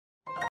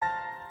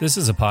This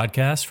is a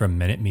podcast from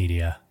Minute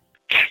Media.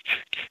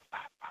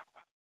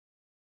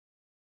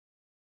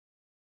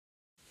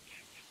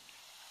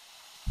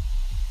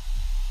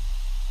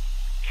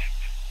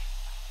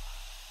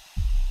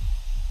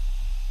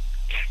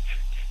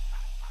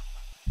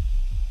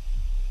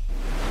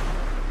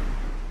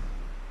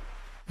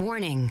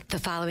 Warning, the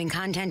following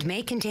content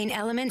may contain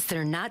elements that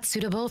are not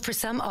suitable for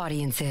some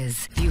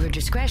audiences. Viewer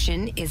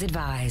discretion is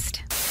advised.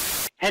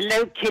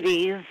 Hello,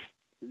 kiddies.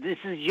 This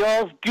is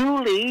yours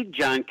duly,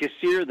 John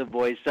Kassir, the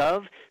voice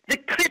of The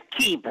Crypt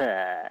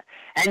Keeper.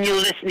 And you're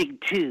listening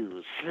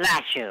to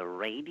Slasher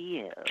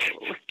Radio.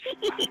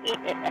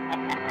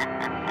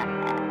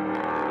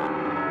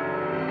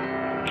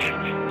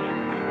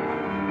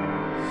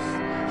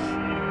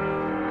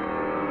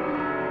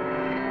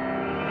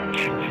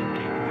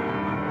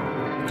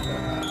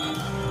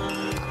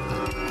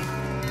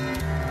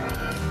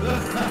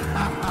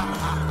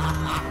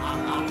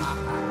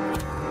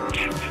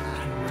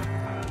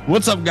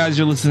 What's up, guys?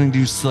 You're listening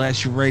to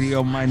Slash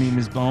Radio. My name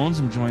is Bones.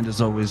 I'm joined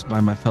as always by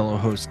my fellow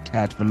hosts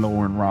Kat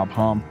Valor and Rob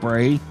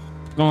Humphrey.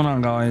 What's going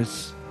on,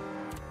 guys?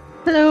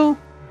 Hello.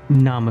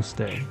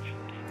 Namaste.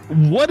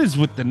 What is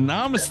with the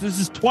namaste? This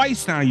is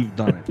twice now you've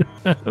done it.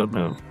 I don't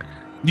know.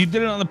 You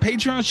did it on the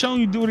Patreon show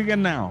and you do it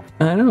again now.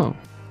 I know.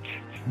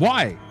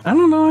 Why? I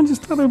don't know. I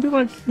just thought it'd be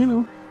like,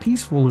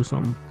 peaceful or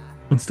something.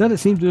 Instead, it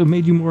seemed to have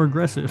made you more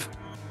aggressive.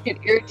 It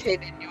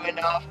irritated you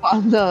enough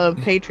on the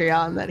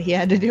Patreon that he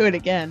had to do it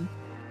again.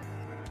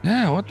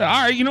 Yeah, what the?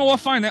 All right, you know what?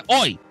 Fine.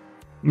 Oi!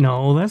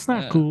 No, that's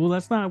not cool.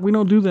 We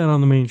don't do that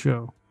on the main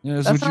show. Yeah,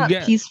 that's what what not you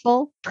get.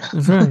 peaceful.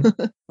 That's right.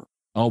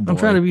 Oh, boy. I'm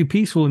trying to be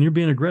peaceful and you're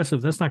being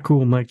aggressive. That's not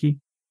cool, Mikey.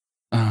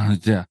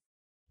 Yeah.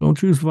 Don't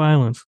choose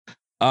violence.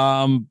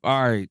 All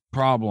right.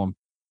 Problem.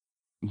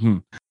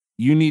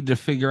 You need to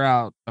figure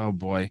out, oh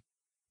boy,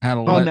 how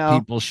to let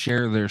people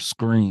share their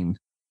screen.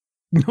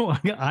 No,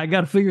 I got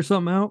to figure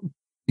something out.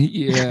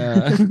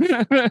 Yeah.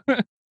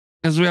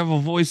 Because we have a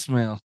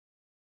voicemail.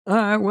 All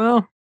right,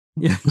 well,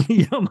 yeah,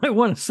 you might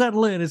want to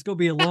settle in. It's going to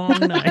be a long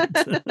night.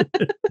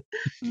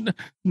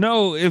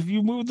 No, if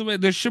you move them,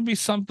 there should be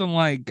something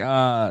like,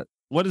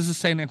 what does it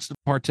say next to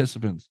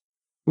participants?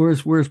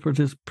 Where's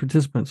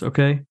participants?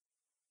 Okay.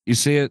 You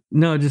see it?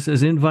 No, it just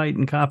says invite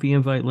and copy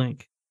invite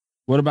link.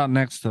 What about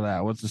next to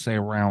that? What's it say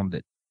around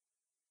it?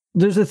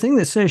 There's a thing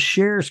that says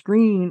share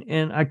screen,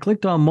 and I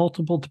clicked on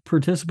multiple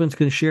participants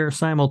can share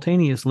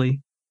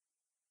simultaneously.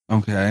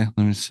 Okay,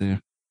 let me see.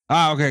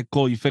 Okay,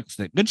 cool. You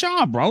fixed it. Good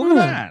job, bro. Look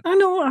at that. I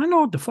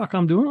know what the fuck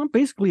I'm doing. I'm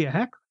basically a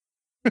hacker.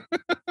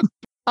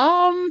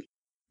 What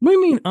do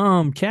you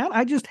mean, Kat?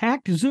 I just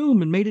hacked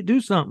Zoom and made it do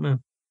something.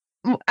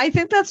 I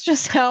think that's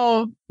just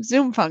how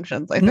Zoom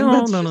functions.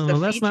 No,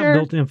 that's not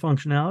built-in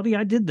functionality.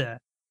 I did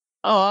that.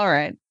 Oh, all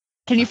right.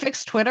 Can you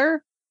fix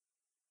Twitter?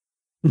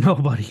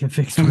 Nobody can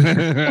fix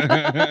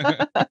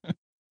Twitter.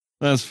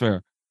 That's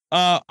fair.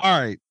 All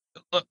right.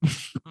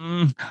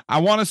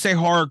 I want to say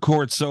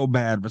horrorcore so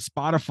bad, but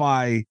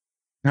Spotify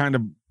kind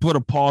of put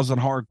a pause on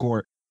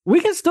hardcore.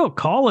 We can still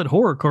call it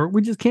horrorcore.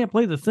 We just can't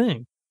play the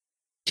thing.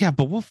 Yeah,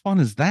 but what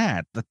fun is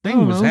that? The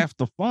thing was half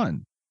the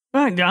fun.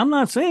 I'm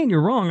not saying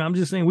you're wrong. I'm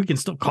just saying we can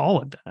still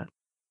call it that.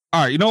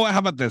 All right. You know what? How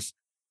about this?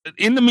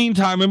 In the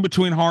meantime, in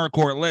between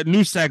hardcore,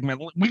 new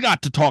segment. We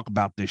got to talk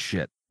about this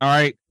shit. All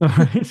right. All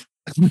right.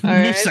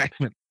 New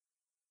segment.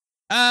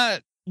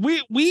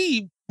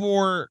 We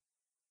for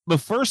the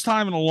first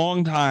time in a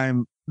long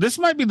time, this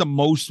might be the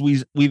most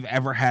we've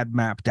ever had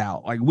mapped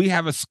out. Like, we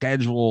have a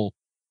schedule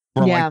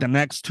for like the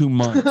next 2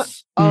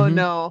 months. Oh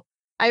no.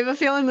 I have a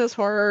feeling this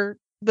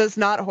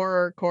not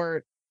horror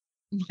court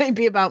might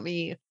be about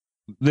me.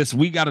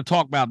 We got to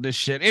talk about this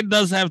shit. It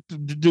does have to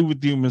do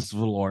with you, Mr.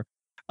 Valor.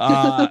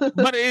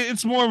 But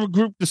it's more of a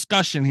group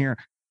discussion here.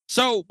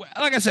 So,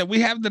 like I said,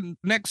 we have the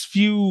next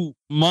few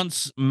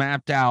months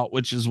mapped out,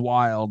 which is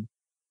wild.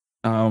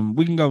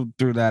 We can go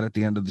through that at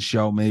the end of the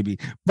show, maybe.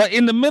 But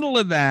in the middle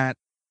of that,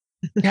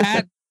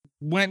 Kat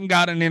went and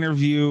got an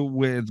interview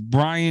with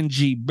Brian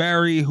G.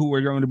 Berry, who we're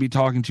going to be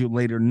talking to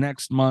later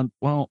next month.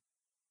 Well,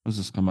 when does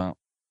this come out?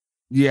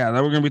 Yeah,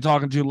 that we're going to be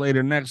talking to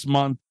later next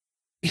month.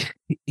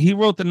 He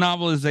wrote the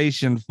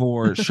novelization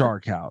for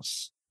Shark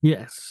House.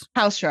 Yes.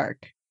 House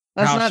Shark.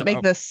 Let's not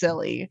make this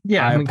silly.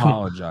 Yeah, I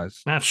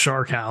apologize. Not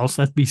Shark House.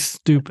 That'd be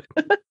stupid.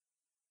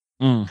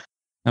 I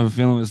have a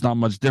feeling it's not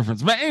much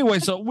difference. But anyway,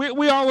 so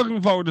we are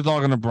looking forward to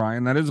talking to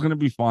Brian. That is going to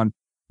be fun.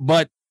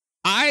 But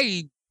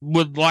I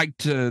would like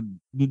to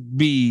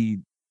be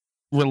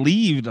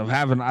relieved of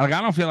having, I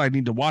don't feel like I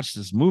need to watch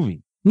this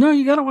movie. No,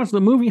 you got to watch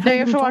the movie. No, you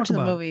have to watch the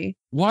movie.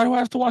 Why do I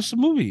have to watch the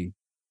movie?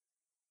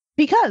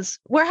 Because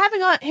we're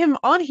having him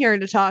on here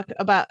to talk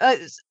about,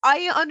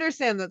 I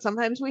understand that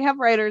sometimes we have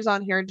writers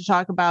on here to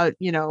talk about,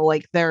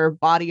 like their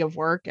body of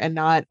work and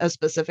not a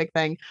specific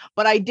thing.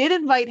 But I did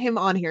invite him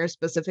on here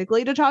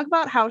specifically to talk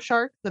about House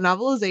Shark, the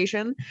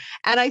novelization.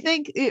 And I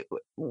think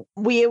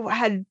we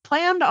had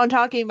planned on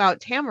talking about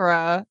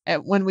Tamara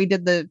when we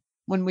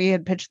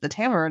had pitched the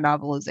Tamara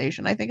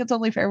novelization. I think it's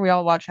only fair we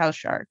all watch House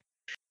Shark.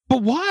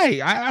 But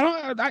why?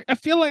 I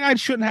feel like I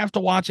shouldn't have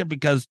to watch it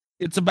because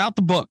it's about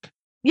the book.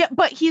 Yeah,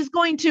 but he's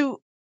going to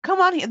come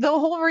on. The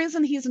whole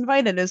reason he's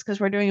invited is because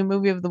we're doing a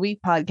movie of the week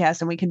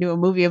podcast, and we can do a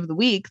movie of the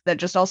week that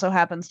just also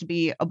happens to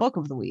be a book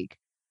of the week.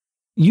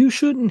 You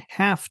shouldn't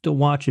have to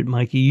watch it,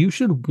 Mikey. You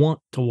should want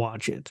to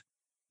watch it.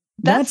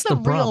 That's the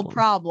real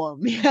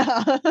problem.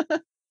 Yeah.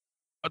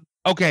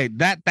 Okay,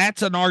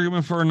 that's an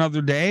argument for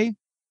another day.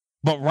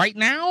 But right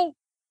now,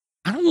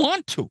 I don't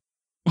want to.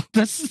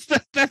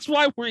 That's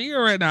why we're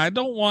here right now. I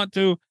don't want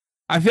to.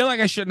 I feel like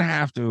I shouldn't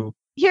have to.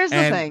 Here's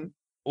the thing.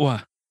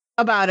 What?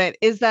 About it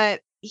is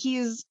that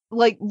he's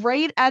like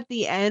right at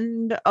the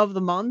end of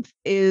the month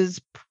is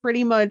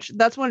pretty much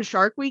that's when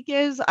Shark Week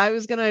is. I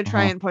was gonna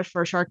try and push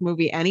for a shark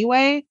movie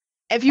anyway.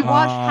 If you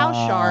watch House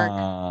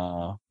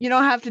Shark, you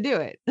don't have to do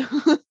it.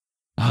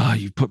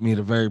 You put me in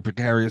a very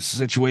precarious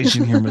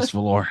situation here, Miss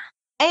Valor.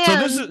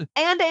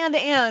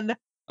 And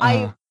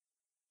I,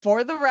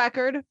 for the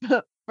record,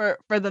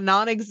 for the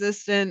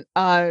non-existent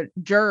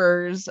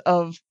jurors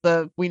of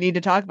the we need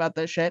to talk about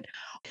this shit.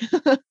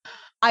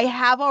 I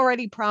have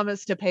already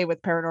promised to pay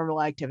with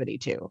Paranormal Activity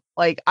 2.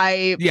 Like,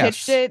 I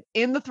pitched it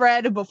in the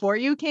thread before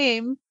you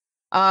came,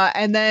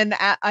 and then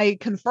I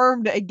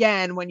confirmed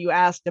again when you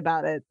asked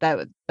about it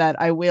that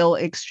I will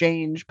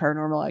exchange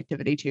Paranormal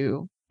Activity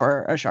 2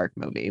 for a shark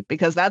movie,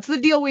 because that's the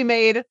deal we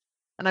made,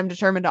 and I'm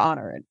determined to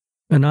honor it.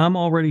 And I'm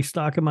already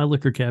stocking my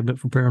liquor cabinet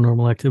for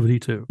Paranormal Activity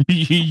 2.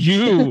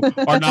 You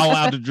are not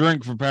allowed to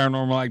drink for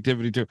Paranormal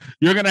Activity 2.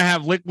 You're going to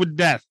have liquid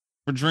death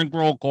for Drink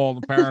Roll Call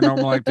to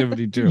Paranormal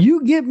Activity 2.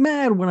 You get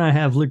mad when I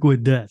have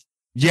liquid death.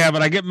 Yeah,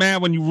 but I get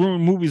mad when you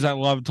ruin movies I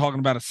love talking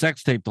about a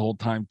sex tape the whole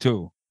time,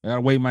 too. I got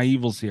to weigh my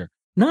evils here.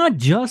 Not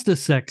just a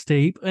sex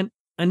tape, a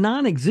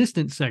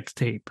non-existent sex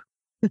tape.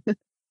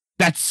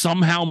 That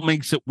somehow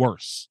makes it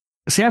worse.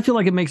 See, I feel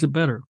like it makes it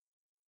better.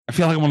 I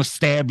feel like I want to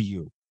stab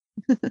you.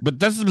 But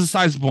that's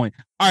besides the point.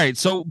 All right,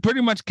 so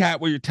pretty much, Kat,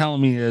 what you're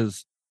telling me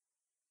is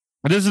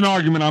this is an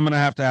argument I'm going to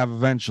have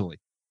eventually.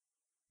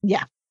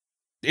 Yeah.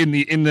 In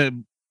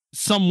the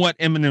somewhat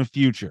imminent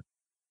future.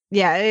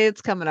 Yeah,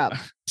 it's coming up.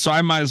 So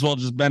I might as well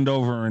just bend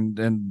over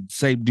and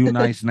say do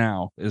nice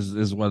now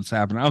is what's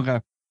happening. Okay.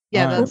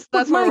 Yeah,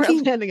 that's where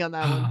we're landing on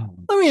that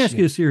one. Let me ask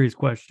you a serious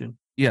question.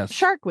 Yes.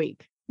 Shark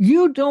Week.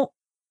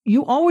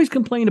 You always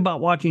complain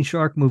about watching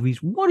shark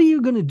movies. What are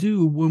you going to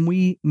do when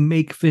we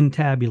make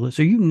Fintabulous?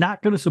 Are you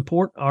not going to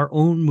support our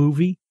own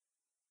movie?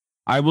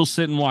 I will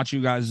sit and watch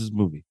you guys'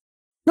 movie.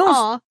 No,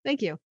 aw,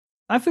 thank you.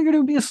 I figured it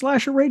would be a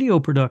slasher radio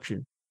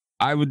production.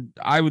 I would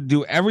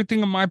do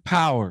everything in my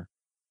power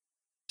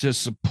to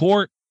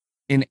support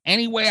in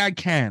any way I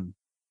can,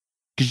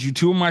 because you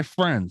two are my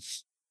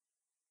friends.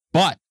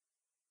 But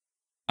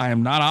I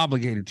am not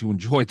obligated to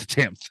enjoy the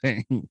damn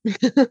thing.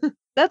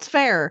 That's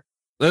fair.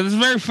 That is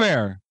very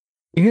fair.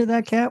 You hear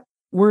that, Cap?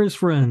 We're his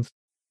friends.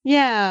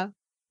 Yeah.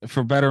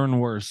 For better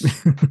and worse.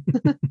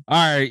 All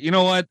right. You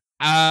know what?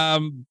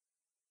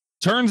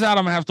 Turns out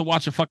I'm gonna have to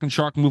watch a fucking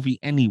shark movie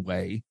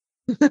anyway.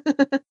 All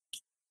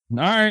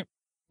right.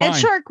 Fine. It's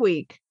Shark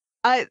Week.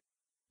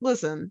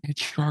 Listen.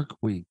 It's Shark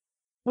Week.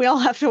 We all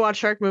have to watch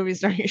shark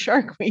movies during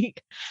Shark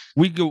Week.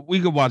 We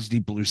could watch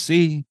Deep Blue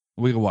Sea.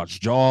 We could watch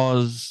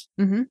Jaws.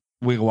 Mm-hmm.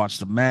 We could watch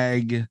The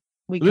Meg.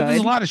 There's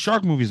a lot of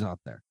shark movies out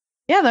there.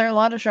 Yeah, there are a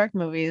lot of shark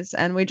movies,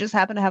 and we just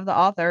happen to have the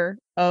author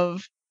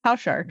of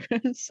House Shark.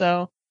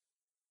 So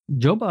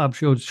Joe Bob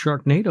showed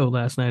Sharknado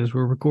last night as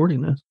we were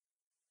recording this.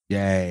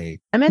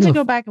 Yay. I meant to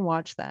go back and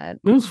watch that.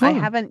 It was fun. I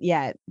haven't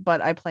yet,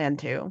 but I plan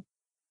to.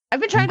 I've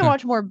been trying to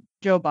watch more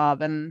Joe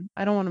Bob, and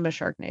I don't want to miss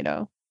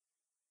Sharknado.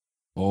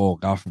 Oh,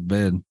 God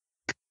forbid.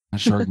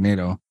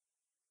 Sharknado.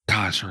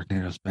 God,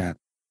 Sharknado's bad.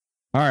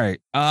 All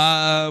right.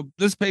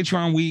 This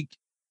Patreon week,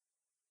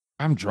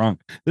 I'm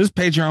drunk. This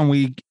Patreon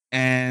week,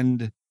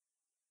 and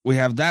we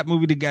have that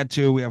movie to get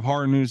to. We have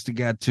horror news to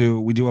get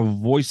to. We do have a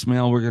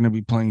voicemail we're going to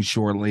be playing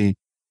shortly.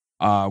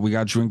 We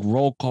got Drink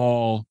Roll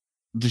Call.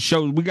 The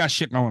show, we got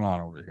shit going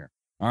on over here.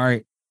 All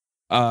right.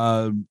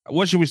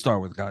 What should we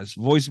start with, guys?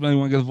 Voicemail? You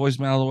want to get the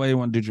voicemail out of the way? You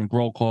want to do Drink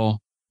Roll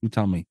Call? You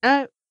tell me.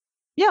 Yeah,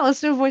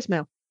 let's do a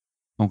voicemail.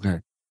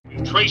 Okay.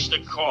 Trace the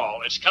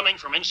call. It's coming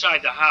from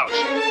inside the house.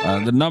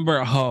 The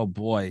number, oh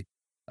boy.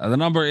 The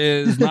number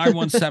is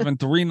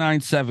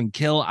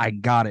 917-397-KILL. I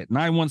got it.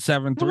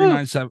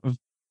 917-397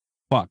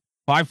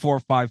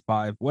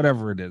 5455,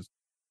 whatever it is.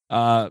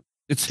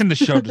 It's in the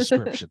show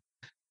description.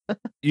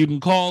 You can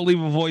call, leave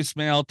a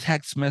voicemail,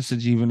 text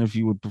message, even if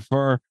you would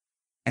prefer.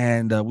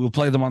 And we'll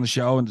play them on the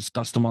show and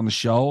discuss them on the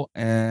show.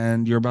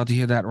 And you're about to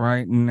hear that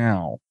right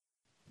now.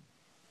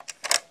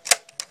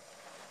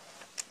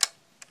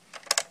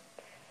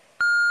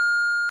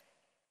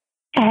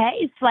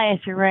 Hey,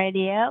 Slasher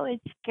Radio.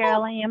 It's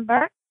Carol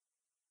Amber.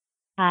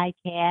 Hi,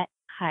 Kat.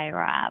 Hi,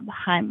 Rob.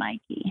 Hi,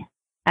 Mikey.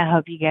 I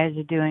hope you guys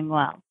are doing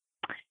well.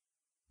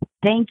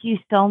 Thank you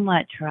so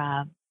much,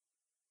 Rob.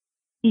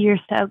 You're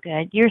so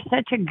good. You're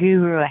such a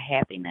guru of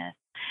happiness.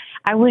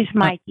 I wish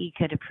Mikey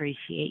could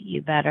appreciate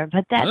you better,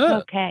 but that's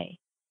okay.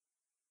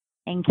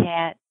 And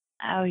Kat,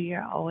 Oh,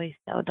 you're always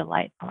so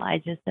delightful. I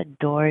just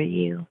adore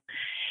you.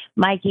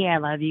 Mikey, I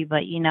love you,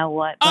 but you know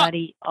what,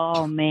 buddy?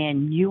 Oh,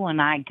 man, you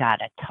and I got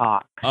to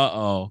talk.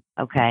 Uh-oh.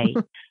 Okay?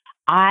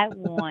 I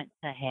want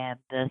to have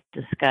this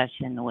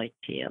discussion with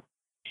you,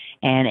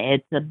 and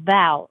it's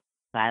about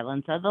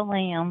Silence of the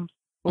Lambs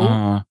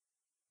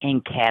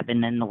and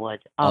Cabin in the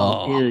Woods.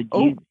 Oh, dude,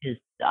 you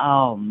just,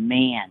 oh,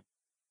 man.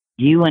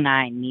 You and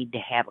I need to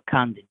have a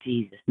come to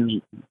Jesus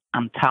meeting.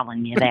 I'm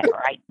telling you that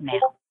right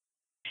now.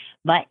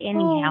 But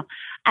anyhow,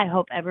 I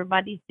hope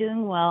everybody's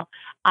doing well.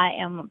 I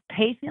am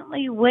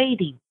patiently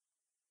waiting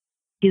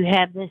to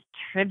have this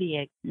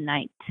trivia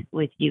night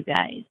with you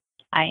guys.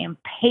 I am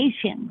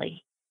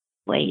patiently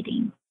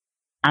waiting.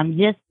 I'm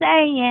just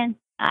saying,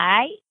 all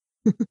right?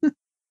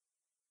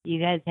 You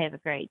guys have a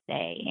great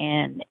day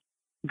and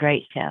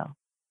great show.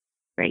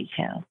 Great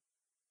show.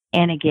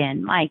 And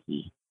again,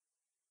 Mikey,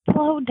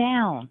 slow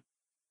down.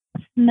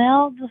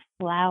 Smell the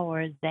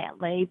flowers that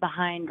lay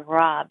behind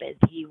Rob as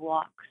he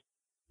walks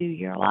through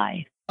your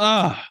life.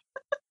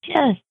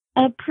 Just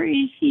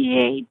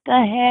appreciate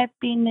the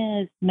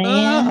happiness,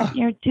 man.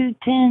 You're too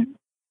tense.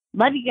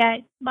 Love you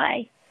guys.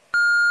 Bye.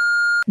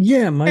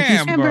 Yeah,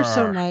 Mikey. Amber's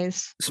so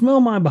nice.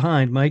 Smell my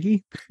behind,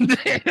 Mikey. We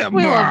love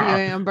you,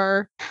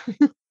 Amber.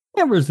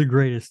 Amber's the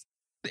greatest.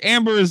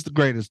 Amber is the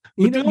greatest.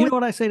 You know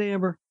what I say to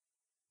Amber?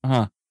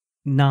 Namaste.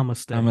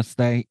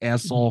 Namaste,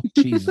 asshole.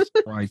 Jesus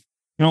Christ.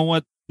 You know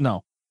what?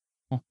 No.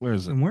 Where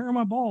is it? And where are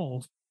my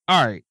balls?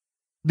 All right.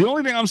 The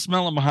only thing I'm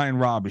smelling behind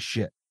Rob is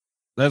shit.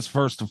 That's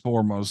first and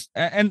foremost.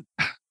 And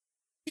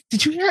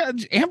did you hear?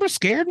 Amber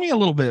scared me a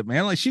little bit,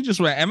 man. Like she just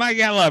went,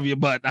 I love you,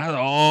 but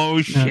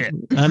shit.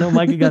 I know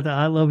Mikey got the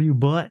I love you,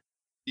 but.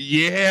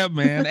 Yeah,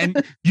 man.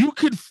 And you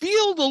could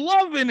feel the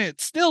love in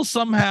it still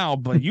somehow,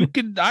 but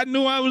I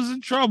knew I was in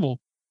trouble.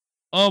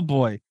 Oh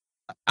boy.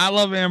 I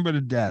love Amber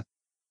to death.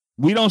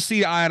 We don't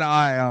see eye to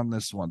eye on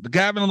this one. The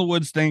Cabin in the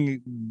Woods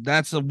thing,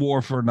 that's a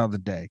war for another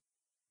day.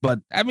 But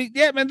I mean,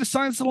 yeah, man, the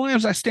Silence of the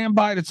Lambs, I stand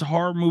by it. It's a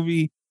horror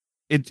movie.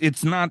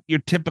 It's not your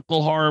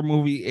typical horror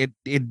movie.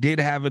 It did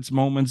have its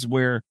moments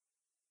where,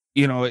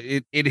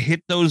 it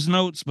hit those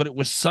notes, but it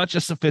was such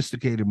a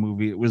sophisticated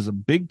movie. It was a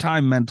big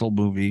time mental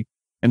movie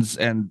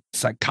and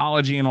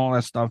psychology and all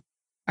that stuff.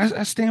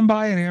 I stand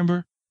by it,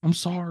 Amber. I'm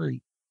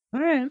sorry.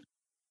 All right.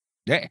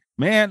 Yeah,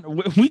 man,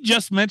 we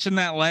just mentioned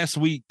that last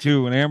week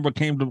too, and Amber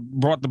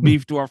brought the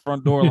beef to our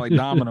front door like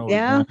dominoes.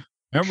 Yeah, man.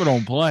 Amber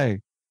don't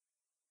play.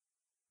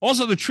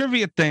 Also, the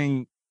trivia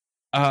thing,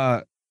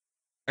 I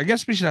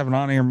guess we should have an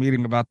on-air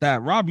meeting about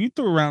that. Rob, you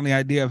threw around the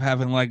idea of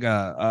having like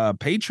a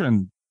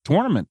patron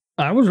tournament.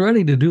 I was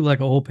ready to do like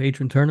a whole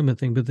patron tournament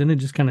thing, but then it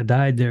just kind of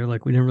died there.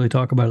 Like we didn't really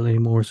talk about it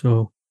anymore.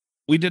 So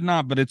we did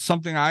not, but it's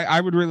something I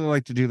would really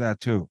like to do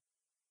that too.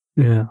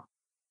 Yeah.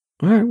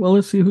 All right. Well,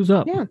 let's see who's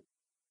up. Yeah.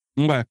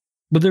 Okay.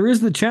 But there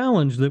is the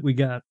challenge that we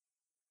got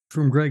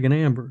from Greg and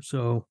Amber.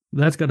 So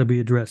that's got to be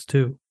addressed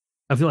too.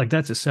 I feel like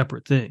that's a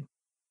separate thing.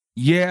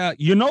 Yeah.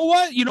 You know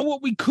what? You know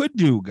what we could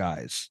do,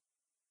 guys?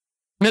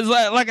 Because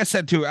like I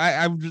said, too,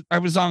 I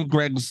was on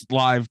Greg's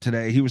live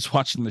today. He was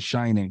watching The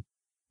Shining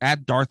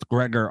at Darth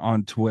Gregor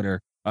on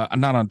Twitter.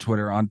 Not on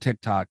Twitter, on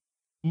TikTok.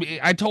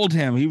 I told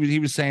him, he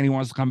was saying he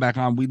wants to come back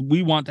on.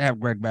 We want to have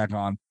Greg back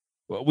on.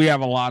 We have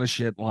a lot of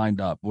shit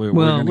lined up.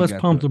 Let's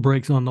pump the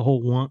brakes on the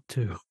whole want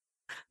to.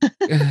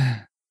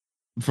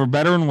 For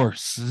better and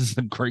worse. This is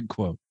a great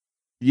quote.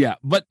 Yeah,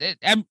 but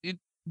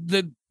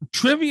the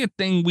trivia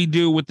thing we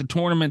do with the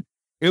tournament,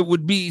 it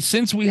would be,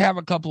 since we have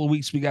a couple of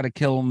weeks we got to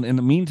kill them in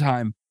the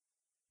meantime,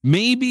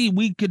 maybe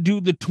we could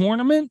do the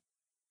tournament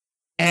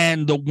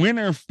and the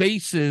winner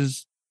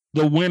faces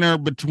the winner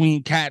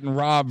between Kat and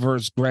Rob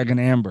versus Greg and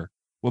Amber.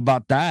 What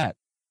about that?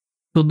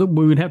 So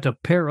we would have to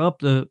pair up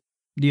the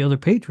other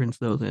patrons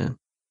though then.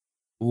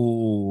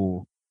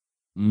 Ooh.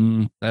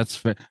 That's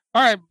fair.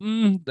 All right.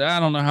 I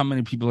don't know how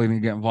many people are going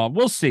to get involved.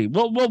 We'll see.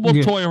 We'll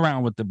toy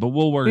around with it, but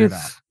we'll work it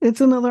out. It's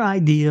another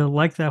idea,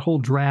 like that whole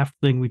draft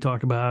thing we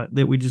talked about,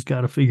 that we just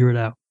got to figure it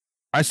out.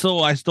 I still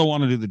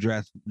want to do the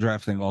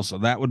draft thing also.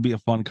 That would be a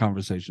fun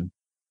conversation.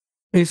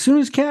 As soon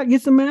as Kat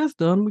gets the math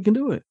done, we can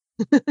do it.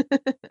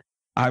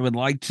 I would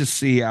like to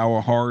see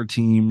our horror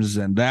teams,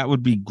 and that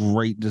would be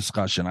great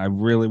discussion. I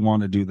really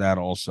want to do that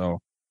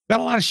also.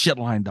 Got a lot of shit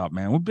lined up,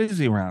 man. We're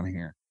busy around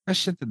here. Got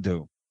shit to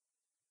do.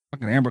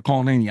 Fucking Amber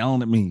calling in,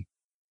 yelling at me.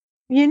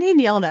 You need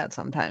yelled at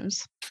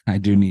sometimes. I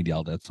do need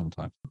yelled at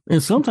sometimes.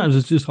 And sometimes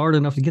it's just hard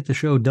enough to get the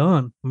show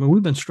done. I mean,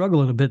 we've been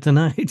struggling a bit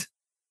tonight.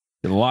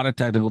 A lot of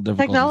technical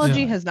difficulties.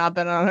 Technology has not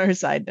been on our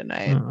side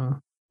tonight.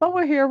 But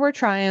we're here. We're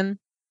trying.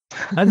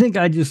 I think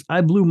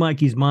I blew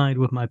Mikey's mind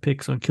with my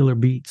picks on Killer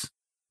Beats.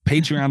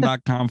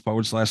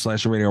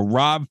 Patreon.com/radio.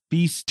 Rob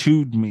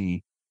feasted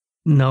me.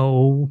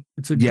 No,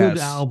 it's a good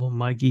album,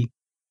 Mikey.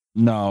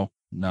 No,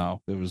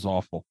 it was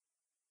awful.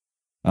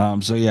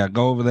 So yeah,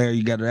 go over there.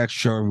 You get an extra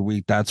show every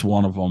week. That's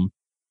one of them.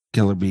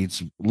 Killer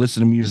Beats.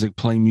 Listen to music,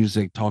 play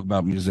music, talk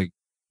about music,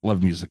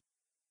 love music,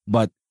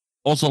 but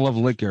also love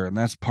liquor, and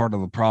that's part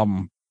of the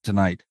problem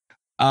tonight.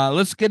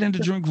 Let's get into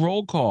drink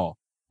roll call.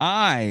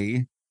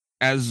 I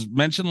as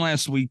mentioned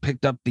last week,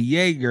 picked up the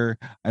Jaeger.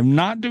 I'm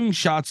not doing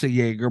shots of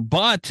Jaeger,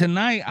 but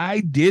tonight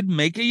I did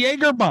make a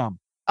Jaeger bomb.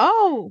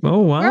 Oh,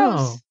 wow.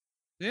 gross.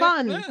 Yeah,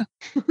 Fun. yeah.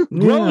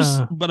 Gross,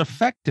 Yeah. but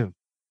effective.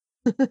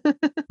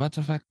 But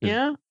effective.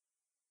 Yeah.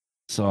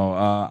 So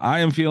I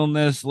am feeling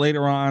this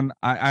later on.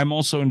 I'm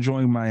also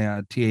enjoying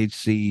my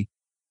THC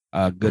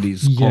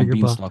goodies, corned Jaeger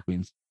bean, bomb. sluck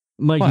beans.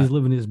 Mikey's What?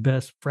 living his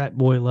best frat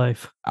boy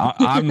life.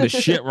 I'm the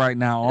shit right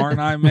now, aren't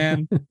I,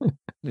 man?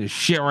 The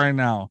shit right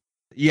now.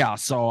 Yeah,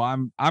 so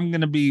I'm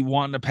gonna be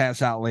wanting to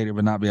pass out later,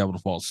 but not be able to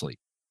fall asleep.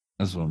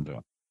 That's what I'm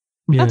doing.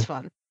 Yeah. That's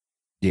fun.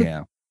 Yeah.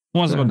 Who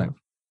wants to go Fair next?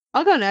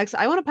 I'll go next.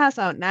 I want to pass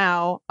out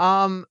now.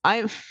 I'm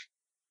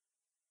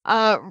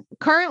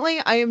currently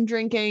I am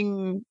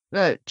drinking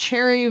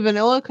cherry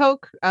vanilla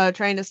Coke,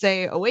 trying to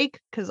stay awake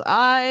because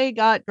I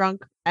got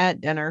drunk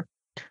at dinner.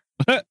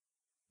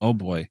 Oh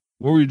boy.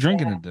 What were you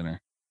drinking at dinner?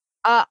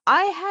 I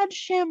had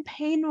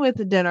champagne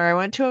with dinner. I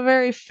went to a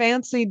very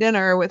fancy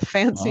dinner with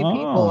fancy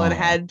people and Oh.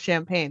 had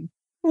champagne.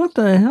 What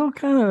the hell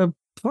kind of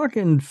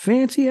fucking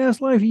fancy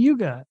ass life you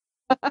got?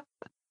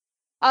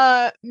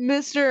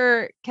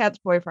 Mr. Cat's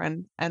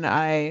boyfriend and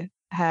I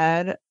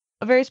had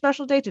a very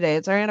special day today.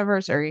 It's our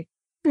anniversary.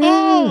 Yeah.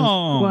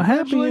 Oh, Well,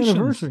 happy congratulations.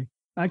 anniversary.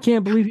 I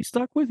can't believe he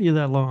stuck with you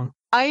that long.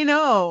 I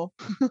know.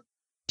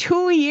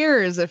 2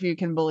 years, if you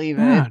can believe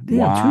it. God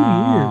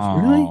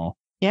damn, 2 years. Really?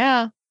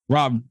 Yeah.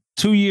 Rob,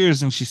 2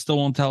 years and she still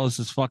won't tell us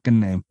his fucking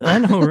name. I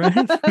know, right?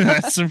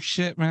 That's some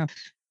shit, man.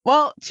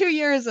 Well, 2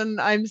 years and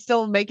I'm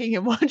still making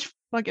him watch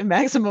fucking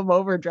Maximum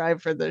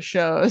Overdrive for the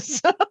show.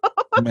 So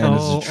Man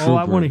is a Oh,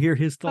 I want trooper. to hear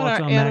his thoughts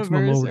our on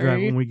Maximum Overdrive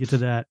anniversary. when we get to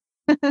that.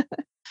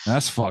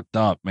 That's fucked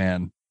up,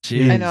 man.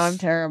 Yeah. I know I'm Jeez.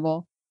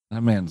 terrible.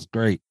 That man's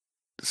great.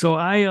 So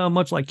I,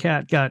 much like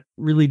Kat, got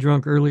really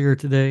drunk earlier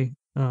today.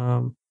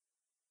 I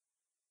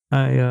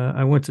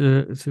went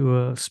to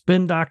a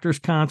Spin Doctors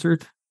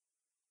concert,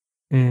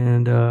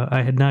 and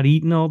I had not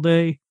eaten all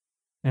day,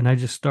 and I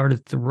just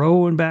started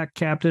throwing back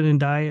Captain and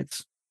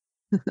diets,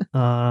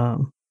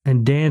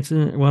 and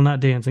dancing. Well, not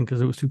dancing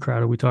because it was too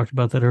crowded. We talked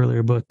about that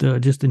earlier, but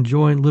just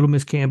enjoying Little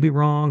Miss Can't Be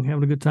Wrong,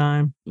 having a good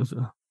time. It was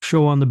a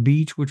show on the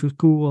beach, which was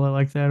cool. I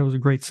like that. It was a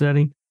great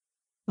setting.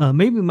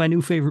 Maybe my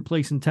new favorite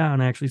place in town,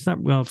 actually. It's not,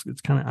 well,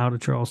 it's kind of out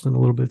of Charleston a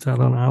little bit. It's out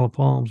on Isle of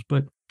Palms,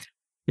 but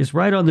it's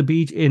right on the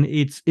beach, and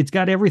it's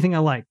got everything I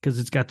like because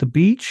it's got the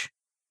beach,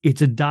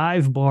 it's a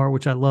dive bar,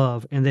 which I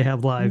love, and they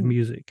have live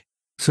music.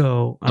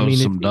 So, I mean,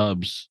 some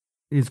dubs.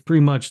 it's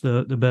pretty much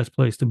the best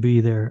place to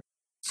be there.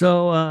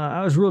 So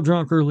I was real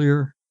drunk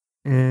earlier,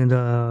 and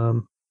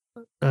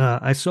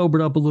I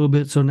sobered up a little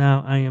bit. So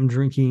now I am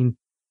drinking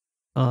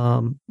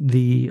what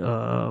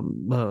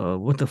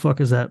the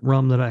fuck is that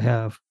rum that I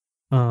have?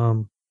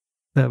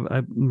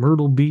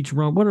 Myrtle Beach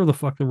rum, whatever the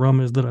fuck the rum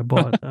is that I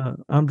bought.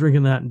 I'm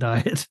drinking that and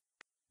diet.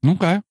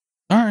 Okay.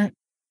 All right.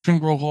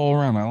 Drink roll all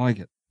around. I like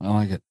it.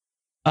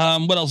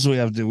 What else do we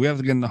have to do? We have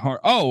to get in the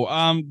heart. Oh,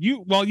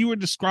 while you were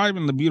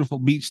describing the beautiful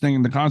beach thing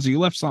in the concert, you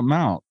left something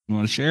out. You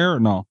want to share or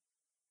no?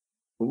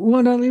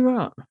 What did I leave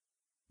out?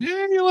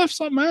 Yeah, you left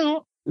something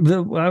out.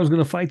 I was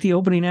going to fight the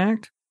opening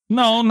act.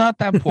 No, not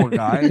that poor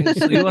guy.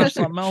 You left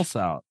something else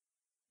out.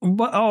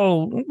 But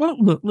well,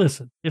 look,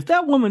 listen. If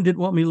that woman didn't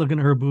want me looking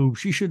at her boob,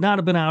 she should not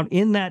have been out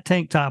in that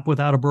tank top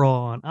without a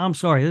bra on. I'm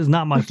sorry, this is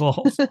not my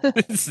fault.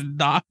 It's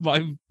not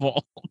my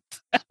fault.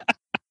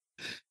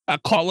 I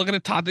caught looking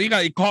at Tata.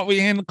 You caught with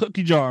your hand in the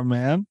cookie jar,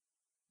 man.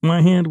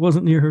 My hand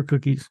wasn't near her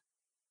cookies.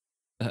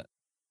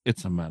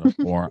 It's a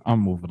metaphor. I'm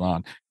moving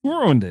on.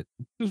 Ruined it.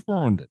 Just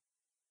ruined it.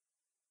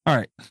 All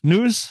right.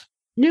 News.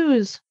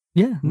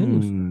 Yeah, news.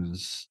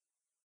 News.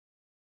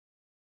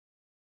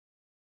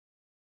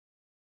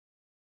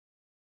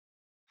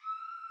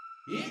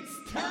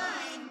 It's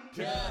time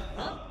to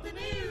hump the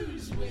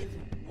news with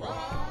Rob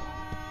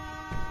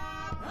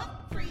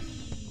Humphrey.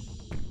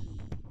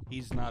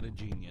 He's not a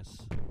genius.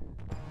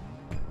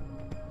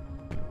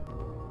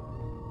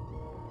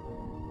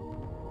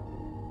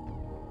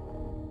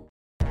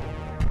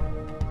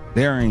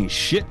 There ain't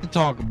shit to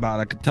talk about.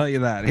 I can tell you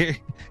that. Here's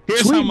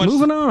Sweet, how much.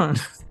 moving on.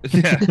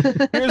 Yeah.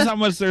 Here's how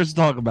much there's to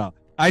talk about.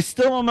 I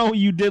still don't know what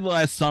you did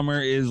last summer.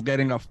 Is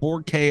getting a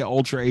 4K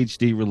Ultra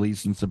HD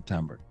release in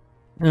September.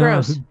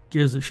 Gross. Who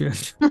gives a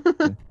shit?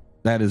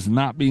 That is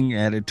not being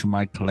added to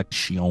my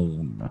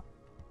collection.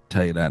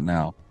 Tell you that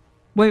now.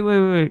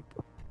 Wait.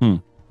 Hmm.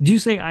 Did you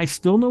say I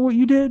still know what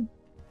you did?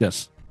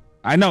 Yes,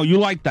 I know you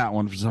like that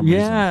one for some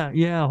reason.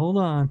 Yeah. Hold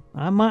on.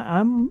 I'm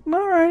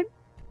all right.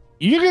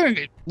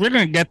 We're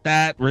gonna get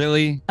that,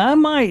 really? I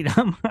might.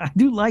 I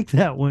do like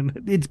that one.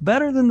 It's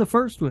better than the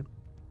first one.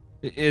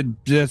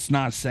 It's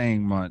not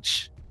saying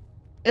much.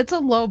 It's a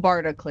low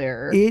bar to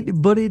clear.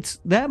 But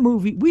it's that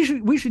movie.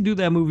 We should do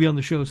that movie on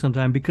the show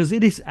sometime because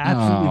it is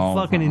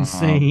absolutely fucking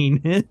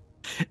insane,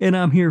 and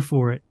I'm here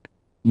for it.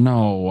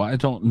 No, I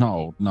don't.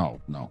 No.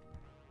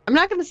 I'm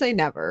not going to say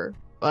never,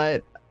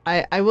 but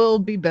I will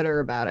be bitter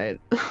about it.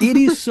 It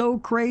is so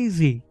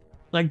crazy.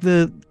 Like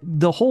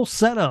the whole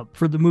setup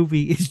for the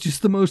movie is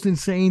just the most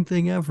insane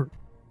thing ever.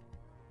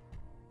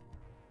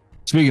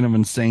 Speaking of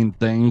insane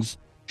things,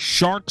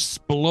 Shark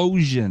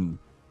Explosion.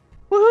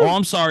 Woohoo. Oh,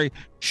 I'm sorry.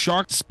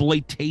 Shark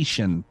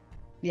Exploitation.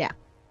 Yeah.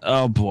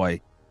 Oh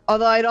boy.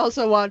 Although I'd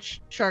also watch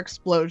Shark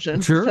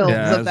Explosion Sure. films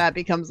Yeah, if that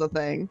becomes a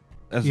thing.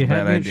 That's You a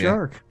had bad me at idea.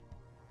 shark.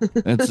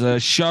 It's a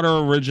Shudder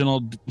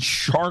original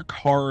shark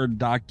horror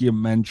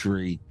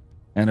documentary,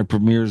 and it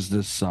premieres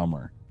this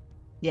summer.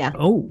 Yeah,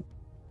 Oh,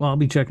 well, I'll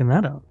be checking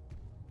that out.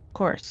 of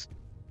course.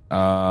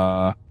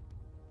 I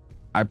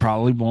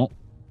probably won't,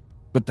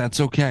 but that's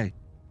okay.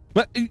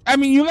 But I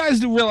mean, you guys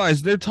do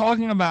realize they're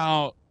talking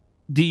about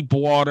deep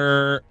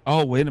water.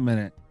 Oh, wait a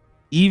minute.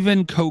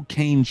 Even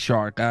Cocaine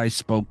Shark. I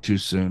spoke too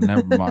soon.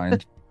 Never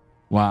mind.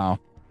 Wow.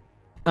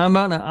 I'm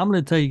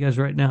gonna tell you guys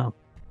right now.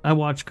 I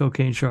watched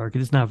Cocaine Shark.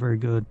 It is not very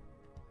good.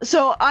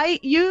 So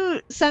you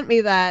sent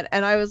me that,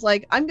 and I was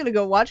like, I'm gonna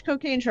go watch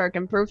Cocaine Shark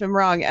and prove him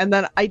wrong, and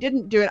then I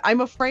didn't do it.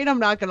 I'm afraid I'm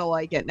not gonna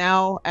like it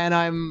now, and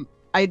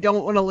I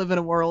don't want to live in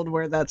a world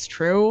where that's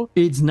true.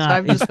 It's not. So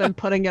I've just been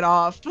putting it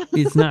off.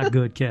 It's not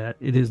good, Kat.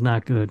 It is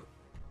not good.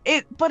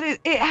 But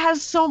it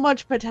has so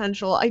much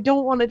potential. I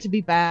don't want it to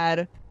be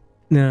bad.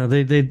 No,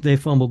 they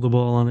fumbled the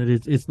ball on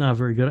it. It's not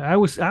very good. I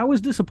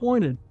was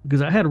disappointed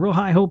because I had real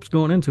high hopes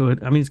going into it.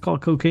 I mean, it's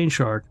called Cocaine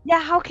Shark. Yeah,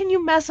 how can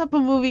you mess up a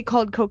movie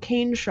called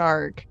Cocaine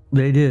Shark?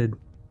 They did.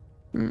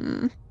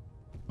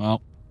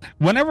 Well,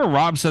 whenever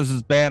Rob says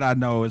it's bad, I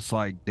know it's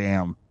like,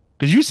 damn.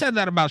 Because you said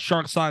that about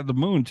Shark Side of the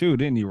Moon too,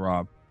 didn't you,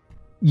 Rob?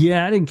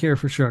 Yeah, I didn't care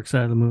for Shark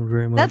Side of the Moon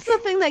very much. That's the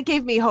thing that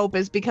gave me hope,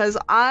 is because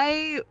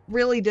I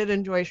really did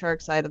enjoy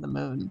Shark Side of the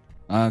Moon.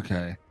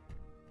 Okay.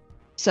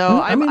 So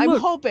Well, I I'm mean,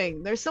 look-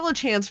 hoping there's still a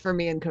chance for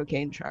me in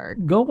Cocaine Shark.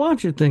 Go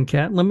watch it then,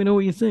 Kat. Let me know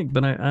what you think.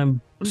 But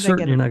I'm certain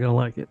thinking- you're not gonna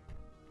like it.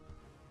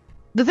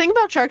 The thing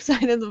about Shark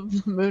Side of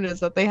the Moon is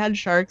that they had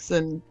sharks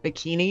in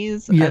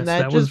bikinis, Yes, and that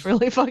that just was-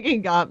 really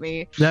fucking got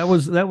me. That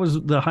was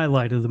the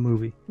highlight of the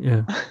movie.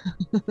 Yeah.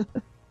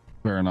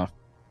 Fair enough.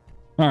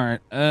 All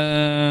right.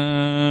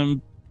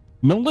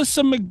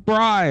 Melissa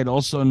McBride,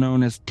 also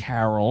known as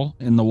Carol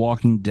in The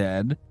Walking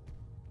Dead,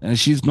 and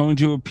she's going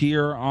to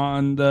appear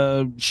on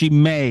the. She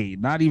may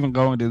not even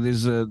going to.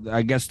 There's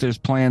I guess there's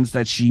plans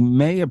that she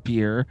may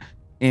appear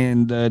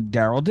in the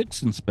Daryl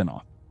Dixon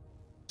spinoff.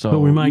 So But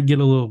we might get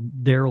a little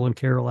Daryl and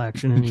Carol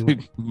action anyway.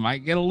 might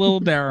get a little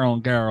Daryl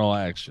and Carol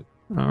action.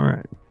 All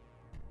right.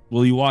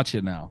 Will you watch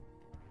it now?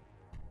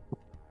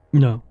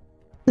 No.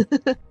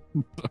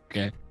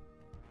 Okay.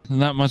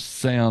 Not much to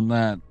say on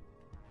that.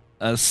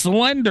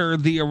 Slender,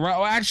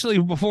 actually,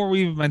 before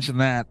we even mention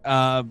that,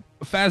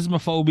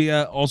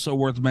 Phasmophobia, also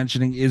worth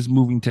mentioning, is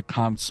moving to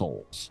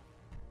consoles.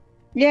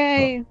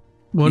 Yay!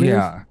 What is?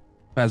 Yeah,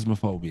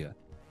 Phasmophobia.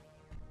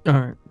 All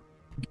right.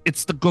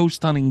 It's the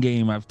ghost hunting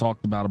game I've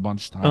talked about a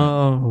bunch of times.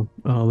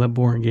 Oh, that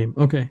boring game.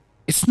 Okay.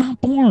 It's not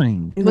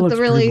boring. It With looks the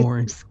pretty really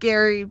boring.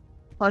 scary,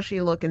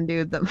 plushy looking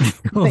dude that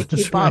Oh, they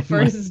that's keep off for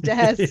right. his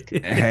desk.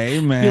 Hey,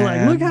 man. You're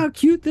like, look how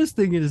cute this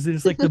thing is.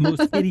 It's like the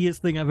most hideous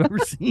thing I've ever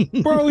seen.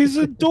 Bro, he's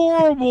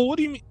adorable. What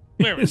do you mean?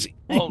 Where is he?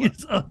 Hold on.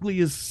 It's ugly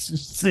as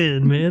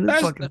sin, man. It's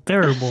That's- fucking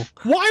terrible.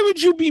 Why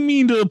would you be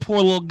mean to the poor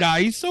little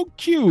guy? He's so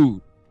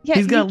cute. Yeah,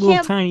 He's got you little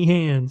can't- tiny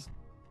hands.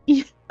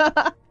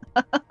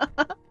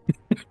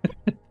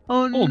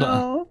 Oh Hold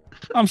no!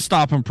 I'm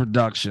stopping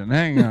production.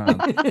 Hang on.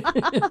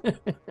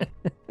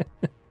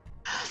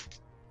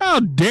 How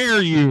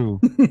dare you?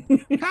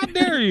 How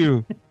dare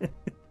you?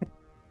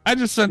 I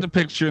just sent a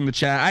picture in the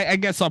chat. I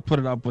guess I'll put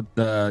it up with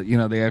the,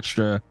 the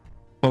extra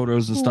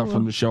photos and stuff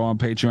from the show on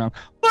Patreon.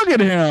 Look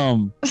at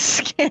him.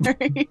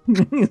 Scary.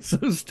 It's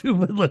so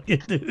stupid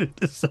looking, dude.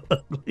 It's so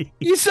ugly.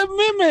 He's a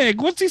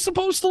mimic. What's he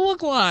supposed to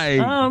look like?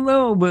 I don't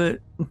know, but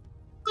Look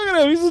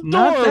at him. He's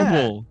Not that.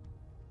 adorable.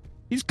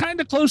 He's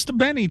kind of close to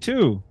Benny,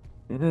 too.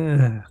 I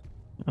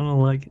don't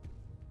like it.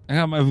 I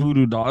got my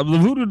voodoo doll. The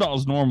voodoo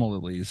doll's normal,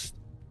 at least.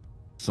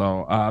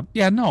 So,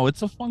 yeah, no,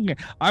 it's a fun game.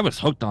 I was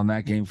hooked on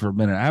that game for a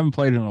minute. I haven't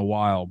played it in a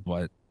while,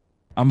 but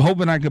I'm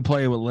hoping I could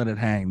play it with Let It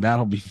Hang.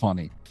 That'll be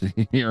funny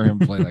to hear him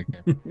play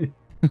that game.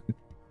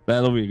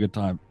 That'll be a good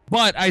time.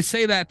 But I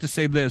say that to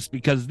say this,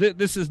 because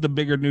this is the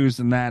bigger news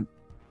than that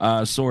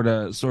sort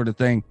of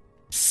thing.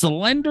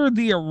 Slender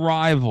the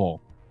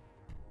Arrival.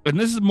 And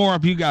this is more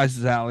up you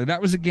guys' alley.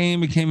 That was a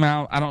game that came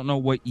out, I don't know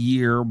what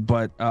year,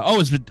 but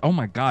it's been, oh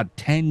my God,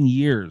 10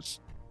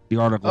 years, the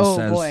article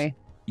says. Oh boy.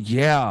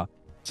 Yeah,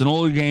 it's an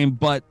older game,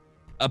 but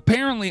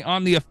apparently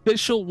on the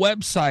official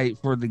website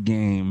for the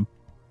game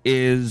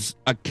is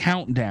a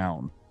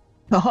countdown.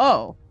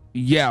 Oh.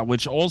 Yeah,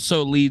 which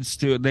also leads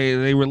to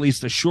they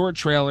released a short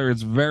trailer.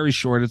 It's very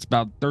short. It's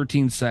about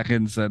 13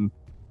 seconds, and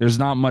there's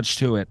not much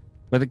to it.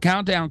 But the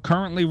countdown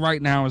currently right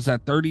now is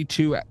at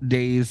 32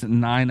 days,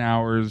 9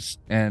 hours,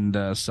 and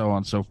so on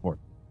and so forth.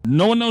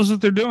 No one knows what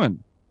they're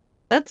doing.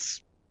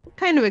 That's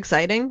kind of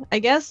exciting, I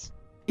guess.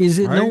 Is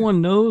it no Right.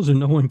 one knows or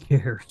no one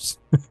cares?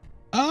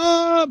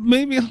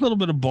 Maybe a little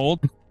bit of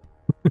both.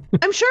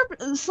 I'm sure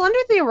Slender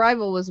the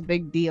Arrival was a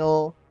big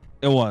deal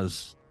It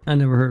was. I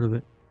never heard of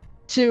it.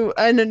 to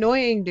an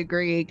annoying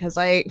degree, because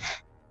I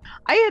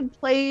had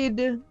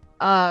played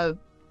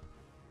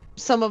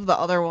some of the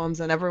other ones,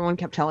 and everyone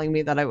kept telling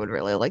me that I would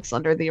really like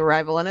Slender the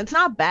Arrival, and it's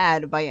not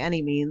bad by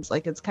any means.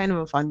 Like, it's kind of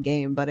a fun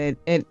game, but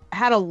it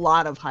had a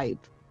lot of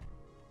hype.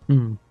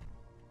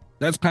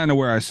 That's kind of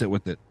where I sit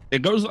with it.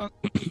 It goes on,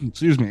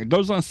 excuse me, it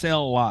goes on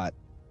sale a lot.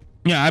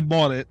 Yeah, I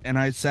bought it and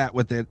I sat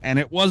with it, and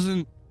it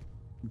wasn't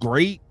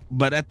great,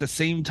 but at the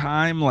same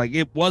time, like,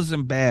 it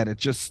wasn't bad. It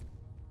just,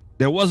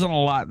 there wasn't a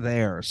lot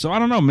there. So I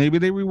don't know. Maybe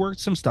they reworked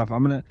some stuff.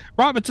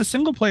 Rob, it's a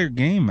single player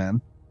game,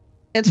 man.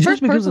 It's Just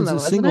first because person, it's though, a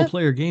isn't single it?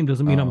 player game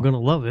doesn't mean I'm gonna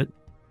love it.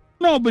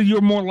 No, but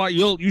you're more like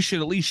you should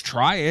at least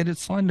try it.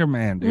 It's Slender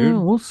Man, dude. Yeah,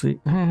 we'll see.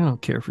 I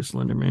don't care for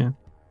Slender Man.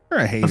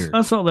 You're a hater.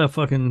 I saw that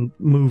fucking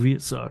movie.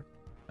 It sucked.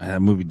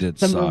 That movie did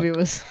The suck. movie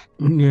was.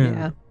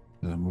 Yeah.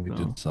 That movie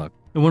did suck.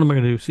 And what am I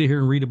gonna do? Sit here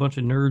and read a bunch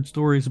of nerd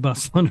stories about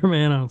Slender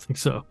Man? I don't think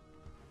so.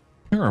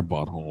 You're a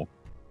butthole.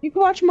 You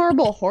can watch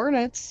Marble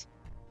Hornets.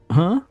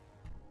 Huh?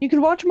 You could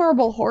watch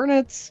Marble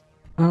Hornets.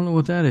 I don't know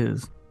what that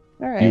is.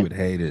 All right. You would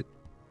hate it.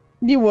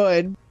 You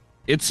would.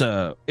 It's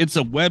a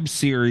web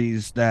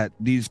series that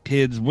these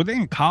kids, were they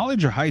in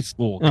college or high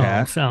school? Oh,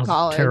 Kat? sounds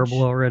College.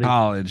 terrible already.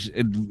 College.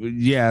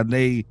 Yeah,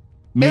 they It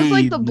made, was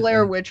like the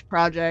Blair Witch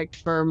Project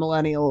for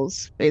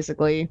millennials,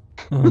 basically.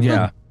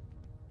 Yeah,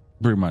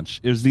 pretty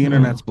much. It was the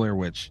internet's Blair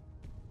Witch.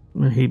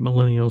 I hate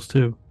millennials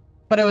too.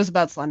 But it was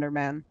about Slender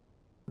Man.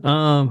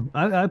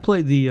 I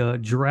played the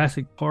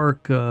Jurassic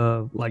Park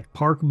like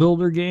park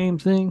builder game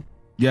thing.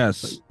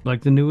 Yes,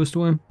 like the newest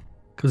one,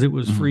 because it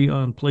was free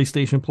on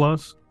PlayStation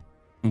Plus.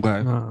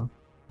 Okay,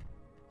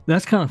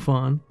 that's kind of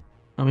fun.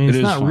 I mean,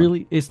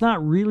 it's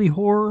not really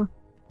horror,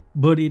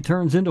 but it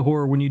turns into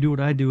horror when you do what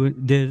I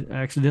did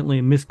accidentally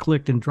and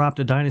misclicked and dropped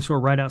a dinosaur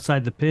right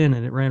outside the pen,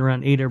 and it ran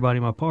around and ate everybody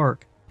in my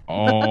park.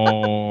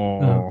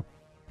 Oh.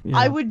 Yeah.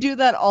 I would do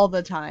that all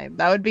the time.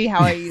 That would be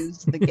how I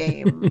used the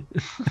game.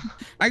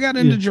 I got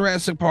into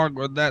Jurassic Park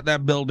with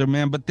that builder,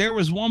 man, but there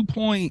was one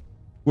point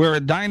where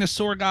a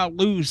dinosaur got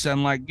loose,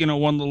 and like, you know,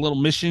 one of the little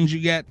missions you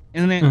get,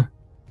 and then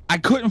I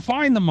couldn't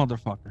find the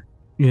motherfucker.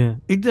 Yeah,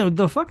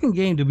 the fucking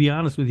game, to be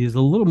honest with you, is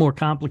a little more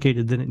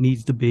complicated than it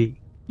needs to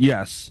be.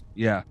 Yes,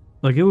 yeah.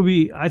 Like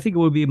I think it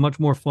would be much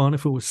more fun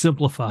if it was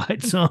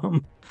simplified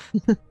some.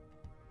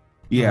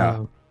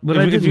 Yeah, but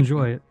I did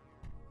enjoy it.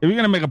 If you're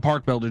gonna make a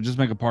park builder, just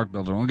make a park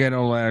builder. Don't get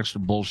all that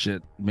extra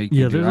bullshit.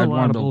 There's a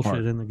lot of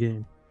bullshit in the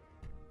game.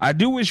 I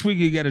do wish we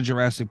could get a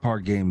Jurassic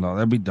Park game though.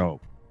 That'd be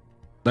dope,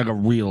 like a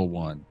real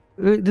one.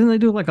 Didn't they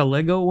do like a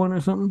Lego one or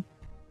something?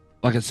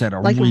 Like I said, a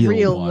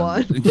real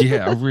one.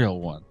 Yeah, a real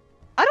one.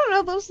 I don't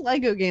know. Those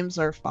Lego games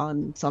are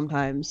fun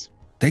sometimes.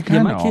 They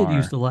kind of my kid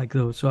used to like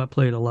those, so I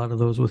played a lot of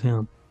those with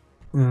him,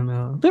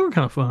 and they were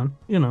kind of fun,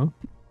 you know.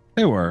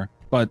 They were,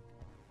 but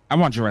I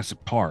want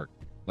Jurassic Park.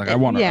 Like I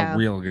want a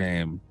real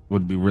game.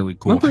 Would be really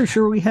cool. I'm pretty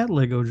sure we had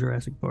Lego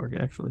Jurassic Park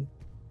actually.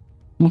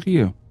 Look at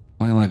you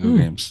playing Lego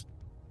games.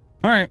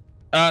 All right,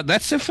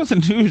 that's it for the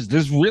news.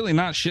 There's really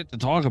not shit to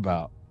talk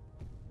about.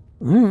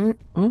 All right.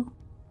 Well,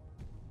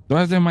 do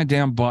I have to have my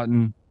damn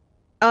button?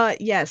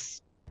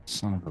 Yes.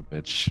 Son of a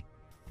bitch.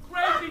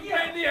 Crazy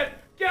idiot!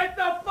 Get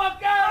the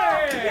fuck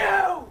out of here!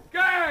 You! Go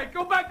ahead,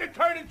 go back to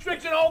turning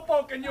tricks in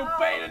Hoboken, you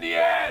pain in the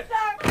ass!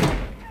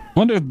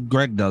 Wonder if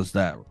Greg does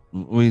that.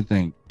 What do you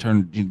think?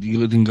 Do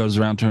you think he goes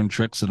around turning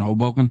tricks in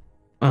Hoboken?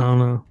 I don't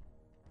know.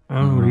 I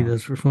don't know what he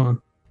does for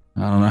fun.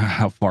 I don't know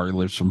how far he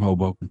lives from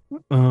Hoboken.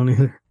 I don't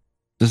either.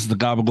 This is the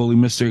Gabagooli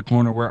Mystery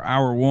Corner, where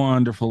our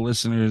wonderful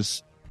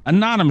listeners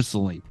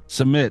anonymously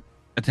submit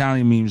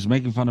Italian memes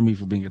making fun of me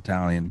for being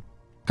Italian.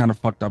 Kind of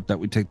fucked up that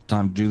we take the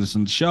time to do this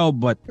in the show,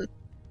 but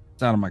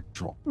it's out of my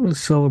control. A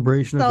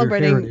celebration of your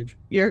heritage.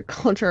 Your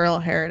cultural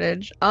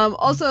heritage.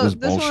 Also,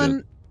 this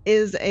one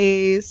is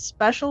a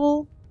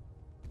special.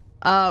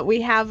 We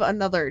have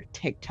another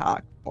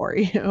TikTok for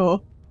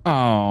you.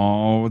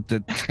 Oh, the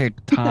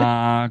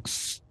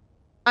TikToks.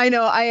 I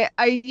know.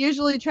 I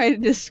usually try to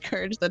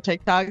discourage the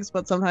TikToks,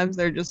 but sometimes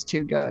they're just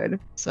too good.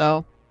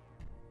 So.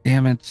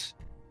 Damn it.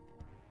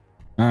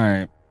 All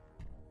right.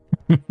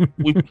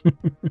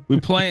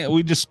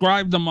 we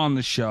described them on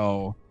the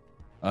show.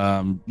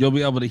 You'll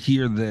be able to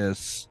hear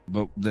this,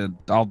 but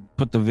I'll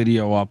put the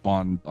video up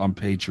on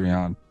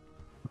Patreon.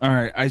 All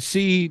right, I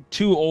see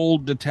two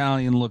old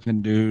Italian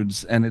looking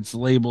dudes, and it's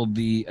labeled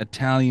the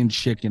Italian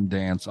chicken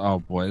dance. Oh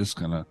boy, it's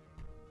gonna.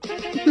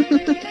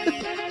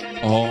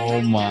 Oh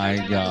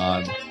my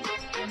god.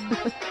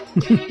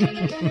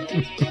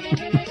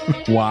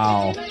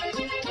 Wow.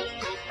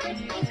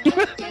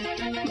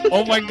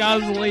 Oh my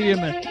god, there's a lady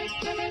in there.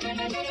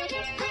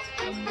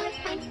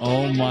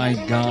 Oh my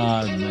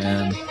god,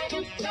 man.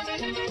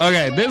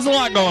 Okay, there's a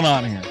lot going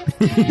on here.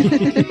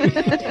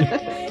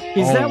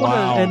 Is that what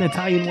an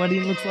Italian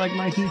wedding looks like,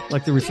 Mikey?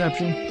 Like the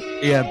reception?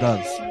 Yeah, it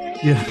does.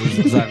 Yeah, that's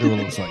exactly what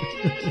it looks like.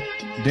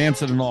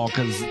 Dancing and all,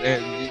 because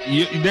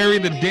they're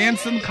either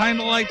dancing kind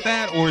of like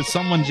that, or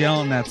someone's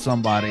yelling at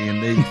somebody,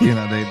 and it's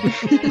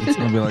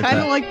gonna be like kind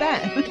that. of like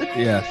that.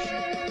 Yeah.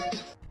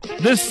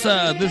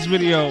 This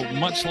video,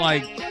 much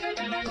like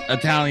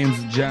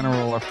Italians in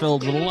general, are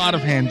filled with a lot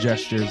of hand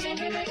gestures.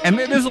 And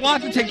there's a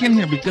lot to take in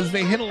here because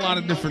they hit a lot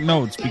of different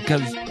notes,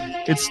 because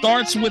It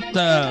starts with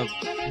the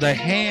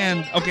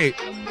hand. Okay,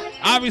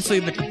 obviously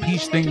the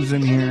capiche thing's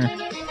in here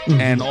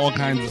and all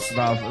kinds of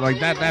stuff like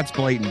that. That's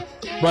blatant.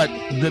 But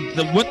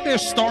the what they're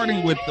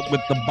starting with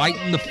the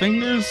biting the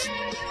fingers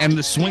and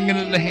the swinging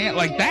of the hand,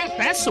 like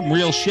that's some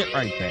real shit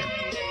right there.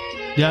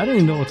 Yeah, I didn't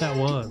even know what that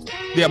was.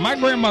 Yeah, my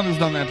grandmother's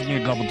done that to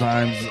me a couple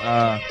times.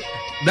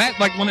 That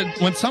like when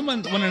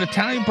an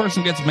Italian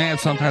person gets mad,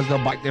 sometimes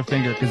they'll bite their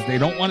finger because they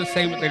don't want to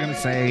say what they're gonna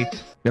say.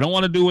 They don't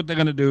want to do what they're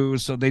gonna do,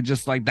 so they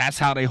just like that's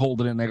how they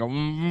hold it, and they go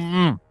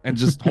and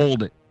just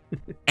hold it.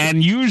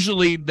 And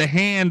usually the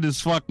hand is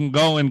fucking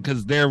going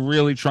because they're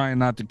really trying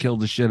not to kill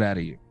the shit out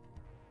of you.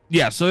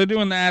 Yeah, so they're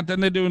doing that.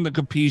 Then they're doing the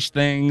capiche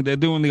thing. They're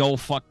doing the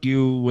old fuck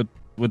you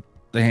with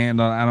the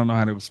hand on. I don't know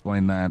how to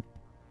explain that.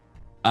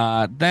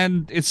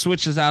 Then it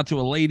switches out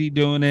to a lady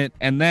doing it,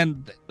 and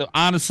then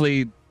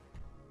honestly,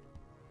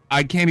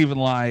 I can't even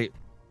lie.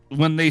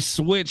 When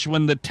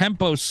the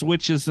tempo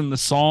switches in the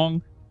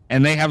song,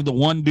 and they have the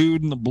one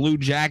dude in the blue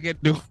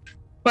jacket doing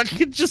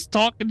fucking just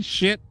talking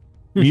shit,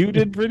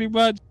 muted pretty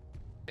much.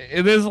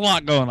 There's a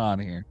lot going on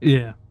here.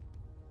 Yeah.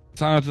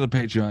 Sign up to the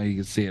Patreon, you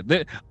can see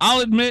it.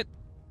 I'll admit,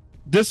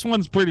 this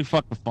one's pretty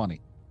fucking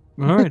funny.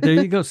 All right, there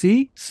you go.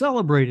 See,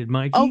 celebrated,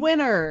 Mikey. A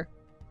winner.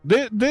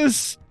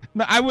 This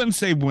no, I wouldn't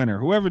say winner.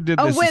 Whoever did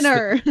this, A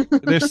winner.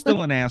 They're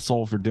still an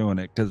asshole for doing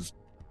it because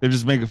they're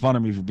just making fun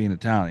of me for being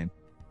Italian.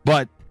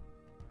 But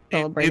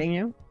Celebrating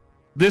you.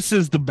 This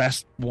is the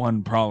best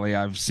one probably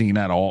I've seen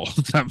at all.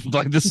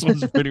 Like this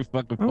one's pretty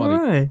fucking funny. All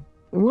right.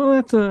 Well,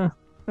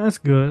 that's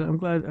good. I'm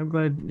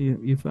glad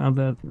you found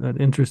that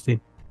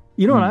interesting.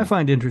 You know what I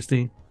find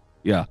interesting?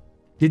 Yeah.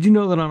 Did you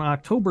know that on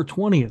October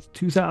 20th,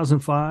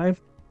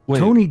 2005,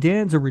 Tony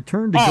Danza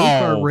returned to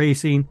go-kart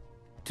racing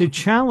to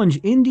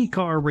challenge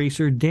IndyCar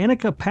racer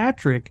Danica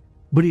Patrick,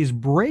 but his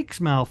brakes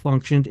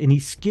malfunctioned and he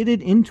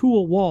skidded into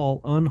a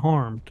wall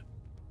unharmed.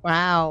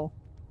 Wow.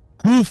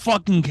 Who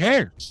fucking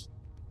cares?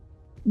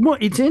 Well,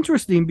 it's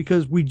interesting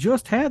because we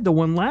just had the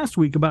one last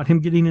week about him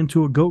getting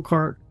into a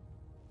go-kart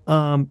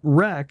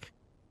wreck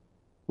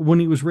when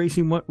he was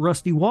racing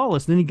Rusty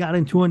Wallace. Then he got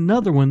into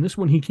another one. This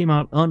one he came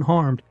out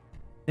unharmed.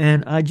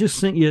 And I just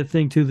sent you a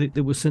thing too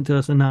that was sent to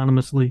us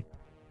anonymously.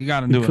 You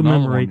got to do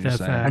commemorate that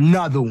fact.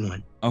 Another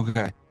one.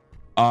 Okay.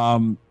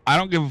 I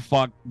don't give a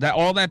fuck. That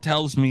all that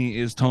tells me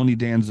is Tony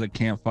Danza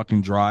can't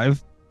fucking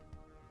drive.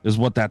 Is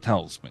what that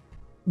tells me.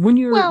 When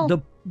you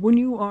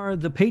are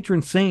the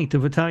patron saint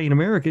of Italian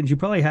Americans, you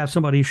probably have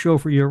somebody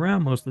chauffeur you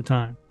around most of the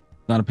time.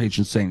 Not a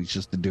patron saint. He's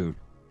just a dude.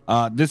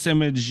 This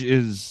image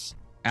is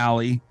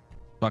Allie.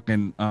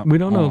 Fucking. We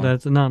don't know that.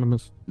 It's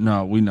anonymous.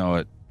 No, we know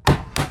it.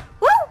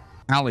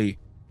 Allie,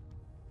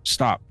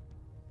 stop.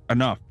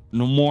 Enough.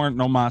 No more.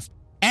 No mas.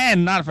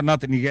 And not for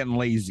nothing, you're getting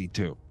lazy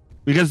too,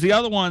 because the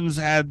other ones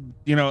had,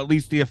 at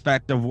least the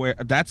effect of where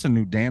that's a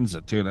new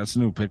Danza too. That's a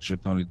new picture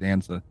of Tony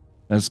Danza.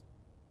 That's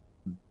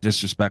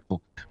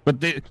disrespectful.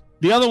 But the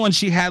other one,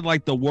 she had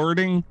like the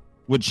wording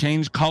would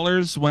change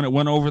colors when it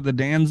went over the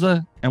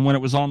Danza and when it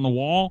was on the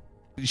wall.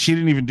 She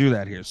didn't even do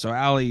that here. So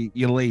Allie,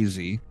 you're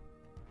lazy.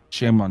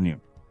 Shame on you.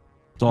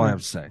 That's all I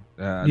have to say.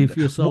 Do you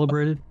feel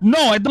celebrated? No,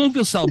 I don't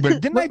feel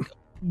celebrated.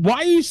 Why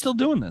are you still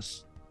doing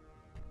this?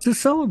 To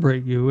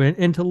celebrate you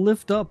and to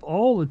lift up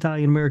all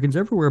Italian Americans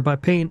everywhere by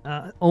paying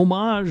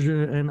homage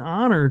and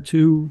honor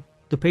to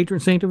the patron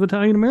saint of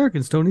Italian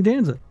Americans, Tony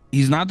Danza.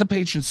 He's not the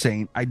patron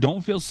saint. I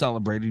don't feel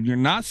celebrated. You're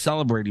not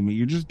celebrating me.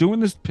 You're just doing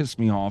this to piss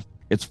me off.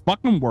 It's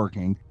fucking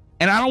working,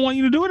 and I don't want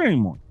you to do it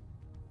anymore.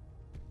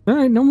 All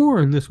right, no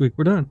more this week.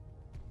 We're done.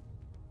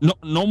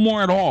 No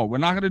more at all. We're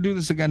not going to do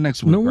this again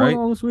next week, no more right? at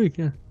all this week,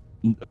 yeah.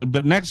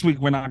 But next week,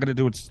 we're not going to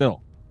do it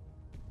still.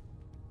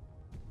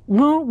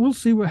 Well, we'll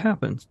see what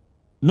happens.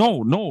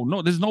 No.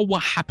 There's no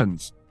what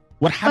happens.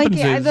 What happens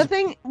is... the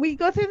thing, we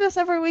go through this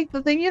every week.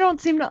 The thing you don't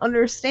seem to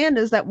understand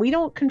is that we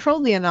don't control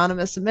the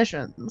anonymous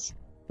submissions.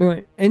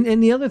 Right.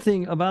 And the other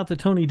thing about the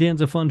Tony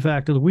Danza fun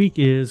fact of the week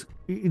is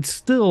it's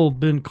still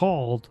been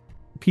called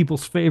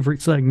people's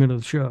favorite segment of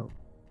the show.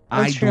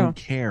 I don't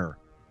care.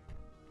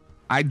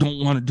 I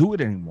don't want to do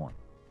it anymore.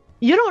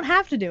 You don't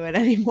have to do it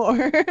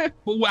anymore.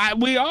 But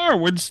we are.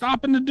 We're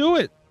stopping to do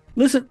it.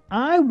 Listen,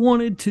 I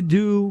wanted to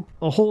do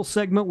a whole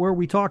segment where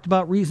we talked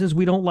about reasons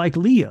we don't like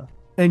Leah,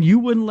 and you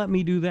wouldn't let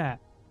me do that.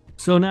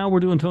 So now we're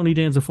doing Tony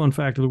Danza fun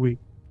fact of the week.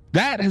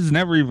 That has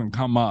never even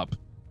come up,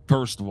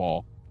 first of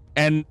all.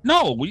 And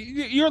no,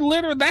 you're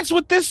literally, that's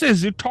what this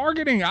is. You're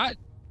targeting.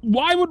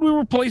 Why would we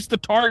replace the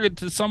target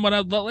to someone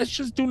else? Let's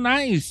just do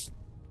nice.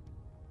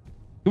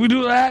 Can we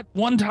do that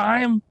one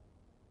time?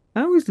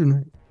 I always do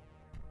nice.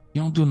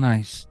 You don't do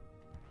nice.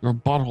 You're a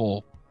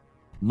butthole.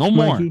 No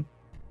Mikey, more.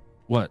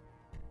 What?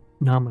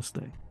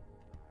 Namaste.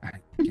 I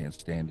can't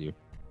stand you.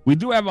 We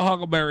do have a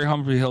Huckleberry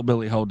Humphrey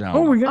Hillbilly Hoedown.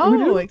 Oh, we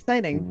do?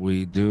 Exciting.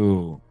 We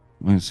do.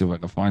 Let me see if I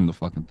can find the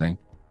fucking thing.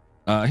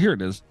 Here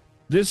it is.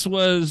 This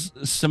was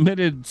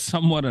submitted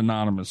somewhat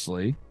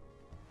anonymously.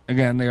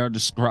 Again, they are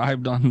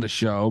described on the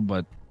show,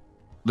 but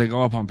they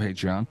go up on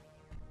Patreon.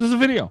 This is a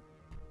video.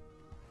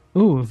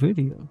 Oh, a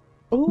video.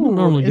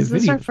 Oh, is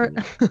this our first?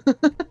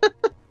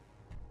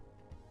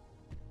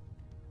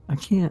 I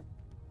can't.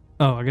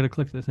 Oh, I gotta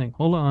click the thing.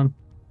 Hold on.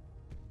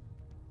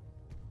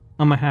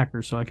 I'm a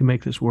hacker, so I can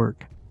make this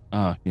work.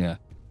 Oh, yeah.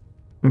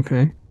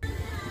 Okay.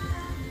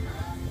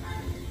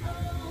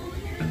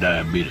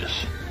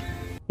 Diabetes.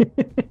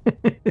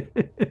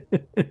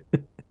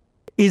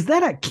 Is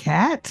that a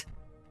cat?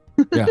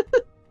 Yeah.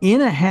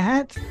 In a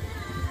hat?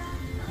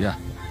 Yeah.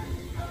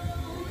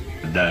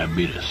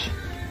 Diabetes.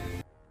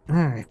 All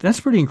right, that's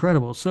pretty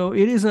incredible. So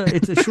it's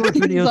a short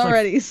video. He's It's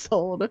already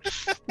sold.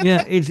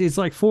 yeah, it's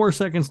like 4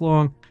 seconds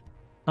long.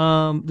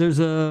 There's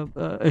a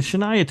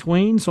Shania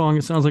Twain song.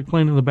 It sounds like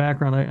playing in the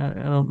background. I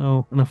don't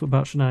know enough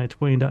about Shania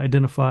Twain to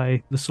identify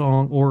the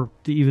song or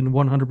to even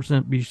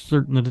 100% be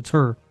certain that it's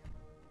her.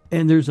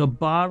 And there's a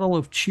bottle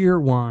of cheer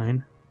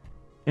wine,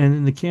 and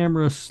then the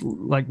camera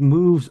like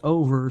moves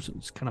over, so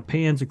it kind of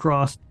pans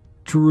across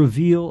to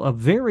reveal a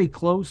very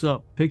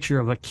close-up picture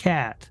of a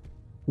cat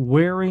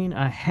wearing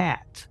a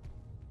hat.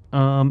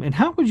 And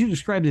how would you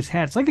describe this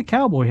hat? It's like a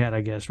cowboy hat,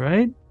 I guess,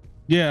 right?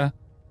 Yeah.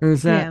 Or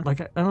is that Yeah. like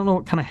I don't know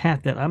what kind of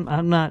hat that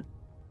I'm not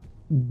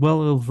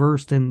well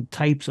versed in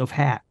types of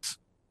hats.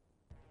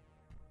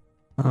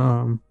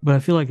 But I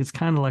feel like it's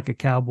kind of like a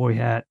cowboy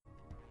hat.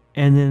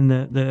 And then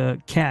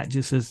the cat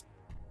just says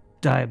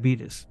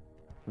diabetes.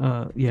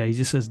 Yeah, he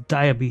just says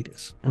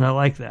diabetes, and I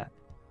like that.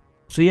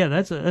 So yeah,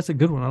 that's a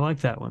good one. I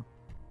like that one.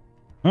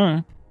 All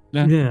right.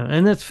 Yeah. Yeah,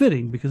 and that's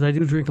fitting because I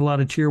do drink a lot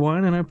of cheer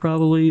wine, and I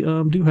probably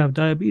do have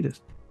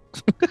diabetes.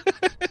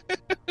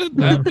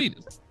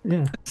 Diabetes.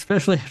 Yeah,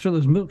 especially after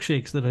those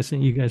milkshakes that I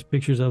sent you guys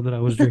pictures of that I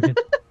was drinking.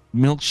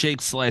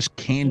 Milkshake /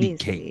 candy Easy.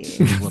 cakes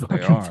is what they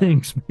Fucking are.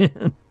 things,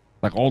 man.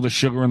 Like all the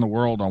sugar in the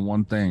world on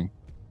one thing.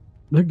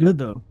 They're good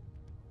though.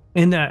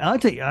 And I'll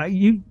tell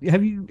you,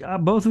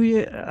 both of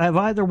you, have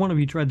either one of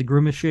you tried the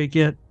Grimace shake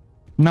yet?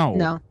 No.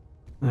 No.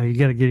 You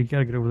gotta get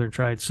over there and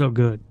try it. It's so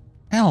good.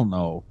 Hell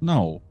no.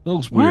 No. That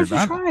looks Why weird.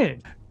 don't you try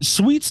it?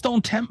 Sweets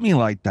don't tempt me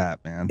like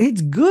that, man.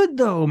 It's good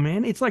though,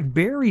 man. It's like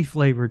berry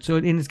flavored,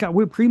 and it's got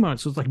whipped cream on it,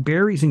 so it's like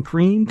berries and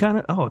cream kind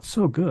of. Oh, it's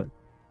so good.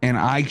 And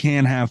I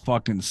can't have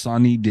fucking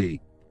Sunny D.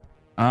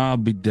 I'll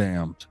be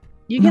damned.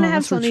 You can No, have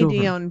that's for Sunny D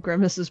children. on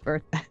Grimace's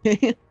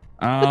birthday.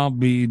 I'll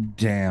be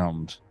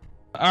damned.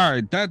 All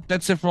right,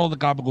 that's it for all the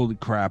gobbledygook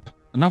crap.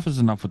 Enough is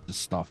enough with this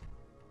stuff.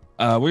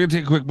 We're gonna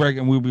take a quick break,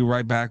 and we'll be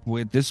right back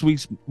with this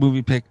week's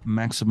movie pick,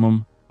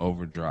 Maximum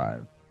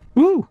Overdrive.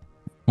 Woo!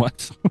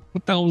 What?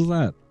 What the hell was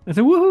that? I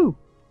said woohoo!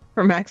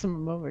 For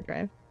Maximum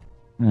Overdrive.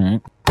 All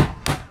right.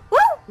 Woo!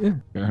 Yeah.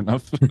 Fair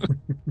enough.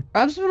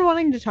 Rob's been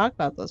wanting to talk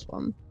about this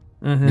one.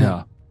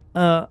 Uh-huh.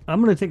 Yeah.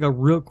 I'm gonna take a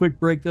real quick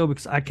break though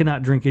because I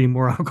cannot drink any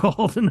more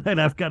alcohol tonight.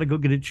 I've got to go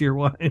get a cheer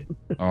wine.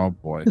 Oh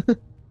boy.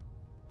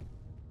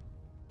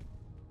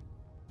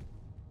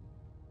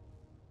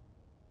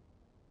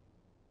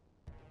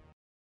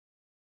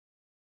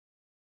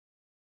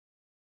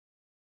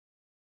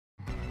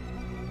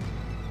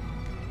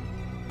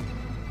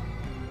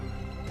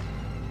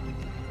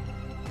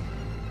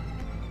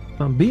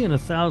 If I'm being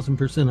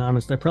 1,000%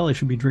 honest, I probably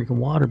should be drinking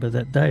water, but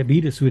that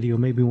diabetes video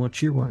made me want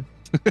cheer wine.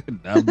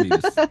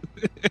 Diabetes.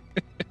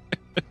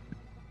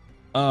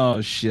 Oh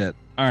shit.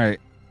 All right.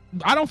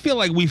 I don't feel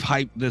like we've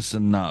hyped this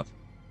enough.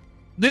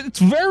 It's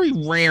very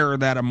rare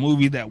that a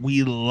movie that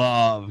we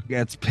love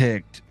gets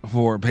picked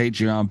for a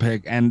Patreon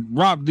pick. And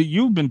Rob,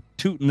 you've been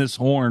tooting this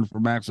horn for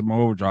Maximum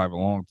Overdrive a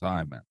long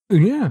time, man.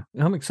 Yeah,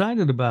 I'm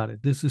excited about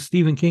it. This is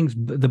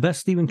the best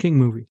Stephen King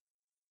movie,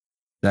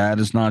 That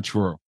is not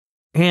true.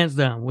 hands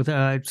down.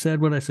 I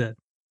said what I said.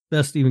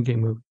 Best Stephen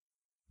King movie.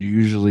 You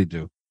usually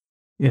do.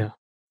 Yeah,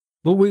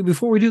 but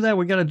before we do that,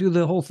 we got to do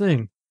the whole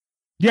thing.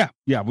 Yeah.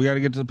 We got to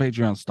get to the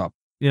Patreon stuff.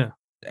 Yeah.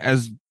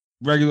 As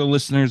regular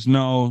listeners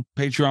know,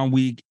 Patreon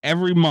week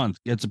every month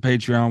gets a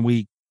Patreon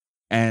week,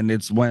 and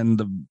it's when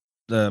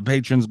the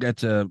patrons get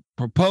to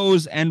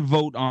propose and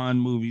vote on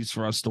movies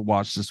for us to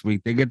watch this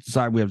week. They get to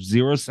decide. We have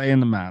zero say in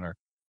the matter,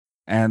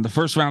 and the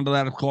first round of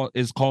that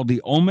is called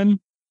The Omen,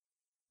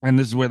 and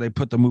this is where they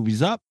put the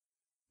movies up.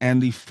 And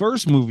the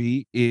first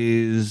movie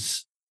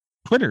is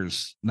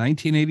Critters,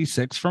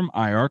 1986 from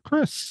IR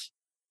Chris.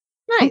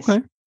 Nice.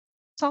 Okay.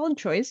 Solid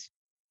choice.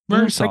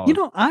 Very It's like,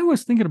 solid. I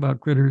was thinking about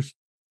Critters,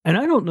 and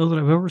I don't know that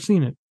I've ever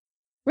seen it.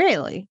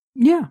 Really?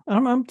 Yeah,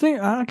 I'm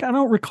thinking I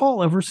don't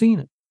recall ever seeing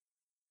it.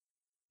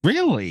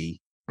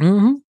 Really?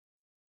 Mm-hmm.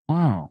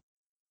 Wow.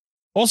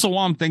 Also,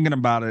 while I'm thinking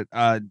about it,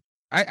 I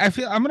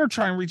feel I'm gonna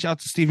try and reach out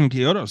to Stephen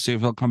Kyoto, see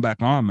if he'll come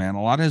back on, man.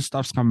 A lot of his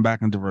stuff's coming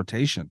back into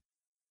rotation.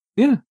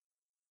 Yeah.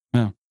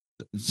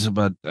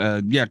 But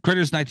yeah,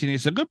 Critters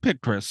 1980. A good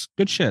pick, Chris.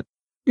 Good shit.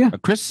 Yeah.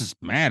 But Chris is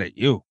mad at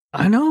you.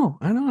 I know.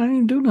 I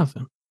didn't do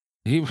nothing.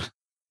 He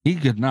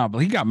could not, but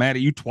he got mad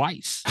at you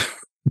twice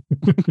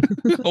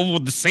over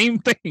the same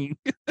thing.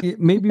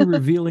 It maybe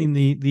revealing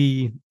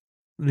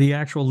the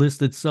actual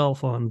list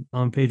itself on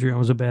Patreon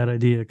was a bad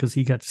idea because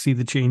he got to see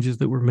the changes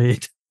that were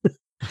made.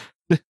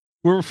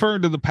 We're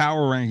referring to the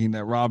power ranking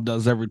that Rob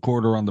does every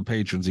quarter on the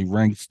patrons. He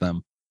ranks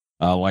them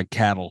like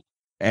cattle,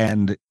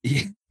 and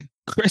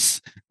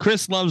Chris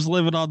loves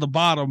living on the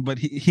bottom, but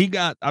he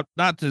got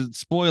not to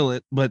spoil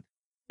it, but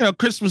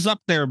Chris was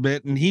up there a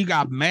bit and he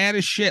got mad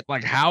as shit.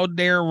 Like, how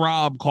dare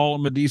Rob call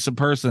him a decent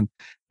person?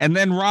 And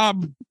then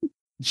Rob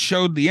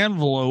showed the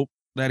envelope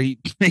that he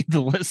made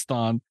the list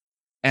on,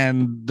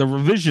 and the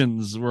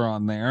revisions were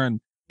on there. And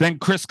then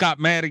Chris got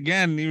mad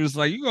again. And he was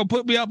like, "You gonna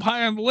put me up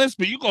high on the list,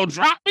 but you gonna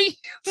drop me?"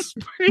 That's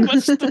pretty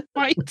much the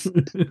fight.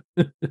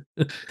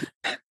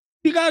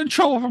 You got in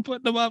trouble for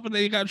putting them up, and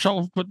then you got in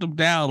trouble for putting them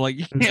down. Like,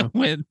 you can't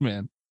win,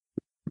 man.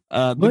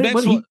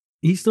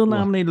 He's still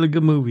nominated a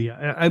good movie.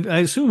 I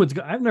assume it's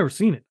good. I've never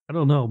seen it. I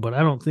don't know, but I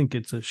don't think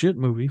it's a shit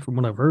movie from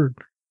what I've heard.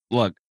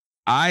 Look,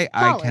 I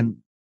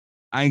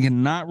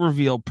cannot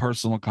reveal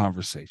personal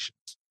conversations.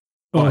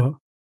 But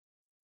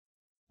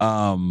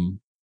I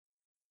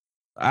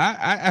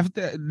have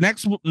to,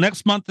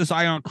 next month is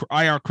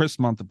IR Chris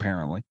month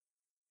apparently.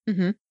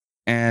 Mm-hmm.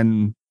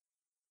 And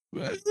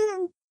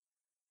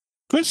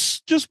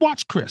Chris, just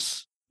watch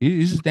Chris.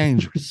 He's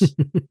dangerous.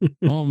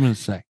 All I'm gonna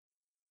say.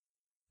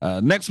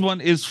 Next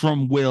one is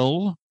from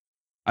Will,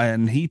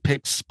 and he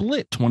picked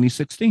Split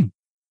 2016.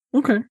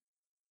 Okay.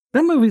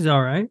 That movie's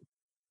all right.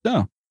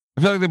 No,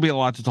 I feel like there'd be a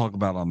lot to talk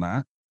about on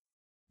that.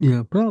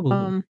 Yeah, probably.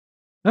 I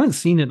haven't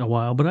seen it in a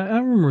while, but I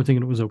remember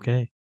thinking it was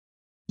okay.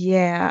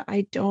 Yeah,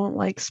 I don't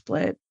like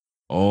Split.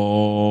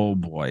 Oh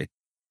boy.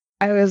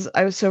 I was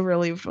so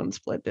relieved when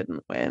Split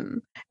didn't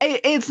win.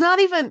 It's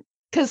not even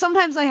because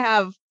sometimes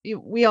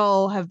we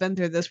all have been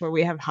through this where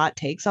we have hot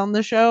takes on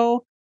the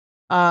show.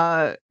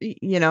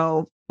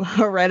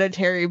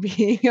 Hereditary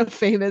being a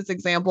famous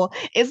example.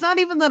 It's not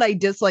even that I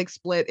dislike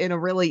Split in a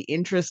really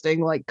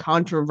interesting, like,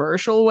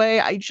 controversial way.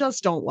 I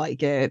just don't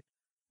like it.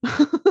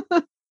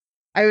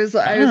 I was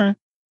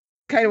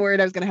kind of worried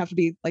I was gonna have to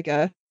be like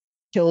a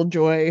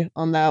killjoy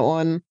on that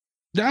one.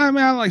 I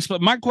mean, I like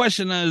Split. My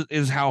question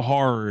is how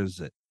horror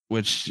is it?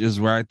 Which is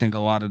where I think a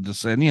lot of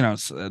this, and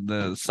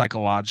the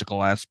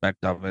psychological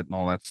aspect of it and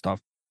all that stuff.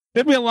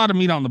 There'd be a lot of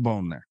meat on the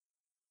bone there.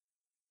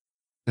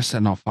 They're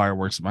setting off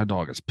fireworks and my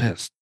dog is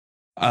pissed.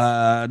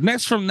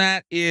 Next from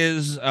that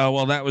is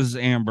that was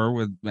Amber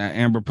with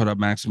Amber put up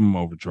Maximum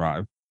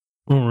Overdrive.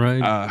 All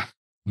right.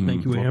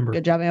 Thank you, Amber.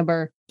 Good job,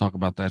 Amber. Talk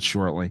about that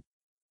shortly.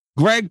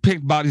 Greg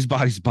picked Bodies.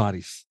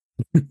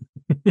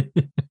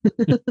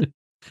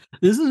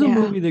 This is a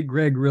movie that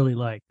Greg really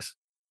likes.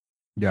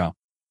 Yeah.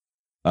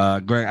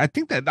 Greg, I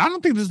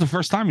don't think this is the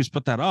first time he's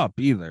put that up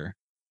either.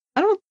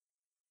 I don't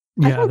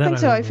think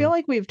so. I feel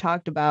like we've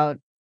talked about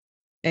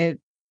it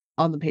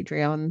on the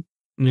Patreon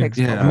picks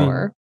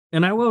before.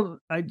 And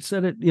I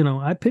said it,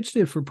 I pitched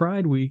it for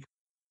Pride Week.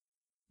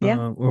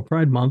 Or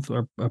Pride Month,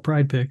 or a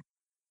Pride pick.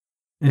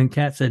 And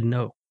Kat said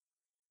no.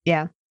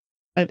 Yeah,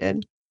 I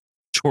did.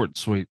 Short and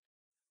sweet.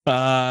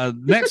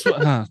 Next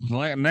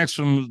one, next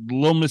from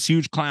Little Miss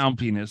Huge Clown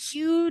Penis.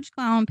 Huge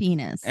Clown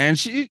Penis. And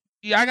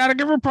I gotta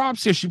give her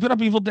props here. She put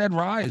up Evil Dead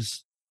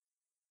Rise.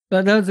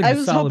 That was a I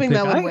was solid hoping pick.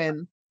 that would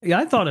win. Yeah,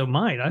 I thought it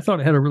might. I thought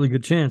it had a really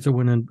good chance of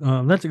winning.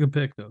 That's a good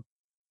pick, though.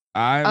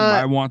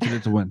 I wanted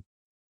it to win.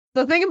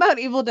 The thing about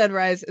Evil Dead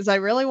Rise is I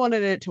really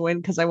wanted it to win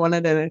because I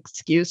wanted an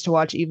excuse to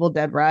watch Evil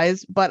Dead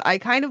Rise, but I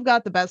kind of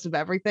got the best of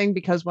everything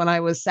because when I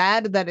was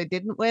sad that it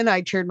didn't win,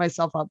 I cheered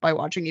myself up by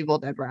watching Evil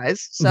Dead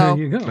Rise. So there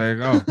you go. There you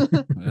go.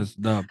 That's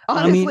dumb.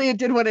 Honestly, it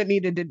did what it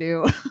needed to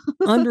do.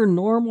 Under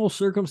normal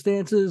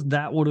circumstances,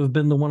 that would have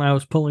been the one I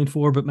was pulling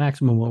for, but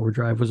Maximum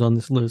Overdrive was on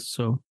this list,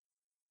 so.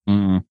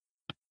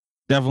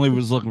 Definitely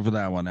was looking for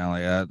that one,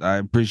 Allie. I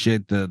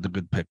appreciate the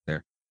good pick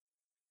there.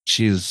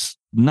 She's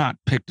not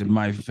picked in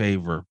my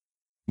favor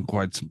in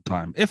quite some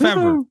time, if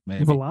ever.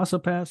 Maybe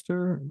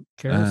Velocipaster,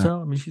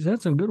 Carousel. I mean, she's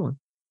had some good ones.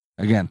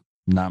 Again,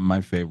 not in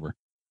my favor.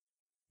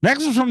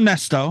 Next is from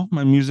Nesto,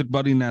 my music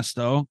buddy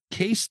Nesto.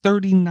 Case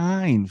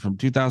 39 from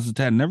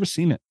 2010. Never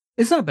seen it.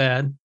 It's not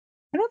bad.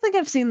 I don't think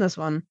I've seen this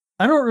one.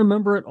 I don't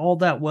remember it all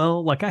that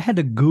well. Like, I had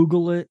to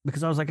Google it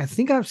because I was like, I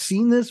think I've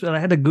seen this, but I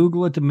had to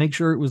Google it to make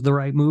sure it was the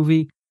right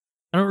movie.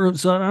 I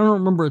don't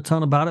remember a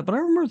ton about it, but I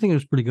remember thinking it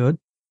was pretty good.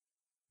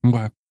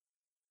 Okay.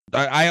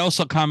 I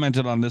also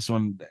commented on this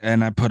one,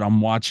 and I put, "I'm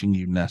watching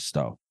you,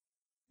 Nesto."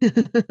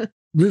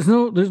 There's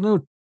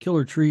no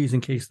killer trees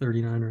in Case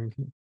 39 or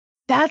anything.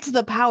 That's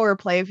the power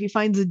play if he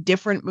finds a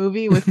different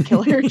movie with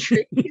killer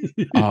trees.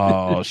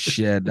 Oh,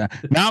 shit. Now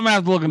I'm going to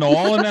have to look into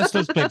all of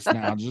Nesto's picks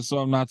now, just so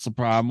I'm not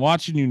surprised. I'm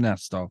watching you,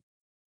 Nesto.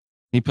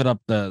 He put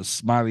up the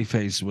smiley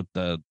face with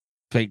the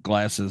fake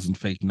glasses and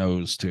fake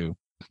nose, too.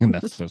 And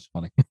that's so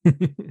funny.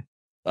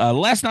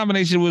 Last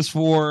nomination was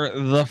for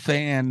The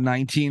Fan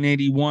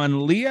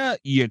 1981. Leah,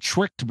 you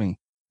tricked me.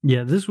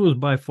 Yeah, this was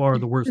by far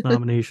the worst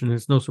nomination.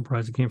 It's no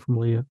surprise it came from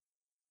Leah.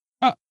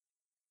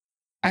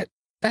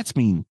 That's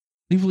mean.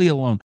 Leave Leah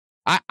alone.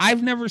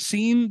 I've never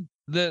seen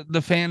the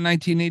Fan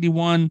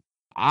 1981.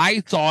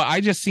 I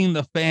just seen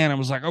The Fan. I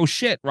was like, oh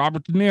shit,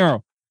 Robert De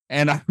Niro.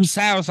 And I was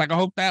sad. I was like, I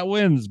hope that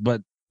wins.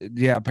 But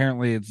yeah,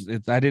 apparently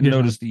it's I didn't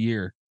notice the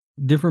year.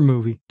 Different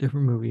movie.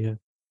 Yeah.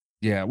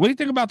 Yeah. What do you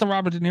think about the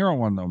Robert De Niro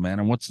one though, man?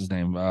 And what's his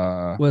name?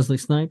 Wesley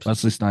Snipes.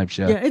 Wesley Snipes,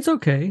 yeah. Yeah, it's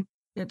okay.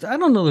 I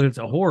don't know that it's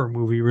a horror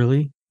movie,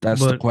 really.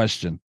 That's the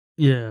question.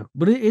 Yeah,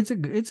 but it's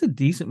a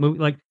decent movie.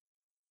 Like,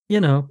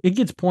 it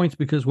gets points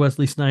because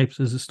Wesley Snipes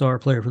is a star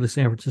player for the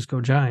San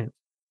Francisco Giants.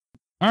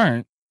 All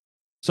right.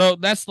 So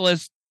that's the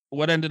list.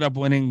 What ended up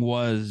winning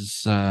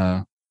was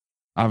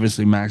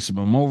obviously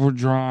Maximum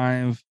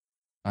Overdrive.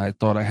 I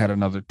thought I had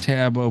another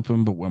tab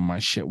open, but when my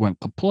shit went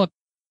kaput,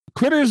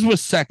 Critters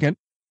was second.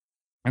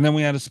 And then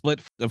we had a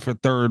split for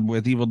third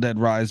with Evil Dead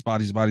Rise,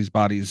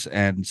 Bodies,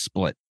 and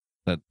Split.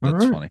 That's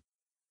right. funny.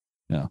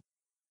 Yeah.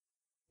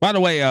 By the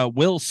way,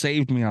 Will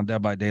saved me on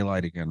Dead by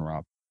Daylight again,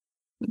 Rob.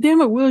 Damn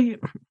it, Will.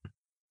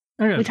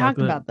 We talked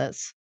about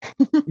this.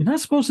 You're not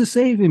supposed to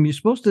save him. You're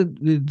supposed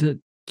to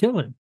kill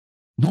him.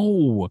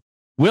 No.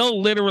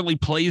 Will literally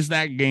plays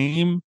that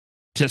game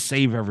to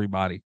save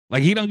everybody.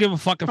 Like, he don't give a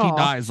fuck if he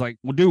dies. Like,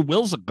 well, dude,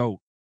 Will's a goat.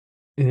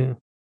 Yeah.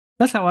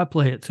 That's how I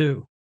play it,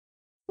 too.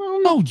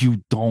 Well, no,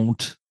 you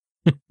don't.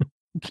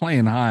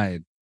 Playing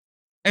hide.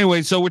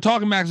 Anyway, so we're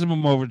talking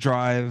Maximum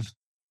Overdrive.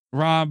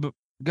 Rob,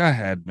 go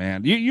ahead,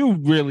 man. You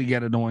really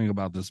get annoying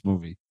about this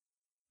movie.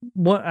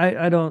 What?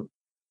 I don't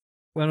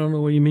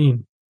know what you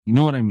mean. You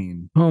know what I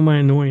mean? How am I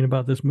annoying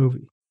about this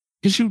movie?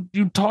 Because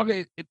you talk.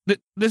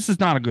 This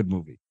is not a good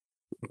movie.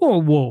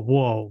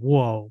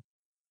 Whoa.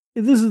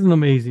 This is an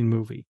amazing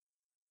movie.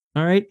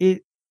 All right.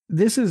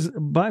 This is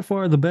by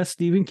far the best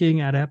Stephen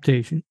King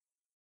adaptation.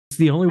 It's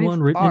the only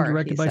one written and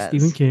directed by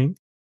Stephen King.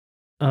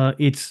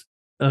 It's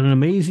an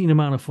amazing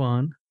amount of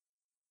fun.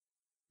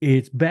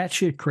 It's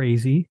batshit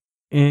crazy.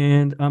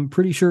 And I'm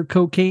pretty sure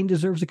cocaine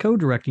deserves a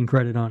co-directing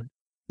credit on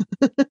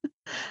it.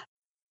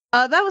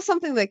 That was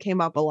something that came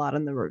up a lot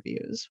in the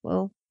reviews.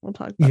 Well, we'll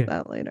talk about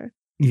that later.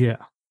 Yeah.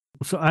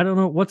 So I don't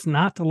know what's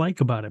not to like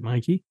about it,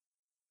 Mikey.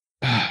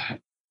 All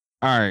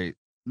right.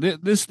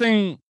 This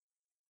thing,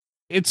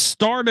 it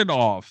started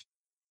off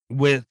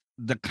with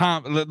the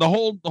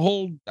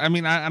whole. I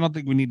mean, I don't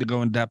think we need to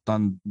go in depth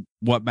on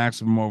what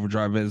Maximum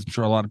Overdrive is. I'm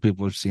sure a lot of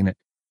people have seen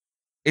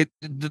it.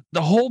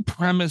 The whole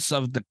premise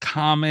of the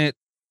comet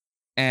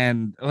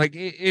and like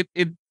it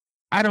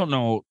I don't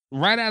know,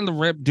 right out of the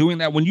rip doing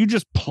that, when you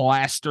just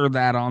plaster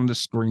that on the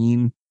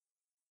screen,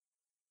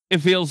 it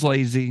feels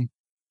lazy.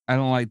 I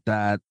don't like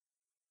that.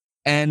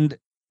 And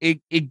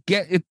it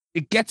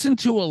gets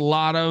into a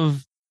lot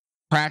of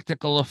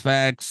practical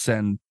effects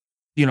and,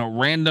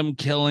 random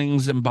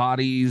killings and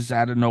bodies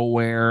out of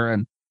nowhere.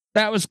 And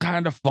that was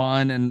kind of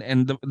fun.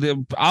 And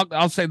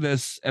I'll say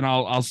this, and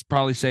I'll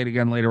probably say it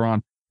again later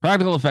on.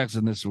 Practical effects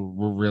in this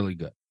were really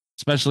good,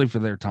 especially for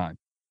their time.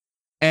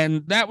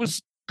 And that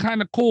was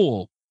kind of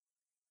cool.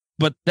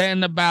 But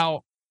then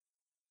about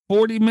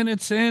 40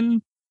 minutes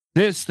in,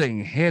 this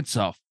thing hits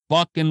a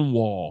fucking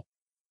wall.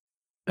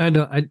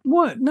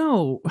 What?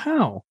 No.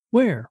 How?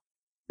 Where?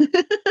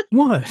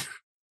 What?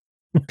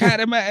 Kat,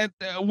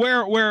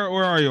 where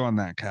are you on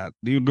that, Kat?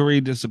 Do you agree,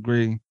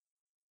 disagree?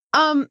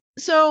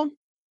 So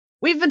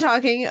we've been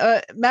talking.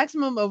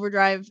 Maximum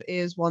Overdrive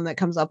is one that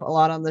comes up a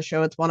lot on the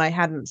show. It's one I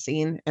hadn't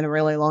seen in a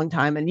really long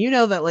time. And you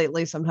know that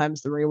lately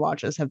sometimes the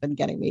rewatches have been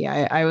getting me.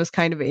 I was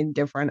kind of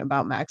indifferent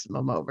about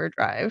Maximum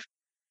Overdrive.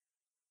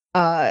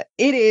 It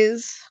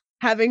is,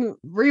 having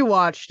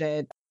rewatched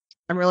it,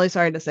 I'm really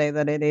sorry to say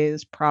that it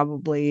is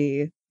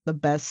probably the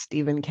best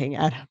Stephen King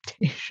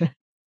adaptation.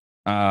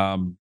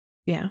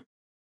 Yeah.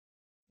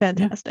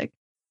 Fantastic.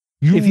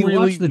 If you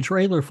watch the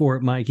trailer for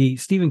it, Mikey,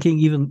 it's Stephen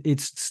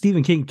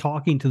King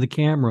talking to the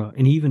camera,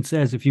 and he even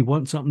says, if you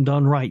want something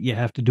done right, you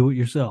have to do it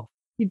yourself.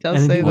 He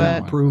does say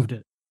that. Proved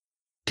it.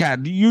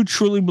 Kat, do you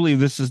truly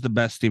believe this is the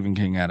best Stephen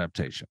King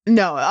adaptation?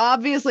 No,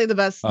 obviously the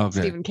best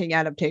Stephen King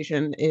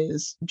adaptation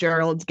is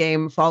Gerald's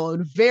Game,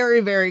 followed very,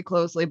 very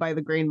closely by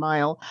The Green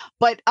Mile.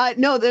 But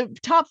no, the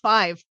top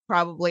 5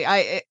 probably.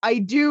 I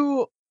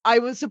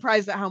was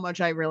surprised at how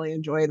much I really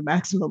enjoyed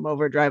Maximum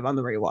Overdrive on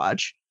the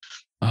rewatch.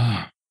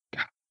 Oh,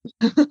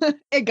 God.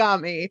 It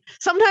got me.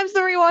 Sometimes the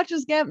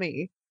rewatches get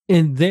me.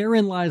 And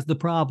therein lies the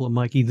problem,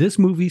 Mikey. This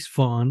movie's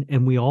fun,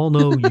 and we all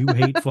know you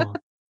hate fun.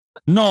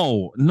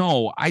 No,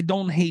 I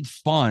don't hate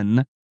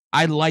fun.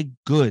 I like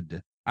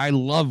good. I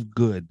love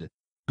good.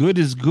 Good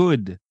is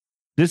good.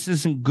 This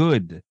isn't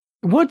good.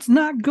 What's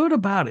not good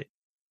about it?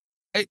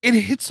 It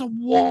hits a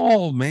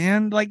wall,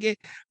 man. Like,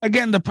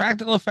 again, the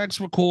practical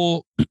effects were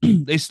cool.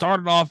 They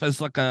started off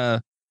as like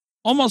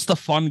almost a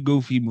fun,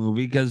 goofy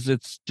movie because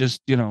it's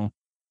just,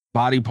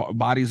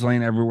 bodies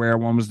laying everywhere.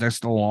 One was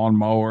next to the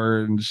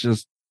lawnmower, and it's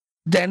just,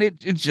 then it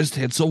just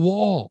hits a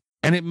wall.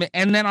 And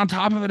then on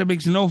top of it, it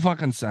makes no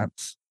fucking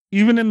sense.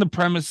 Even in the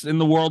premise, in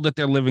the world that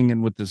they're living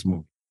in with this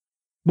movie.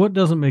 What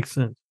doesn't make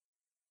sense?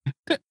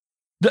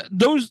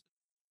 Those,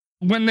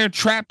 when they're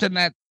trapped in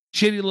that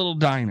shitty little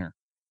diner,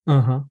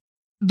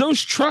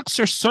 those trucks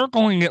are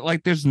circling it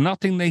like there's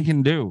nothing they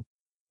can do.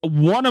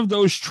 One of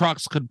those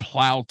trucks could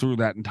plow through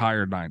that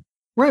entire diner.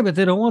 Right, but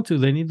they don't want to.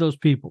 They need those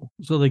people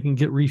so they can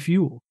get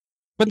refuel.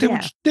 But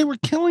they were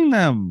killing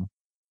them.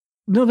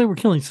 No, they were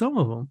killing some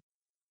of them.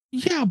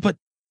 Yeah, but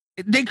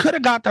they could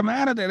have got them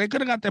out of there. They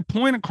could have got their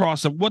point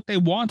across of what they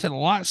wanted a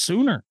lot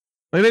sooner.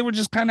 Like, they were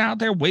just kind of out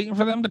there waiting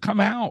for them to come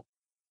out.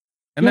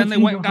 And then they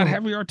went and got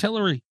heavy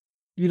artillery.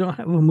 You don't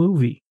have a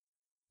movie.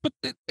 But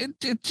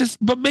it just,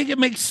 but make it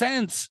make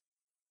sense.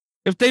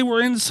 If they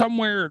were in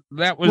somewhere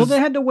that was, Well, they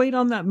had to wait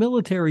on that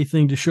military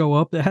thing to show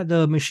up that had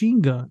the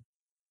machine gun.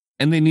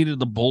 and they needed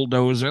the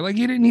bulldozer. Like,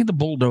 you didn't need the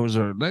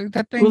bulldozer. Like,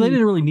 that thing. Well, they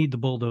didn't really need the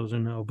bulldozer,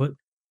 no, but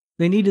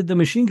they needed the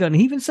machine gun.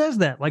 He even says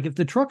that. Like, if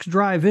the trucks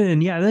drive in,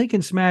 yeah, they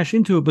can smash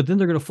into it, but then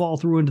they're going to fall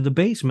through into the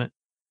basement.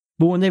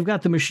 But when they've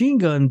got the machine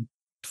gun,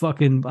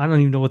 fucking, I don't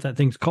even know what that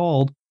thing's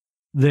called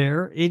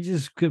there, it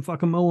just could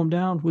fucking mow them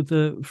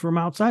down from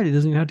outside. It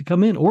doesn't even have to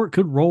come in, or it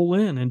could roll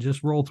in and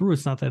just roll through.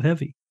 It's not that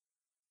heavy.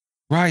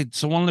 Right.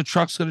 So one of the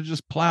trucks could have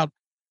just plowed.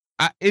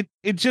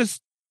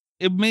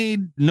 It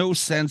made no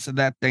sense of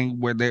that thing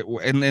where they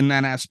were in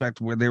that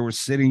aspect where they were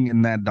sitting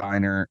in that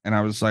diner, and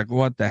I was like,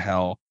 what the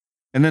hell?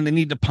 And then they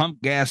need to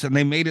pump gas, and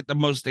they made it the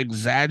most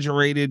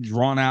exaggerated,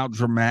 drawn out,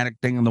 dramatic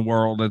thing in the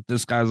world. That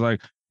this guy's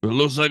like, it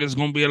looks like it's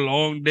gonna be a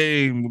long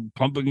day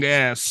pumping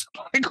gas.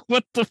 Like,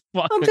 what the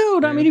fuck? Oh,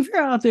 dude, man? I mean, if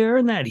you're out there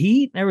in that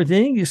heat and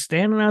everything, you're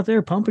standing out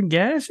there pumping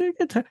gas.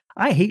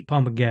 I hate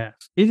pumping gas.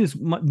 It is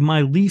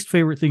my least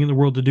favorite thing in the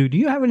world to do. Do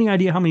you have any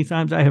idea how many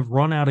times I have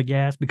run out of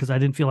gas because I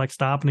didn't feel like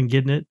stopping and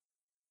getting it?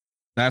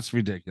 That's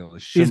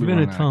ridiculous. It's been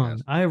a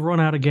ton. I have run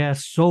out of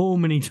gas so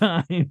many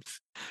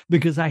times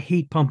because I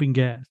hate pumping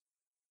gas.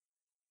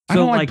 I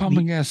don't like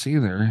pumping gas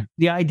either.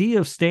 The idea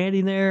of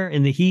standing there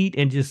in the heat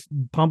and just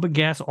pumping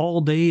gas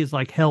all day is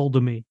like hell to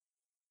me.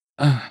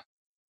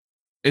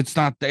 It's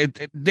not.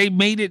 They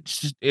made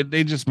it.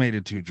 They just made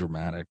it too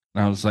dramatic.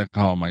 And I was like,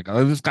 oh my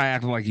god, this guy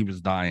acted like he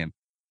was dying.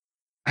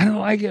 I don't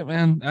like it,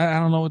 man. I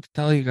don't know what to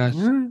tell you guys.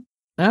 I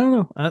don't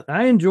know.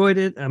 I enjoyed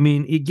it. I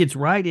mean, it gets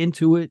right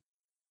into it.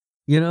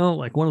 You know,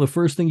 like one of the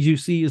first things you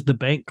see is the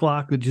bank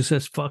clock that just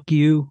says "fuck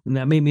you," and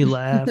that made me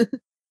laugh.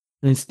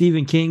 And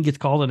Stephen King gets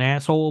called an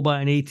asshole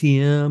by an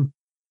ATM,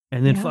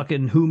 and then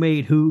fucking Who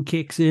Made Who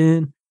kicks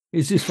in.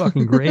 It's just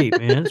fucking great,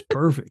 man. It's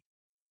perfect.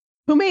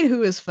 Who Made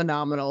Who is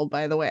phenomenal,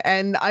 by the way,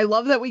 and I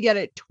love that we get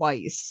it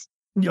twice.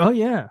 Oh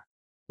yeah,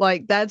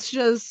 like that's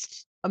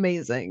just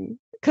amazing.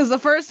 Because the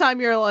first time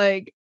you're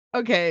like,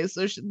 okay,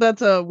 so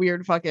that's a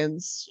weird fucking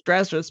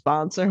stress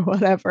response or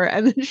whatever.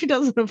 And then she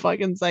does it a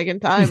fucking second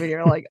time and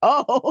you're like,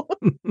 oh.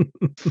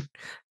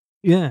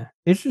 Yeah,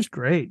 it's just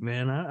great,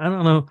 man. I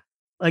don't know.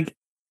 Like,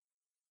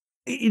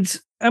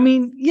 I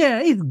mean,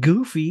 yeah, it's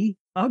goofy.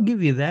 I'll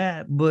give you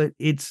that. But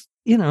it's,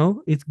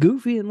 it's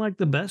goofy in like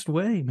the best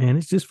way, man.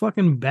 It's just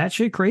fucking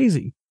batshit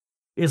crazy.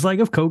 It's like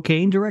if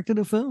cocaine directed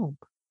a film.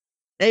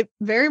 It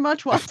very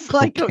much was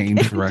like cocaine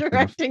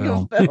directing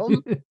a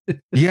film.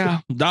 Yeah,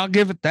 I'll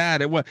give it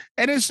that. It was,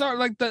 and it started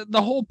like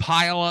the whole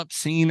pile up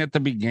scene at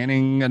the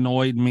beginning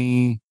annoyed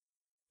me.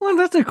 Well,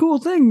 that's a cool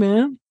thing,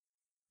 man.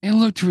 It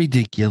looked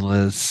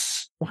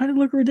ridiculous. Why did it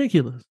look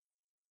ridiculous?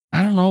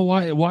 I don't know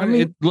why. I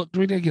mean, it looked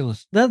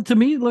ridiculous. That to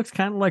me looks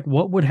kind of like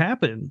what would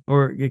happen,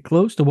 or get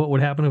close to what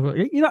would happen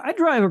if I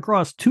drive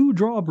across 2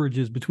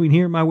 drawbridges between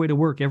here and my way to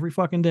work every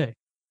fucking day.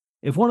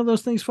 If one of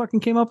those things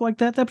fucking came up like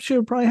that should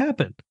have probably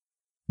happened.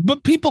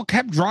 But people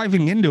kept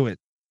driving into it.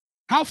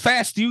 How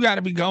fast do you got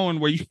to be going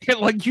where you get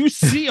like you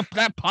see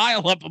that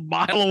pile up a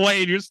mile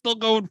away and you're still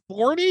going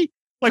 40?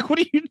 Like, what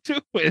are you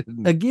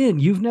doing? Again,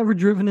 you've never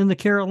driven in the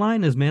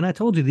Carolinas, man. I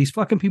told you these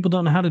fucking people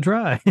don't know how to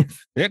drive.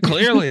 Yeah,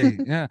 clearly.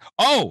 Yeah.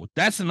 Oh,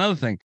 that's another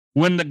thing.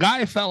 When the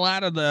guy fell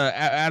out of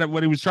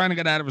when he was trying to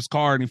get out of his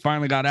car and he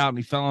finally got out and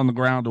he fell on the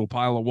ground to a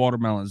pile of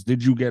watermelons,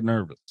 did you get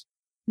nervous?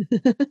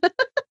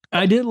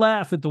 I did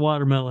laugh at the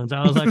watermelons.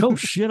 I was like, oh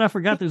shit, I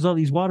forgot there's all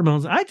these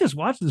watermelons. I just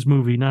watched this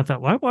movie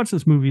I watched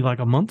this movie like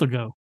a month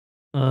ago.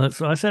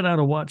 So I sat down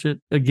to watch it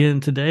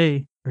again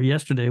today or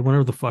yesterday,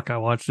 whenever the fuck I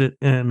watched it.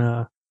 And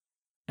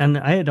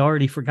I had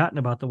already forgotten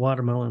about the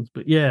watermelons.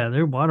 But yeah,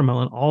 they're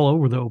watermelon all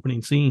over the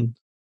opening scene.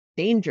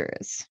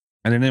 Dangerous.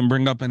 And it didn't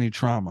bring up any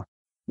trauma.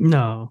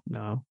 No.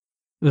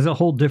 There's a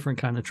whole different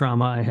kind of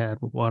trauma I had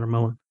with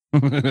watermelon.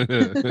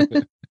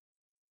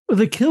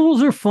 The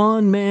kills are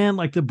fun, man.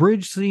 Like the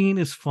bridge scene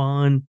is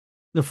fun.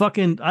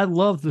 I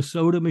love the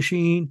soda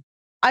machine.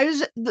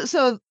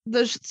 So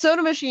the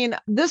soda machine,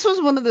 this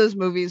was one of those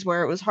movies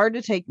where it was hard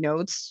to take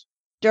notes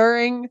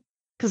during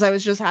because I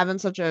was just having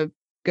such a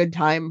good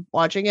time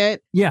watching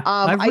it. Yeah.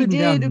 I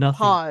did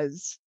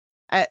pause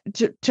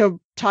to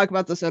talk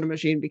about the soda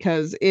machine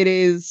because it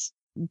is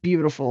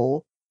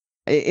beautiful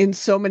in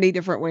so many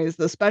different ways.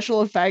 The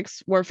special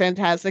effects were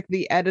fantastic.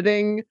 The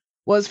editing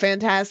was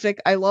fantastic.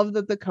 I love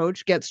that the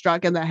coach gets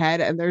struck in the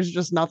head and there's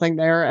just nothing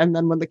there. And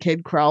then when the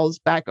kid crawls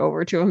back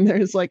over to him,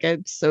 there's like a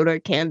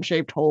soda can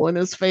shaped hole in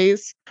his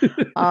face.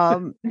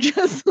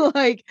 Just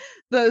like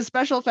the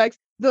special effects,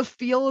 the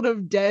field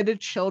of dead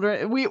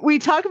children. We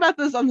talk about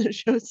this on the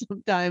show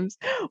sometimes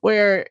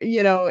where,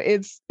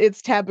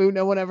 it's taboo.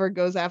 No one ever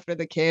goes after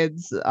the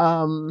kids.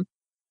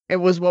 It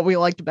was what we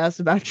liked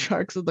best about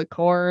Sharks of the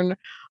Corn.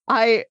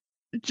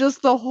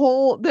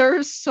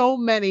 There's so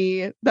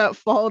many that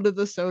fall to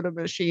the soda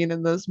machine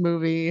in this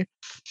movie.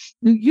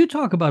 You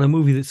talk about a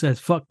movie that says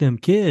fuck them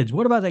kids.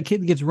 What about that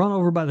kid that gets run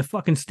over by the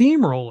fucking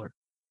steamroller?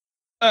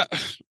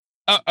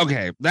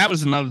 Okay, that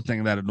was another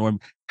thing that annoyed me.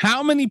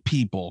 How many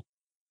people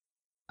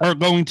are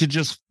going to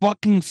just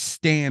fucking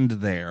stand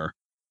there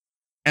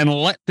and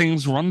let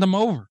things run them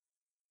over?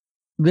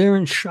 They're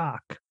in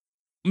shock.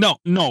 No,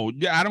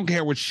 I don't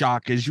care what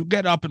shock is. You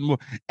get up and move.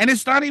 And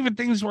it's not even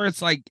things where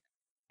it's like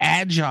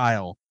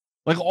agile.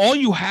 Like all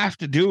you have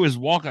to do is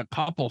walk a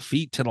couple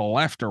feet to the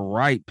left or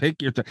right.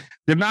 Pick your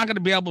they're not going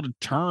to be able to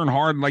turn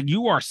hard. Like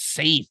you are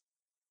safe.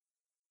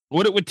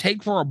 What it would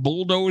take for a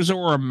bulldozer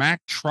or a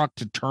Mack truck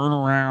to turn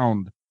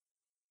around.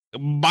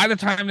 By the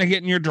time they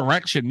get in your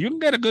direction, you can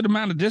get a good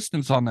amount of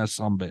distance on that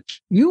sumbitch.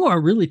 You are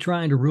really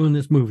trying to ruin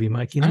this movie,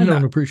 Mikey, and I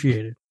don't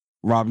appreciate it.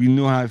 Rob, you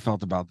knew how I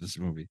felt about this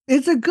movie.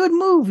 It's a good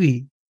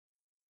movie.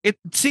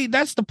 See,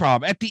 that's the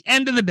problem. At the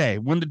end of the day,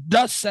 when the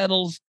dust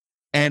settles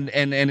and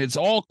it's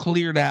all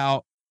cleared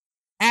out,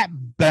 at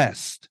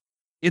best,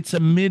 it's a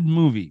mid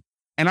movie.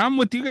 And I'm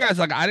with you guys.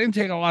 Like, I didn't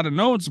take a lot of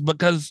notes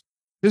because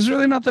there's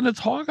really nothing to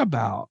talk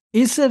about.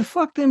 It said,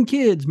 fuck them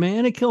kids,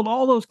 man. It killed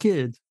all those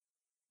kids.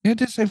 It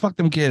did say fuck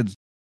them kids.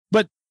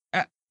 But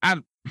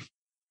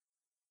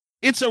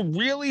it's a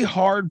really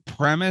hard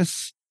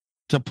premise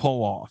to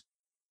pull off.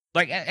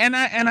 Like, and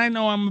I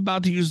know I'm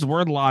about to use the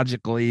word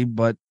logically,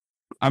 but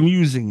I'm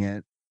using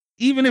it.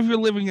 Even if you're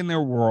living in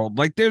their world,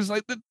 like there's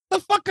like the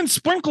fucking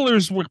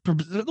sprinklers were.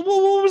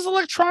 What was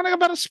electronic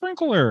about a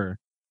sprinkler?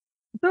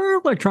 There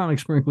are electronic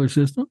sprinkler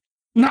systems.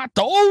 Not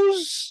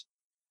those.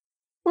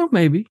 Well,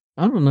 maybe.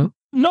 I don't know.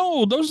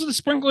 No, those are the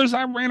sprinklers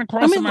I ran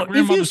across in my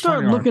grandmother's if you start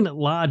front yard. looking at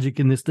logic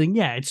in this thing,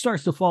 yeah, it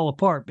starts to fall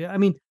apart. I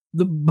mean,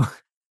 the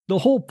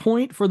whole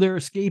point for their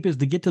escape is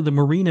to get to the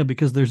marina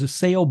because there's a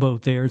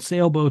sailboat there, and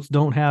sailboats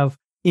don't have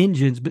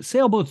engines, but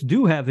sailboats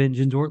do have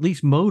engines, or at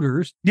least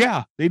motors.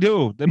 Yeah, they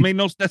do. That made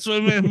no. That's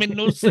what it made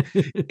no sense.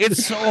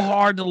 It's so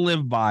hard to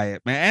live by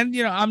it, man. And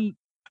you know,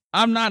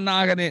 I'm not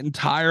knocking it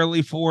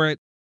entirely for it,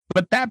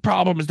 but that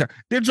problem is there.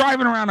 They're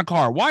driving around a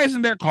car. Why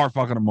isn't their car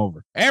fucking them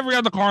over? Every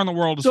other car in the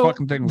world is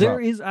fucking things up.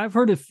 I've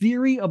heard a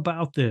theory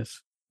about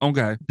this.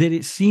 Okay, that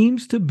it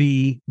seems to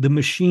be the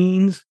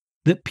machines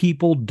that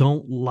people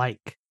don't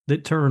like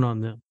that turn on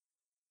them.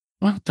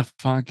 What the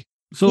fuck?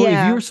 So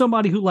if you're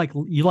somebody who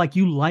you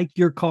like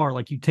your car,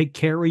 like you take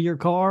care of your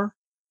car,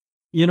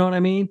 you know what I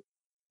mean?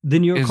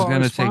 Then your car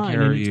is fine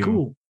and it's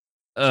cool.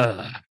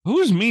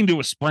 Who's mean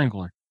to a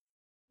sprinkler?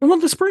 Well,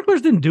 the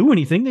sprinklers didn't do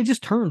anything. They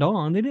just turned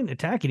on. They didn't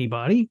attack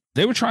anybody.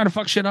 They were trying to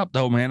fuck shit up,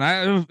 though,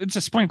 man. It's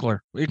a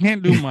sprinkler. It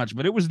can't do much,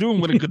 but it was doing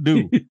what it could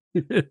do.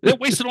 It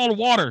wasted all the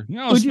water. You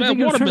know, Would you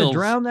think it was water trying bills. to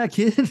drown that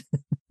kid?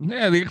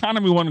 Yeah, the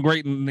economy wasn't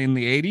great in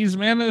the 80s,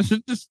 man.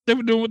 They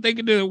were doing what they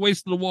could do. They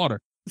wasted the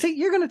water. See,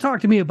 you're going to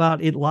talk to me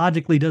about it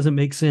logically doesn't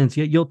make sense,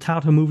 yet you'll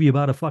tout a movie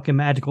about a fucking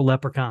magical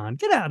leprechaun.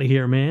 Get out of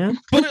here, man.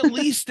 But at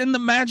least in the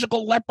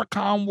magical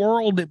leprechaun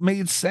world, it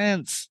made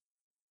sense.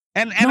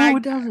 And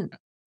it doesn't.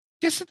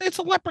 Yes, it's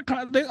a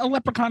leprechaun. A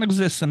leprechaun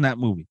exists in that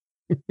movie.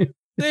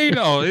 There you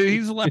go.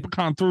 He's a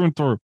leprechaun through and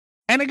through.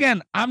 And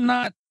again, I'm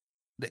not.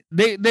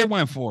 They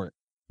went for it.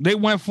 They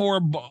went for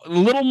a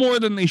little more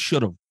than they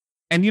should have.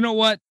 And you know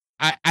what?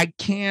 I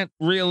can't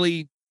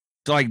really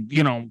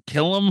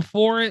kill them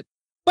for it.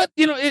 But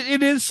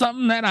it is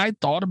something that I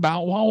thought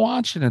about while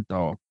watching it,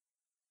 though.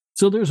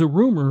 So there's a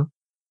rumor,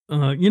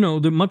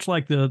 much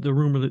like the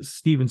rumor that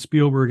Steven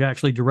Spielberg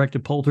actually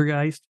directed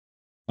Poltergeist.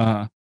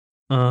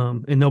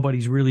 And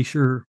nobody's really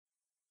sure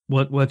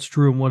what's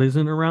true and what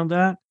isn't around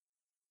that.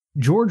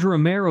 George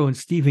Romero and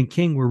Stephen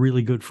King were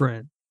really good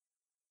friends.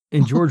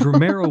 And George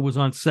Romero was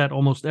on set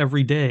almost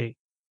every day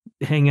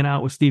hanging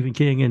out with Stephen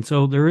King. And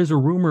so there is a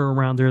rumor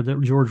around there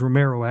that George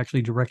Romero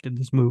actually directed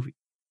this movie.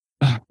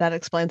 That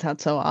explains how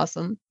it's so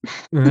awesome.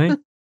 Right?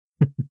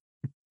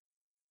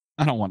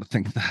 I don't want to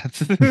think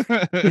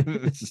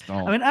that.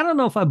 I mean, I don't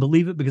know if I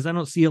believe it because I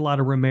don't see a lot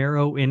of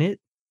Romero in it.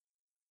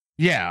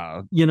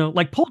 Yeah.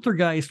 Like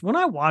Poltergeist, when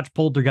I watch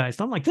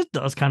Poltergeist, I'm like, this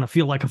does kind of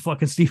feel like a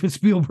fucking Steven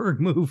Spielberg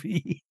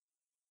movie.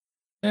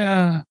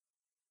 Yeah.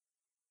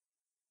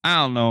 I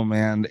don't know,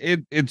 man.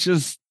 It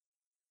just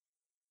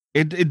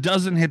it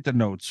doesn't hit the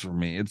notes for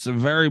me. It's a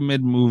very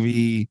mid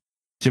movie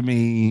to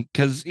me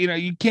because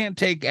you can't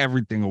take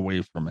everything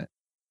away from it.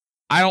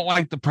 I don't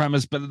like the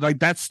premise, but like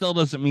that still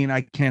doesn't mean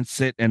I can't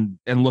sit and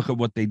look at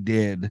what they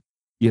did,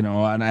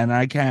 and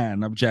I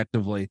can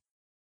objectively.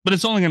 But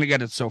it's only going to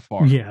get it so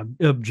far. Yeah,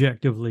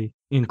 objectively,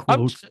 in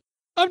quotes.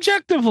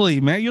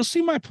 Objectively, man. You'll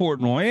see my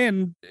Portnoy,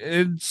 and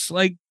it's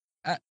like,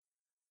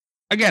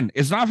 again,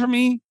 it's not for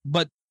me,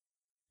 but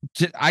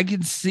I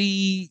can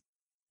see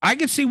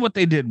what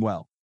they did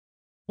well.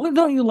 What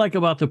don't you like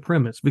about the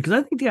premise? Because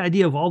I think the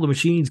idea of all the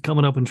machines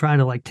coming up and trying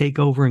to like take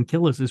over and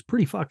kill us is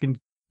pretty fucking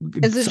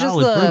Is it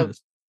solid just the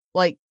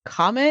premise.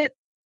 Comet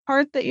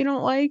part that you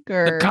don't like,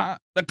 or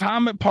the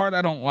comet part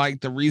I don't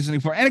like, the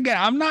reasoning for it. And again,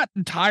 I'm not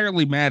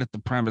entirely mad at the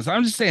premise.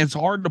 I'm just saying it's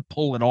hard to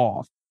pull it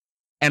off.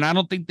 And I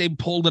don't think they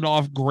pulled it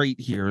off great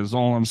here is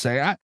all I'm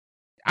saying.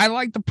 I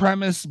like the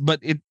premise,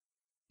 but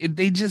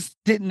they just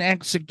didn't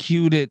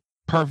execute it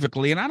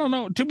perfectly. And I don't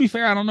know, to be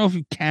fair, I don't know if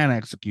you can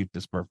execute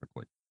this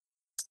perfectly.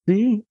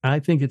 See, I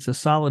think it's a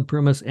solid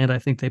premise, and I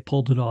think they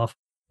pulled it off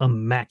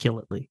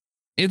immaculately.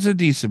 It's a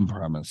decent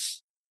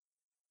premise.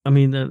 I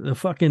mean,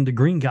 the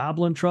Green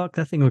Goblin truck,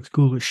 that thing looks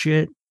cool as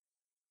shit.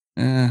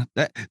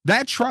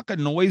 That truck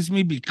annoys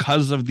me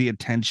because of the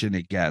attention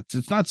it gets.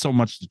 It's not so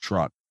much the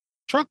truck.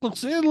 Truck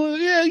looks, it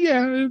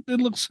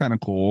looks kind of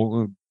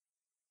cool,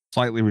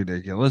 slightly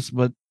ridiculous,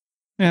 but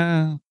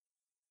yeah,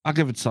 I'll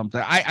give it something.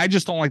 I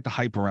just don't like the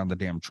hype around the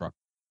damn truck.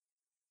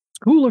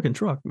 Cool looking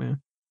truck, man.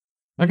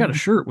 I got a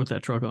shirt with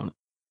that truck on it.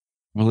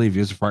 I believe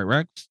use Fright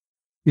Rex.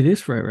 It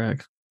is Fright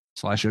Rex.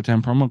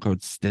 /010 promo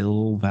code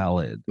still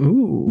valid.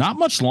 Ooh. Not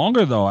much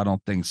longer though, I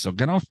don't think so.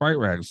 Get on Fright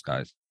Rags,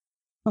 guys.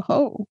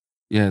 Oh.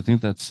 Yeah, I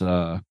think that's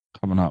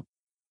coming up.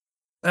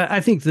 I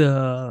think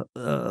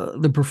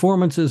the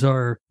performances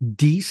are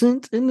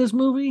decent in this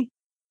movie.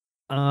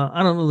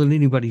 I don't know that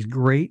anybody's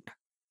great.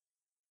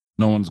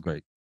 No one's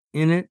great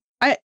in it.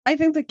 I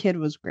think the kid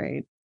was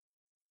great.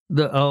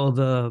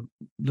 The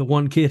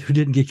one kid who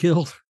didn't get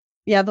killed.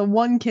 Yeah, the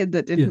one kid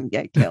that didn't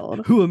get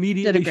killed. Who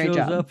immediately did a great shows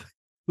job. up.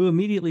 Who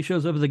immediately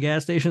shows up at the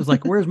gas station is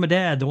like, "Where's my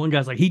dad?" The one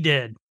guy's like, "He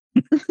dead."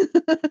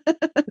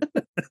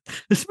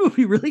 This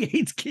movie really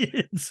hates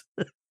kids.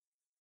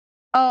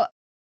 I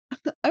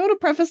want to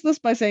preface this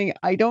by saying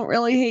I don't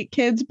really hate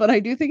kids, but I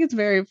do think it's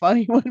very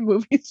funny when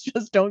movies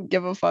just don't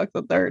give a fuck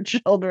that they're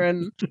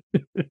children.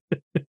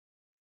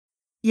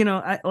 You know,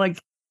 I like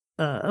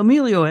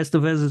Emilio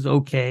Estevez is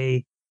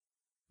okay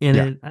in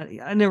it.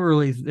 I never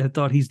really have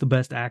thought he's the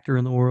best actor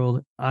in the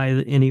world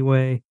either.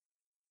 Anyway,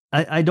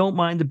 I don't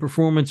mind the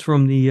performance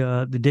from the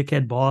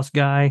dickhead boss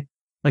guy.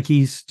 Like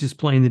he's just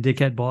playing the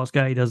dickhead boss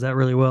guy. He does that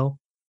really well.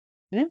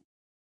 Yeah.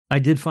 I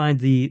did find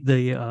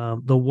the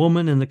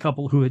woman and the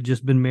couple who had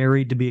just been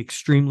married to be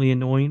extremely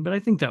annoying, but I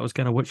think that was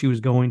kind of what she was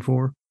going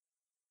for.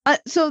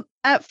 So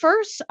at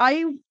first,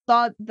 I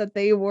thought that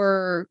they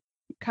were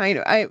kind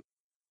of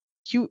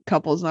cute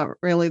couple's not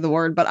really the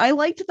word, but I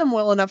liked them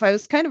well enough. I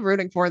was kind of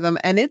rooting for them,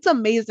 and it's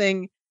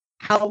amazing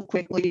how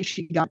quickly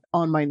she got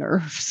on my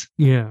nerves.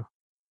 Yeah,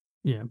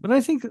 yeah, but I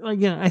think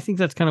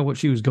that's kind of what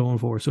she was going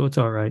for, so it's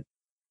all right.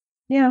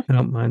 Yeah, I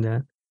don't mind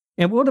that.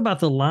 And what about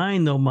the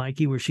line though,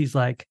 Mikey, where she's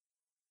like,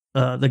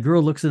 the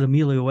girl looks at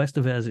Emilio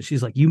Estevez and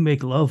she's like, "You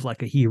make love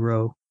like a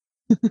hero."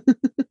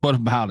 What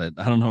about it?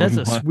 I don't know. That's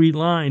a sweet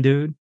line,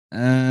 dude.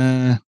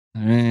 I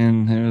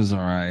mean, it was all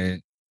right.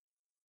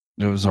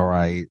 It was all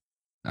right.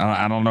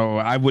 I don't know.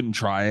 I wouldn't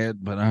try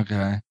it, but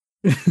okay.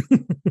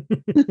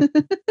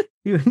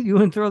 You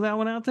wouldn't throw that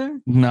one out there?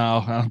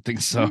 No, I don't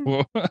think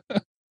so.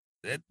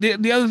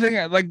 The other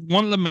thing, like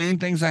one of the main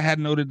things I had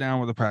noted down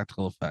were the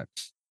practical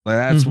effects. Like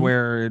that's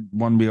where it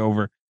won me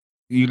over.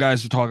 You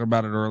guys were talking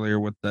about it earlier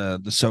with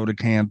the soda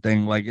can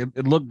thing. Like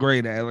it looked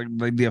great.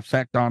 Like the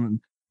effect on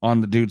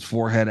the dude's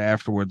forehead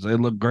afterwards, it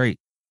looked great.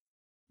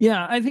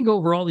 Yeah, I think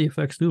overall the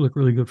effects do look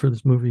really good for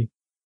this movie.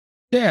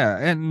 Yeah,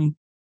 and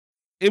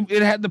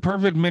it had the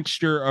perfect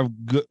mixture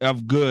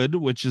of good,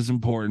 which is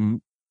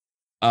important,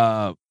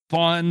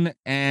 fun,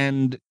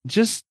 and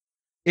just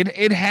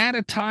it had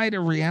a tie to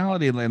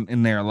reality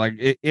in there. Like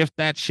if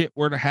that shit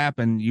were to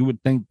happen, you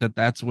would think that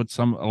that's what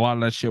a lot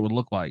of that shit would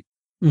look like.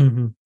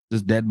 Mm-hmm.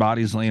 Just dead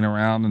bodies laying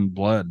around and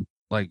blood.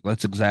 Like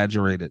let's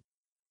exaggerate it.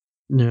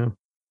 Yeah.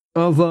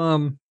 Of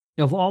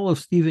all of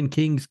Stephen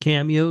King's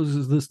cameos,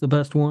 is this the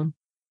best one?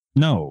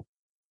 No.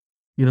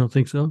 You don't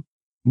think so?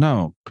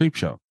 No.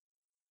 Creepshow.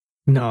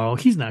 No,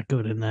 he's not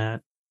good in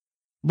that.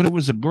 But it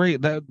was a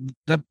great that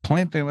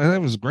plant thing.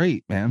 That was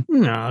great, man.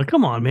 No,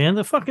 come on, man.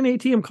 The fucking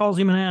ATM calls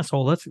him an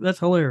asshole. That's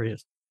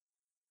hilarious.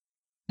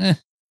 And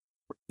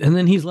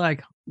then he's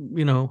like,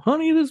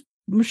 honey, this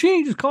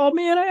machine just called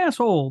me an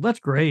asshole. That's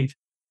great.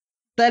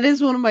 That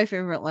is one of my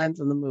favorite lines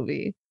in the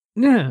movie.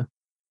 Yeah.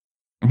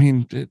 I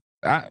mean,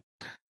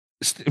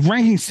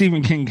 ranking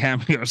Stephen King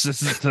cameos.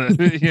 This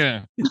is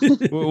yeah.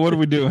 What are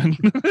we doing?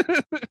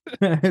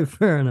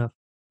 Fair enough.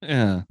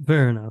 Yeah.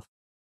 Fair enough.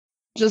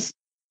 Just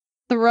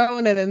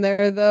throwing it in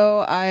there, though,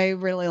 I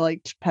really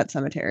liked Pet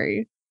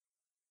Sematary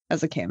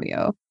as a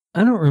cameo.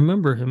 I don't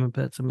remember him in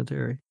Pet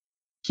Sematary.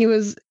 He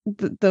was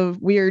the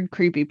weird,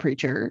 creepy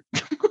preacher.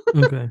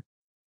 Okay.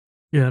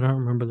 Yeah, I don't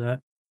remember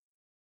that.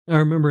 I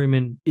remember him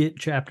in It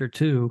Chapter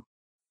 2.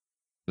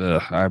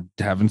 I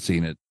haven't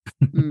seen it.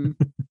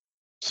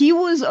 He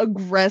was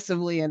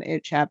aggressively in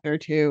It Chapter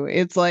 2.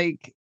 It's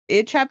like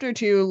It Chapter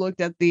 2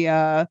 looked at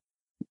the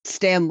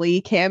Stan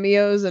Lee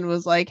cameos and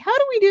was like, how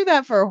do we do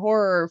that for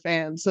horror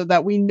fans so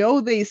that we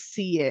know they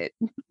see it?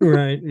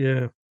 Right,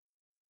 yeah.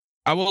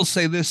 I will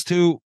say this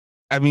too.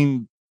 I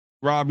mean,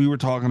 Rob, you were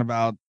talking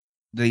about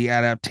the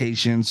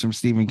adaptations from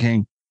Stephen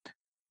King.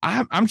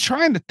 I'm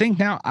trying to think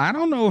now. I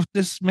don't know if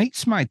this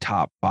makes my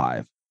top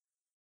 5.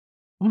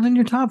 Well, then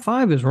your top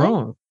 5 is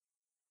wrong.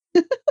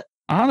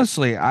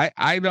 Honestly,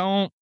 I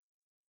don't.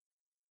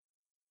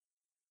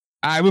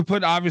 I would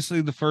put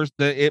obviously the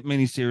It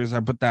miniseries.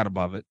 I put that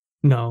above it.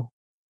 No.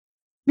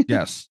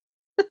 Yes.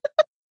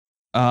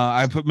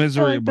 I put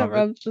Misery above it.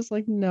 Rob's just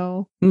like,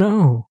 no.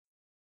 No.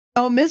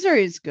 Oh,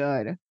 Misery is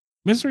good.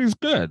 Misery is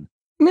good.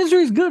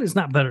 Misery is good. It's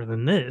not better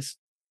than this.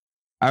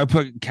 I would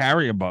put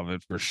Carrie above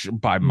it for sure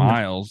by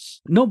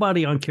miles.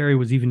 Nobody on Carrie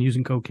was even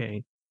using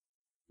cocaine.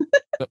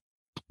 Oh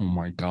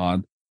my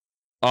God.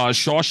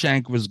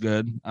 Shawshank was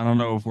good. I don't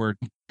know if we're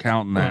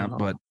counting that,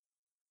 but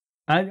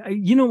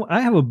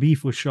I have a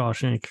beef with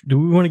Shawshank. Do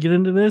we want to get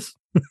into this?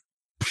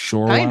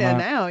 Sure. Kind of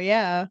now,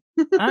 yeah.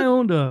 I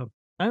owned a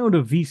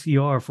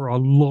VCR for a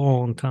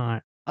long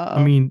time.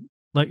 Uh-oh. I mean,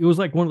 like it was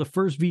like one of the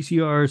first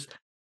VCRs.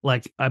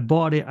 Like I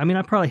bought it. I mean,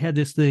 I probably had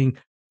this thing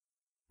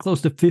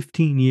close to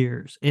 15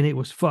 years, and it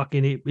was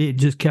fucking. It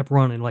just kept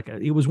running. Like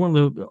it was one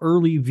of the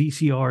early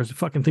VCRs. The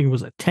fucking thing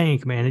was a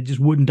tank, man. It just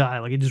wouldn't die.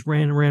 Like it just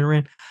ran and ran and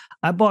ran.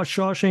 I bought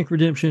Shawshank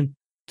Redemption,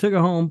 took it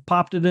home,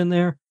 popped it in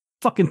there.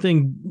 Fucking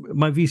thing,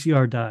 my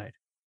VCR died.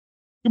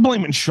 You're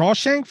blaming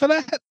Shawshank for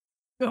that?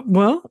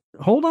 Well,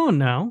 hold on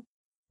now.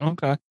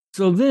 Okay.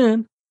 So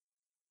then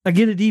I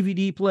get a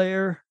DVD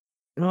player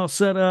and all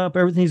set up.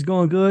 Everything's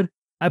going good.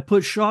 I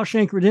put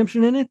Shawshank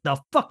Redemption in it. The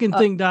fucking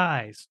thing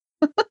dies.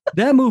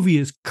 That movie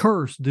is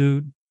cursed,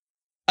 dude.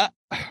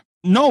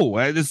 No,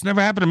 it's never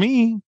happened to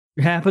me.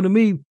 It happened to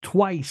me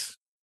twice.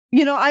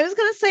 You know, I was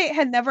going to say it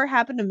had never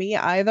happened to me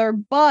either,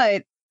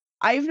 but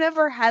I've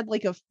never had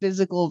like a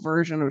physical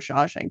version of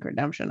Shawshank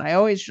Redemption. I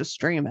always just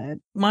stream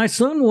it. My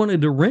son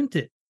wanted to rent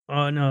it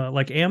on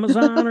like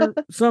Amazon or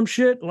some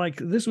shit. Like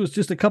this was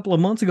just a couple of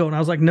months ago, and I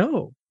was like,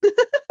 no.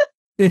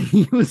 And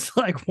he was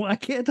like, why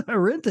can't I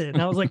rent it?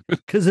 And I was like,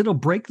 because it'll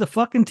break the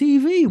fucking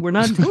TV. We're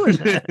not doing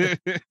that.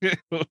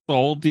 The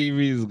whole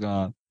TV is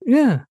gone.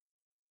 Yeah.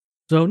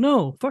 So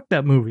no, fuck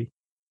that movie.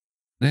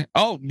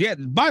 Oh, yeah.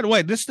 By the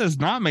way, this does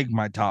not make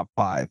my top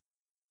 5.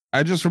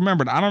 I just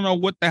remembered. I don't know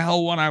what the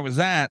hell one I was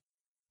at,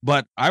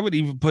 but I would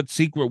even put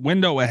Secret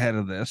Window ahead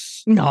of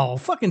this. No,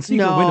 fucking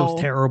Secret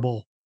Window's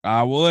terrible.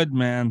 I would,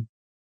 man.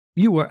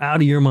 You were out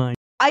of your mind.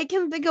 I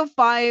can think of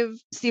 5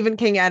 Stephen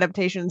King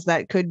adaptations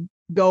that could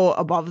go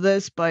above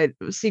this, but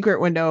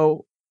Secret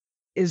Window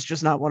is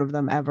just not one of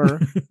them ever.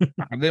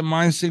 I didn't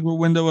mind Secret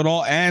Window at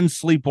all, and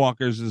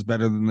Sleepwalkers is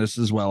better than this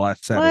as well. I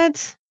said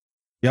what?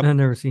 Yep. I've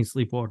never seen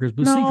Sleepwalkers,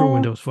 but No. Secret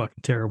Window is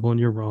fucking terrible, and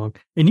you're wrong.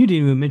 And you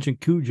didn't even mention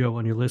Cujo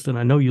on your list, and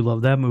I know you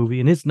love that movie,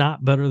 and it's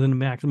not better than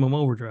Maximum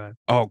Overdrive.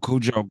 Oh,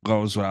 Cujo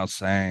goes without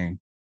saying.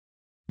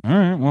 All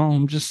right, well,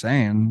 I'm just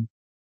saying.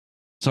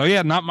 So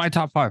yeah, not my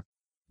top 5.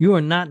 You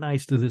are not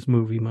nice to this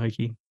movie,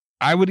 Mikey.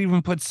 I would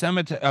even put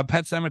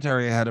Pet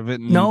Cemetery ahead of it.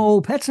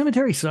 No, Pet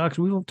Cemetery sucks.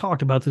 We've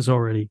talked about this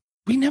already.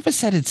 We never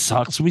said it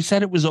sucks. We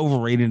said it was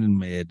overrated and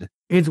mid.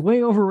 It's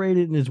way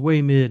overrated and it's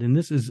way mid, and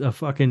this is a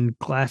fucking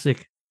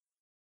classic.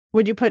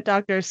 Would you put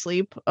Dr.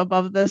 Sleep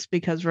above this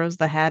because Rose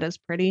the Hat is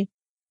pretty?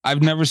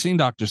 I've never seen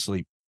Dr.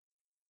 Sleep.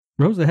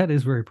 Rose the Hat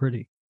is very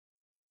pretty.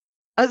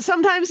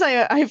 Sometimes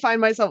I find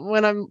myself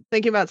when I'm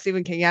thinking about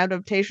Stephen King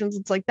adaptations,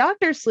 it's like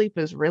Dr. Sleep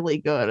is really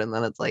good. And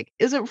then it's like,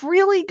 is it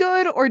really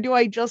good? Or do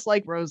I just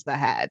like Rose the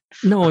Hat?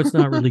 No, it's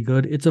not really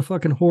good. It's a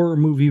fucking horror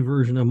movie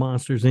version of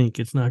Monsters, Inc.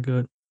 It's not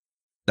good.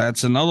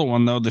 That's another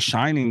one, though. The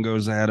Shining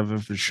goes ahead of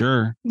it for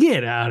sure.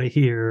 Get out of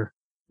here.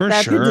 For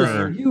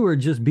sure. You are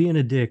just being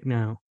a dick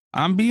now.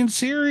 I'm being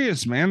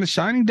serious, man. The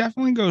Shining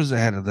definitely goes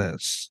ahead of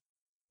this.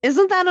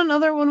 Isn't that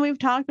another one we've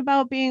talked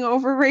about being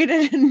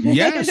overrated? And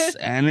Yes,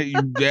 and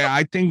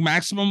I think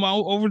Maximum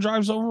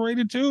Overdrive's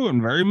overrated too,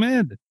 and very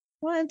mid.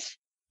 What?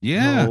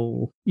 Yeah,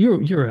 No,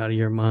 you're out of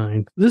your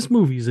mind. This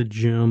movie's a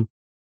gem.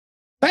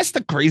 That's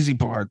the crazy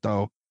part,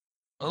 though.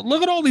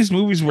 Look at all these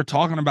movies we're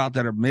talking about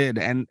that are mid,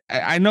 and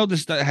I know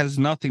this has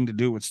nothing to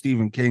do with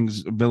Stephen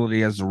King's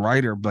ability as a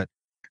writer, but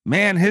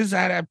man, his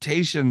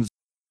adaptations,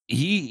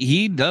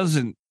 he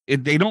doesn't.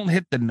 They don't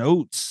hit the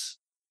notes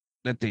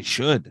that they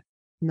should.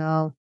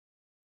 No.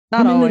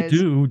 Not always. They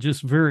do,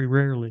 just very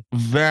rarely.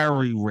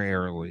 Very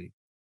rarely.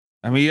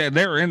 I mean, yeah,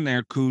 they're in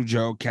there.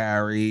 Cujo,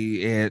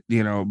 Carrie,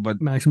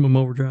 but Maximum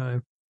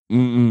Overdrive.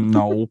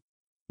 No,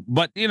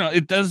 but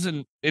it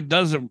doesn't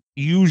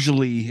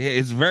usually.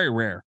 It's very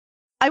rare.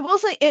 I will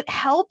say it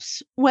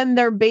helps when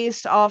they're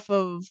based off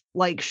of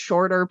like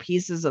shorter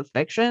pieces of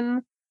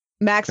fiction.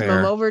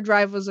 Maximum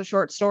Overdrive was a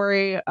short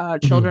story.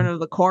 Children of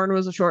the Corn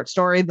was a short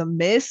story. The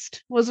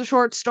Mist was a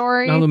short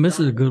story. No, The Mist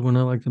is a good one.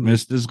 I like The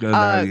Mist. Mist is good.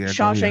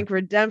 Shawshank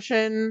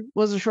Redemption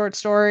was a short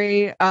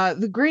story.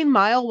 The Green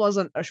Mile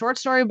wasn't a short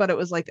story, but it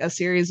was like a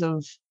series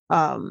of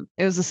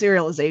it was a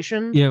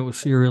serialization. Yeah, it was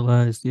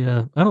serialized.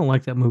 Yeah. I don't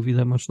like that movie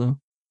that much though.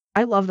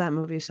 I love that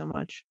movie so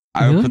much.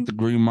 I would Really? put The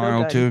Green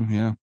Mile too.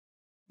 Yeah.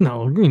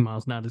 No, Green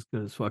Mile's not as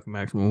good as fucking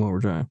Maximum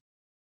Overdrive.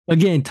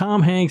 Again,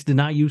 Tom Hanks did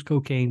not use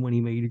cocaine when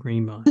he made a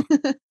Green Mile.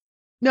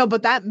 No,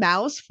 but that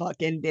mouse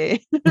fucking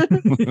did.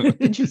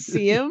 Did you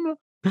see him?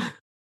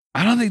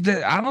 I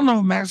don't know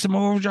if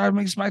Maximum Overdrive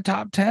makes my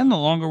top 10 the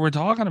longer we're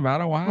talking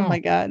about it. Wow. Oh my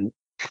God.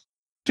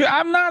 Dude,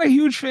 I'm not a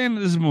huge fan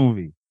of this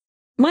movie.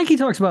 Mikey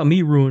talks about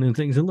me ruining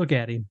things, and look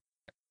at him.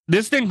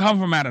 This didn't come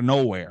from out of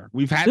nowhere.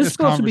 We've had This this is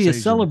supposed to be a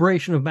conversation.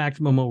 celebration of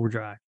Maximum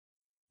Overdrive.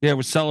 Yeah,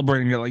 we're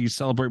celebrating it like you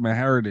celebrate my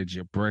heritage,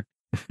 you prick.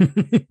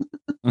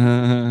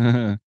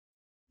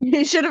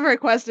 You should have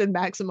requested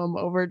Maximum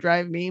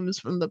Overdrive memes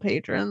from the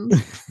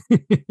patrons.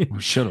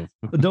 We should have.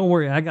 But don't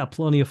worry, I got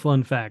plenty of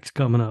fun facts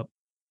coming up.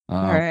 Oh,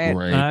 All right.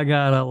 great. I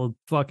got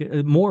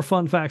more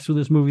fun facts for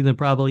this movie than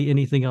probably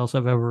anything else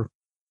I've ever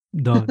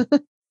done.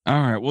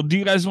 All right. Well, do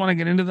you guys want to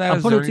get into that? I'll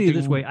Is put there it to you this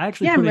anything- way. I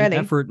actually Yeah, put I'm in ready.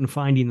 effort in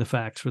finding the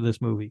facts for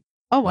this movie.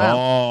 Oh wow.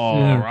 Oh,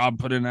 Yeah. Rob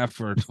put in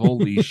effort.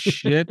 Holy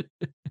shit.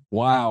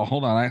 Wow.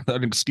 Hold on. I have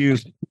an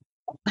excuse.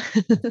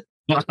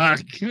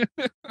 Fuck.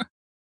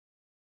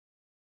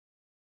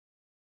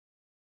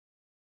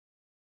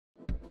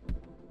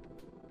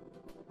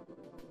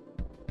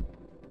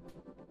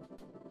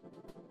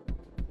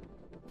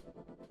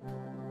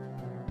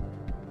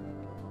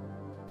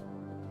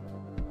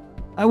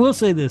 I will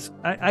say this.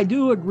 I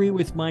do agree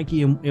with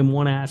Mikey in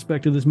one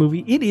aspect of this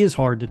movie. It is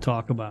hard to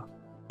talk about.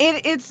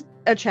 It's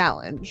a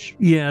challenge.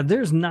 Yeah,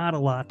 there's not a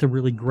lot to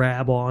really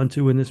grab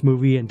onto in this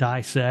movie and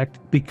dissect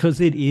because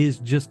it is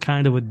just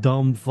kind of a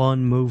dumb,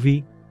 fun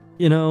movie.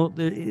 You know,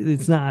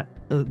 it's not.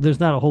 There's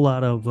not a whole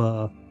lot of.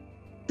 The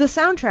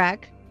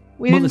soundtrack.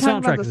 The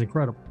soundtrack is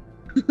incredible.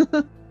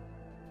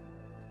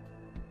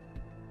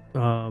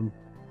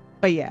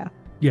 But yeah.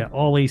 Yeah,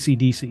 all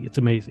AC/DC. It's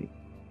amazing.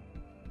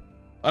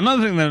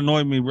 Another thing that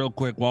annoyed me real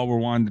quick while we're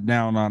winding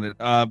down on it,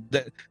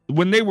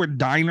 when they were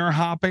diner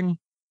hopping,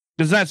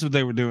 because that's what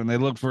they were doing. They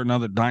looked for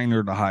another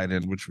diner to hide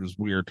in, which was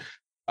weird.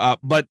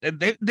 But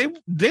they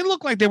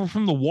looked like they were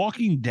from The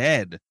Walking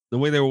Dead, the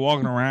way they were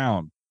walking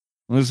around.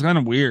 It was kind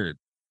of weird.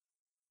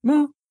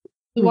 Well,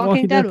 The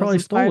Walking Dead was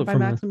inspired by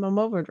Maximum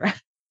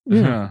Overdrive.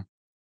 Yeah.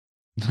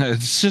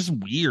 It's just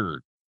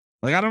weird.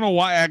 Like, I don't know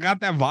why I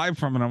got that vibe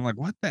from it. I'm like,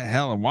 what the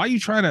hell? And why are you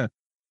trying to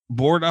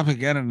board up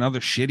again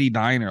another shitty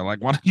diner?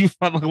 Like, why don't you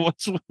find like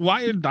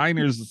why are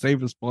diners the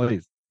safest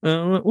place?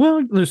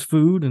 Well, there's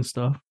food and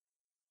stuff.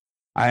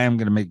 I am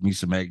gonna make me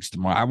some eggs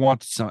tomorrow. I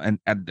want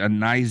a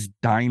nice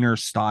diner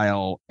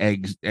style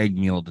egg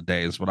meal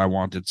today is what I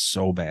wanted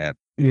so bad.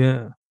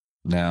 Yeah.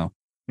 No.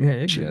 Yeah,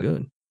 eggs are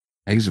good.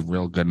 Eggs are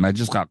real good. And I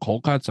just got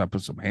cold cuts. I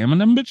put some ham in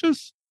them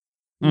bitches.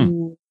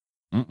 All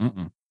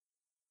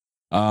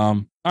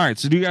right.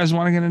 So do you guys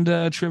want to get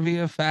into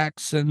trivia,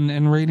 facts,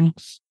 and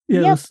ratings?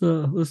 Yeah,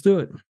 let's do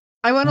it.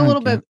 I went a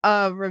little bit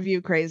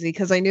review crazy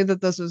because I knew that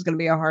this was going to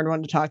be a hard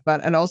one to talk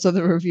about, and also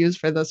the reviews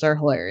for this are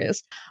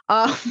hilarious.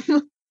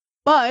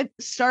 But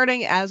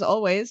starting as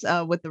always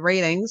with the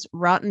ratings,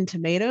 Rotten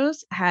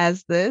Tomatoes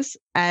has this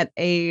at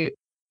a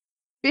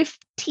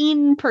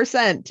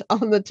 15%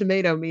 on the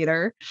tomato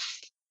meter.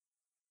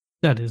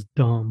 That is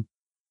dumb.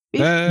 You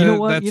know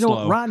what? You know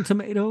what? Rotten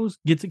Tomatoes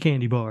gets a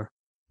candy bar.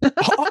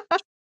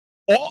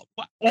 all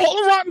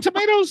Rotten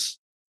Tomatoes?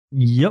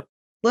 Yep.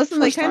 Listen,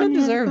 they kind of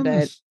deserved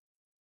it.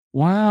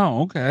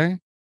 Wow. Okay.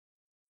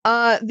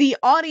 The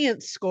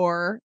audience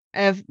score,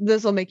 if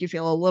this will make you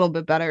feel a little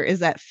bit better,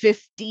 is at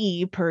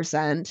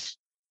 50%.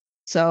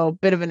 So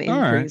bit of an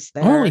increase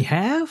there. Only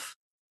half?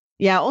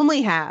 Yeah,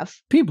 only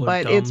half. People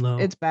are but dumb,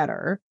 it's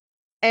better.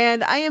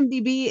 And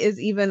IMDb is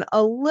even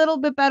a little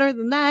bit better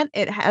than that.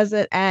 It has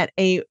it at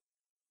a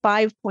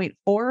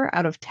 5.4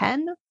 out of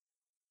 10.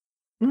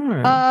 All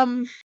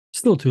right.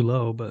 Still too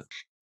low, but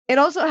it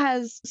also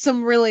has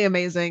some really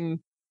amazing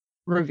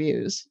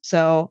reviews.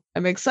 So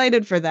I'm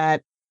excited for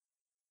that.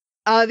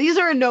 These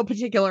are in no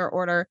particular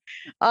order.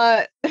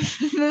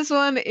 This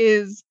one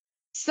is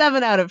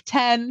 7 out of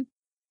 10.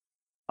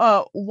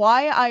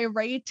 Why I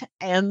rate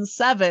and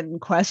 7 ?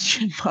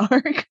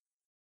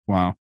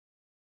 Wow.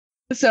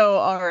 So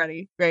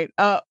already great.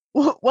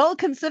 Well,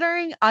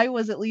 considering I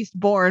was at least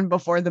born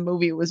before the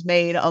movie was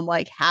made,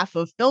 unlike half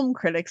of film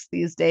critics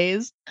these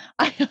days,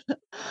 I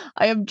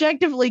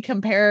objectively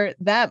compare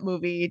that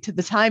movie to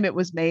the time it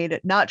was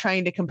made, not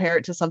trying to compare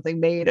it to something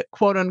made,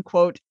 quote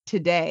unquote,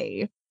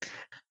 today.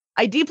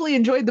 I deeply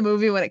enjoyed the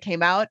movie when it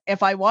came out.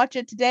 If I watch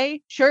it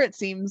today, sure, it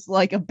seems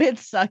like a bit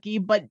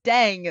sucky, but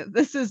dang,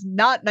 this is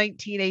not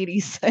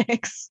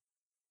 1986.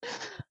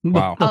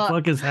 Wow. What the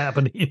fuck is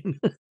happening?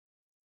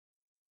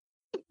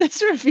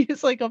 This review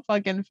is like a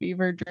fucking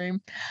fever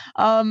dream.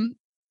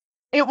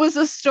 It was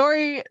a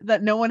story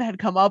that no one had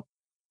come up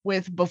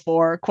with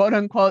before, quote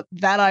unquote,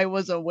 that I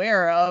was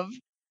aware of.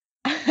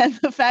 And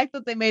the fact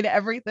that they made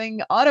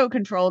everything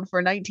auto-controlled for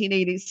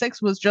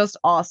 1986 was just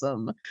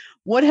awesome.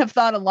 Would have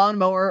thought a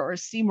lawnmower or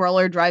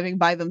steamroller driving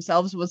by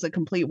themselves was a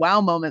complete wow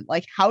moment.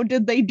 Like, how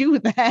did they do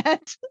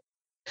that?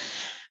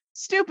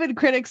 Stupid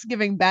critics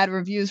giving bad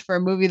reviews for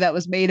a movie that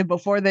was made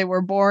before they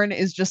were born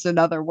is just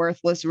another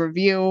worthless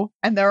review,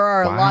 and there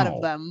are a lot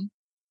of them.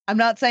 I'm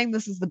not saying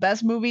this is the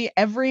best movie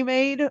ever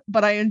made,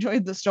 but I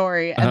enjoyed the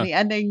story and the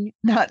ending,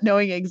 not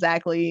knowing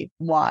exactly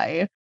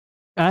why.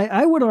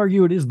 I would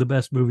argue it is the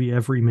best movie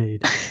ever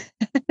made.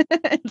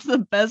 It's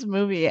the best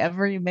movie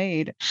ever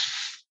made.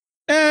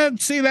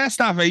 And see, that's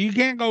not fair. You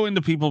can't go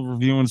into people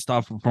reviewing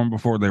stuff from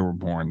before they were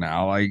born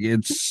now. Like,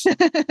 it's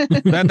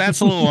that's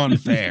a little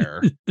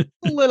unfair. A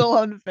little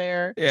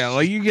unfair. Yeah,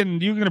 like you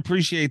can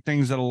appreciate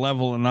things at a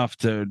level enough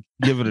to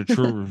give it a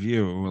true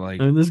review.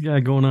 Like, and this guy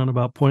going on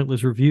about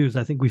pointless reviews.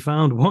 I think we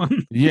found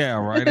one. Yeah,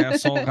 right.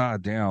 That's all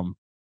goddamn.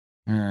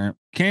 All right.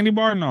 Candy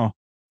bar? No.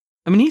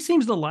 I mean, he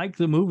seems to like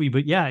the movie,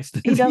 but yeah,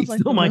 he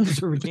still might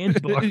deserve a candy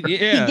bar.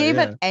 Yeah, he gave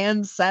it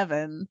and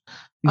 7.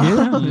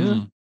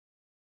 Yeah.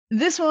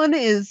 This one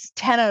is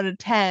 10 out of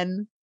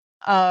 10.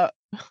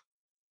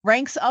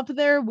 Ranks up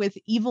there with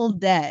Evil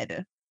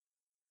Dead.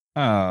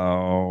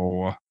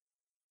 Oh.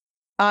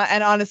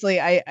 And honestly,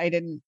 I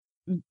didn't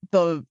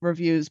the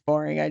review's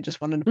boring. I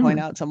just wanted to point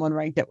out someone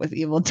ranked it with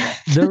Evil Dead.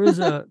 there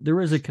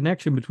is a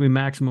connection between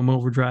Maximum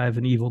Overdrive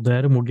and Evil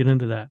Dead, and we'll get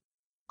into that.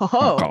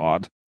 Oh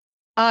God.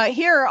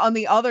 Here on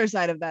the other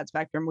side of that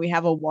spectrum, we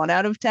have a 1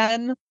 out of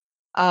 10.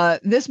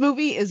 This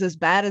movie is as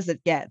bad as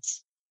it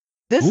gets.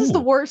 This is the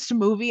worst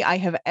movie I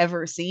have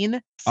ever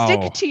seen.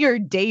 Stick to your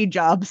day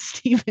job,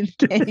 Stephen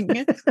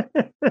King.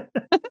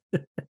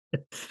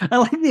 I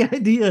like the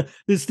idea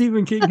that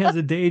Stephen King has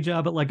a day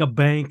job at like a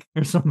bank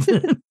or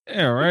something.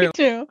 Yeah, right. Me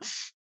too.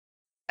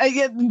 I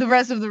get the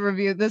rest of the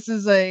review. This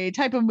is a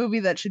type of movie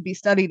that should be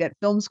studied at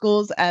film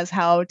schools as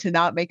how to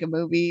not make a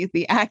movie.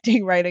 The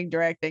acting, writing,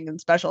 directing,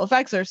 and special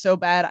effects are so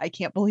bad, I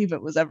can't believe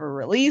it was ever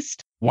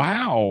released.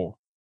 Wow.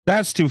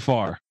 That's too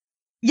far.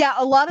 Yeah,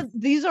 a lot of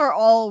these are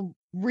all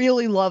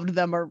really loved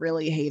them or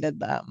really hated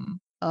them.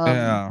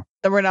 Yeah.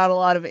 There were not a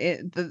lot of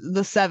it.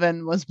 The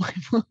 7 was my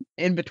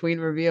in between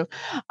review.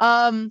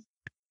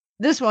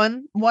 This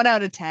one, 1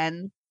 out of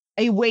 10.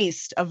 A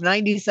waste of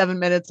 97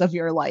 minutes of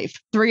your life.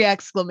 3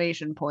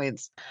 exclamation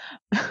points.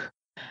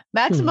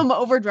 Maximum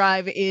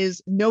Overdrive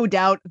is no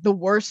doubt the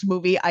worst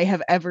movie I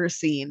have ever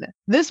seen.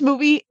 This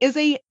movie is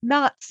a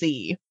not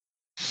see.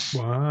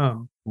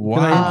 Wow. Can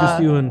I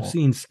interest you in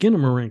seeing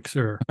Skinamarink,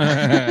 sir?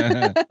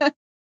 Okay.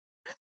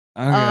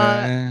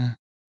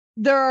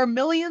 There are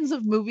millions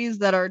of movies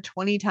that are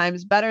 20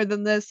 times better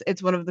than this.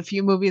 It's one of the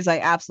few movies I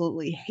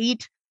absolutely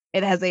hate.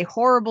 It has a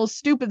horrible,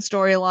 stupid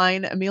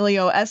storyline.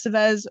 Emilio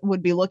Estevez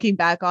would be looking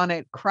back on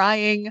it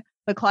crying.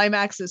 The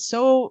climax is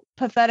so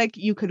pathetic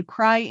you could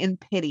cry in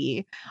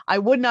pity. I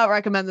would not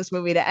recommend this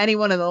movie to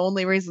anyone, and the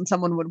only reason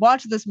someone would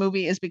watch this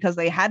movie is because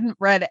they hadn't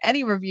read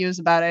any reviews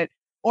about it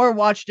or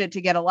watched it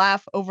to get a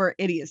laugh over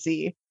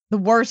idiocy. The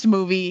worst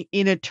movie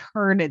in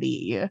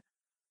eternity.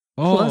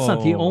 Well, that's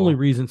not the only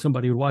reason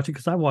somebody would watch it,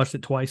 because I watched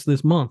it twice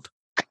this month.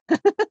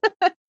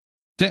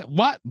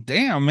 What?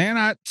 Damn, man.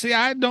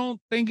 I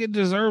don't think it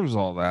deserves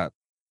all that.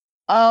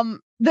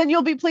 Then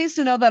you'll be pleased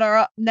to know that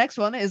our next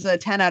one is a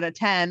 10 out of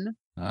 10.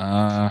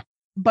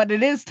 But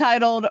it is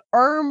titled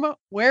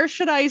Where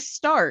Should I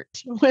Start?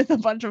 With a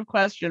bunch of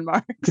question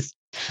marks.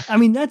 I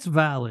mean, that's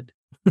valid.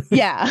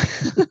 Yeah.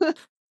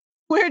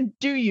 Where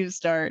do you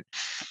start?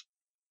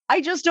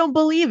 I just don't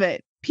believe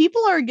it.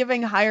 People are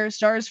giving higher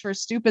stars for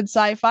stupid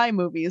sci-fi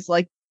movies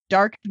like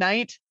Dark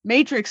Knight,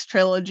 Matrix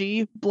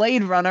Trilogy,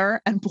 Blade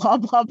Runner, and blah,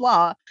 blah,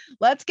 blah.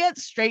 Let's get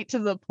straight to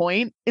the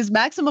point. Is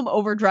Maximum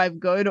Overdrive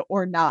good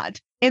or not?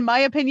 In my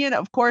opinion,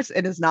 of course,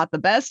 it is not the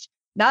best.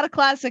 Not a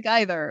classic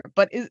either,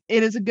 but it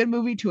is a good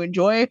movie to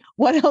enjoy.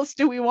 What else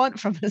do we want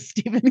from a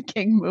Stephen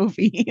King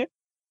movie?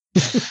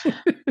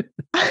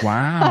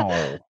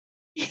 Wow.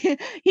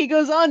 He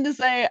goes on to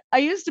say, I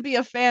used to be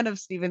a fan of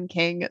Stephen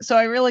King, so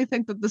I really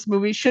think that this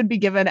movie should be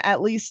given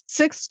at least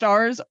 6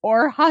 stars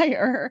or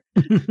higher.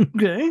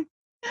 Okay.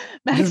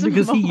 Just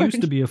because he used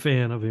to be a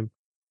fan of him.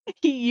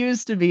 He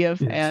used to be a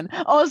fan.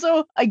 Yes.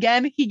 Also,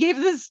 again, he gave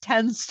this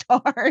 10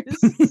 stars.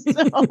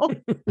 So.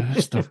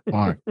 Just the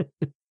fuck.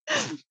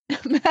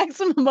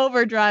 Maximum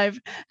Overdrive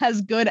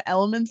has good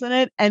elements in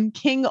it, and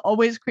King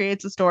always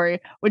creates a story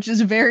which is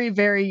very,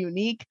 very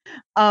unique.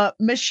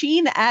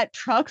 Machine at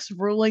trucks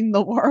ruling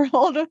the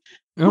world.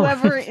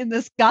 Whoever in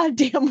this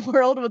goddamn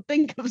world would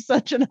think of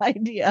such an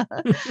idea?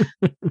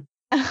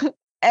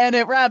 And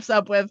it wraps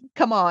up with,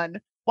 come on,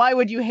 why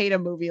would you hate a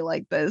movie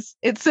like this?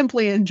 It's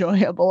simply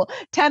enjoyable.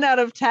 10 out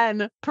of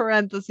 10,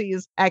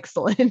 parentheses,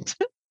 excellent.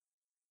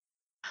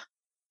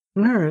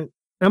 All right.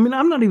 I mean,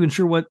 I'm not even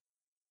sure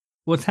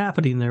what's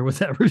happening there with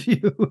that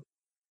review.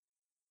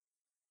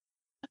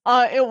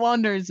 It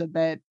wanders a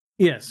bit.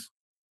 Yes.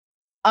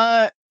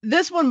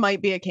 This one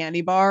might be a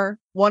candy bar.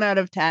 1 out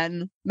of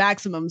 10.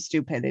 Maximum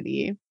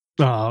stupidity.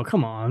 Oh,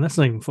 come on. That's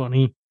not even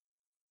funny.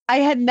 I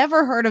had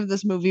never heard of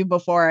this movie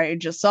before. I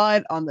just saw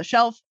it on the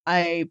shelf.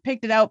 I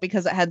picked it out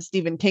because it had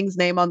Stephen King's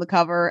name on the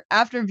cover.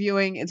 After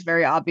viewing, it's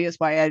very obvious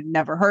why I'd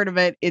never heard of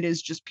it. It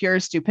is just pure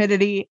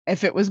stupidity.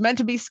 If it was meant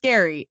to be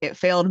scary, it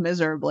failed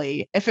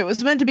miserably. If it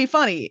was meant to be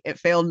funny, it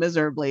failed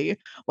miserably.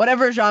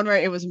 Whatever genre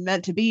it was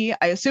meant to be,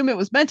 I assume it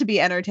was meant to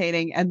be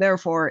entertaining, and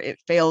therefore it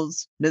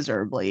fails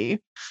miserably.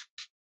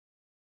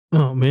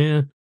 Oh,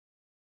 man.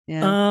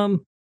 Yeah.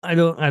 I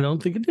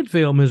don't think it did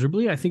fail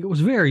miserably. I think it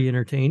was very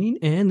entertaining,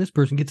 and this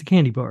person gets a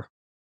candy bar.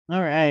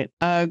 All right.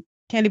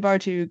 Candy bar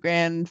to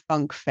Grand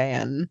Funk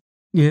fan.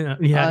 Yeah,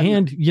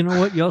 and you know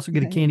what? You also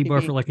get a candy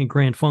bar for liking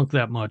Grand Funk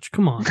that much.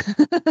 Come on.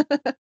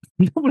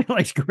 Nobody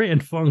likes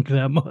Grand Funk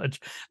that much.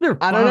 They're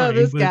fine, I don't know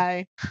this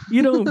guy.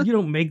 you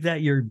don't make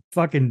that your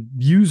fucking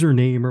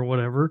username or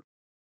whatever.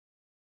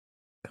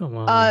 Come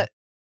on.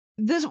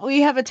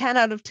 We have a 10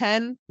 out of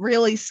 10.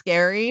 Really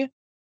scary.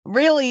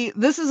 Really,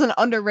 this is an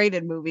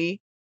underrated movie.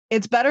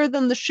 It's better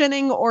than The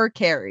Shining or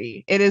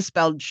Carrie. It is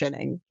spelled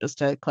Shining, just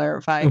to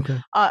clarify. Okay.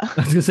 I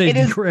was going to say,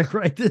 did Greg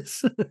write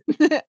this?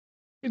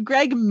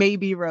 Greg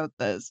maybe wrote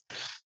this.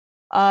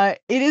 It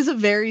is a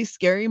very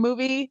scary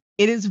movie.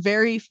 It is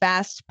very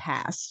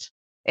fast-paced.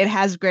 It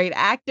has great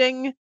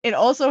acting. It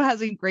also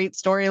has a great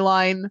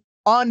storyline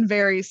on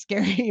very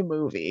scary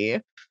movie.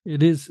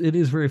 It is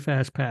very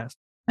fast-paced.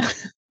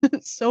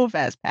 So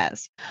fast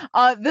pass.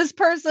 This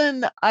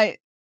person I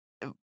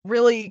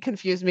really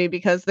confused me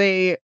because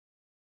they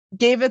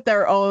gave it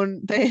their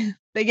own they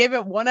gave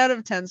it 1 out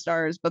of 10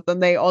 stars, but then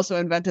they also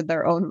invented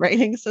their own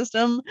rating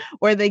system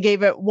where they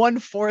gave it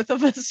 1/4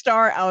 of a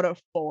star out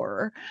of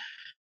 4.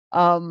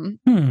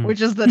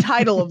 Which is the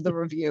title of the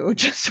review,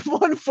 just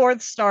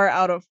 1/4 star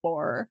out of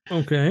 4.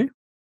 Okay.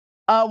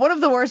 One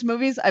of the worst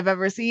movies I've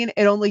ever seen.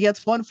 It only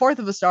gets 1/4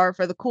 of a star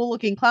for the cool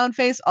looking clown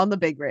face on the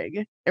big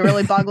rig. It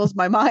really boggles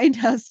my mind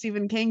how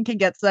Stephen King can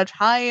get such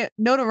high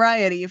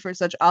notoriety for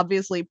such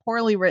obviously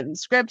poorly written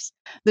scripts.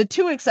 The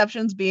 2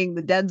 exceptions being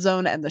The Dead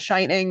Zone and The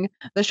Shining.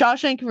 The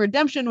Shawshank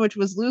Redemption, which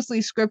was loosely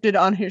scripted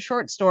on his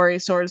short story,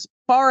 soars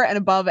far and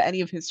above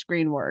any of his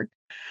screen work.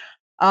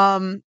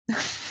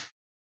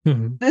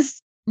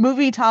 This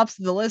movie tops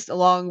the list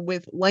along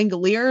with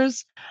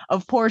Langoliers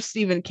of poor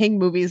Stephen King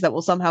movies that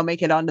will somehow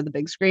make it onto the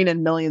big screen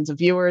and millions of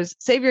viewers.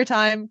 Save your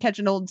time, catch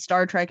an old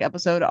Star Trek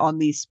episode on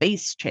the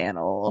Space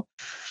Channel.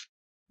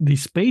 The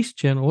Space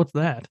Channel? What's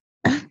that?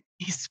 The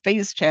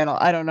Space Channel.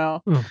 I don't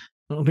know. Oh,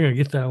 I don't think I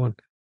get that one.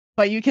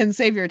 But you can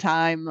save your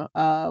time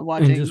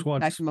watching just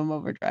watch Maximum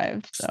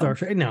Overdrive. So. Star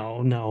Trek.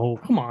 No,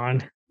 come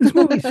on. This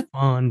movie's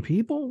fun,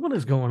 people. What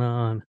is going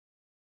on?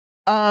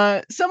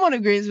 Someone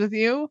agrees with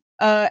you.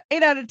 8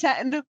 out of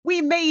 10.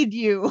 We made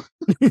you.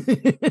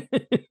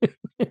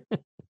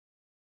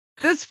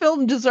 This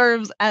film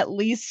deserves at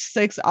least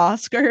 6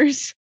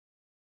 Oscars.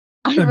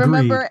 I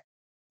remember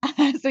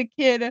as a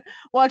kid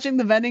watching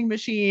the vending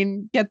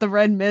machine get the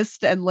red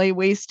mist and lay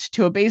waste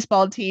to a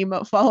baseball team,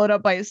 followed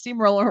up by a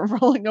steamroller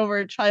rolling over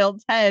a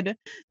child's head.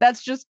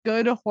 That's just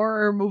good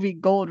horror movie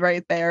gold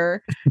right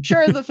there.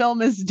 Sure, the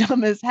film is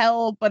dumb as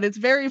hell, but it's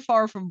very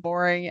far from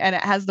boring, and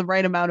it has the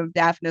right amount of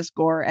daftness,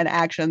 gore, and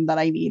action that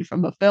I need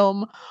from a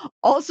film.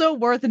 Also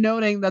worth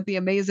noting that the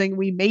amazing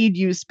 "We made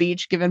you"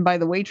 speech given by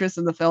the waitress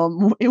in the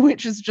film,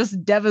 which is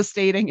just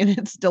devastating in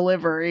its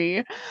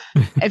delivery.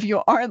 If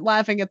you aren't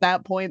laughing at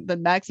that point,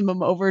 then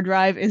Maximum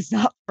Overdrive is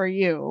not for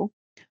you.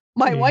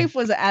 My wife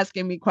was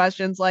asking me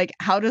questions like,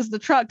 how does the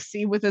truck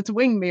see with its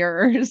wing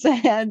mirrors?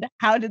 And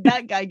how did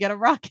that guy get a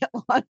rocket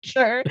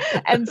launcher?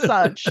 And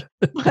such.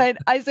 But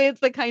I say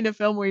it's the kind of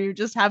film where you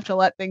just have to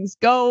let things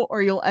go,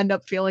 or you'll end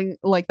up feeling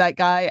like that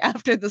guy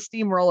after the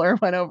steamroller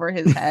went over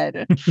his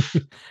head.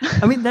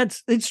 I mean,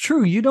 it's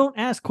true. You don't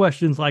ask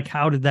questions like,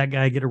 how did that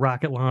guy get a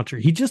rocket launcher?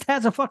 He just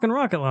has a fucking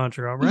rocket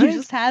launcher, all right? He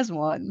just has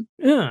one.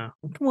 Yeah,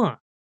 come on.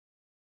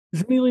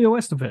 It's Emilio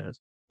Estevez.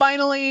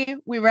 Finally,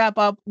 we wrap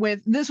up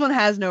with this one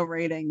has no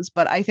ratings,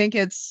 but I think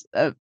it's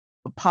a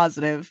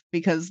positive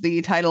because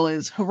the title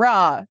is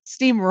Hurrah,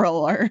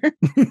 Steamroller.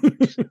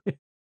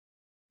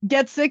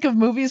 Get sick of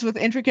movies with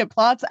intricate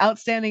plots,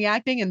 outstanding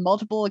acting, and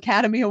multiple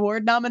Academy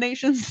Award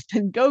nominations?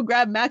 Then go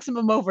grab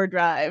Maximum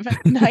Overdrive.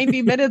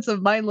 90 minutes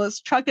of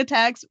mindless truck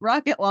attacks,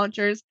 rocket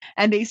launchers,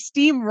 and a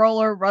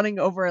steamroller running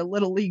over a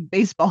Little League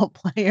baseball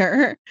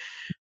player.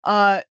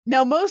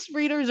 Now, most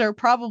readers are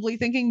probably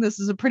thinking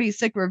this is a pretty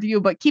sick review,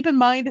 but keep in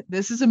mind,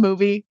 this is a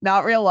movie,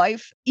 not real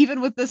life.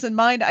 Even with this in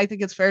mind, I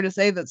think it's fair to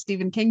say that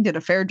Stephen King did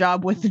a fair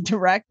job with the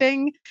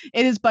directing.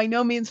 It is by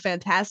no means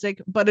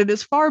fantastic, but it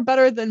is far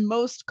better than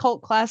most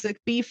cult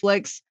classic B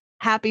flicks.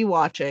 Happy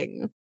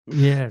watching.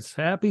 Yes,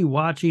 happy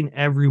watching,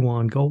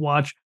 everyone. Go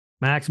watch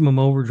Maximum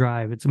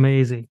Overdrive. It's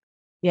amazing.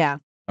 Yeah.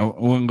 I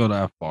wouldn't go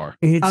that far.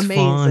 It's amazing.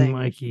 Fun,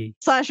 Mikey.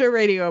 Slasher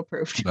Radio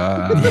approved.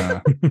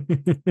 Not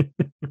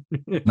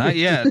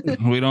yet.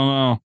 We don't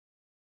know.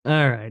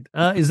 All right.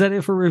 Is that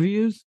it for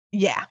reviews?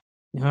 Yeah.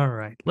 All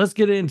right. Let's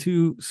get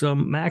into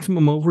some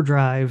Maximum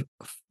Overdrive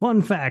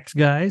fun facts,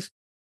 guys.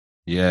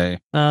 Yay.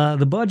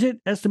 The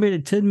budget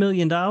estimated $10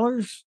 million.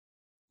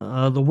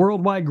 The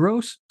worldwide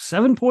gross,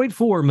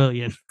 $7.4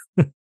 million.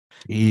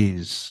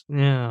 Jeez.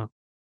 Yeah.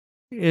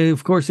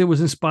 Of course, it was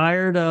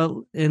inspired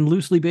and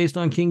loosely based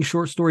on King's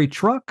short story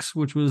Trucks,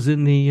 which was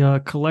in the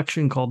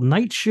collection called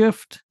Night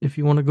Shift, if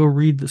you want to go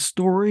read the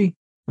story.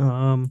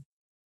 When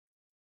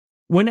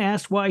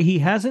asked why he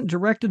hasn't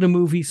directed a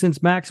movie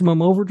since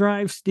Maximum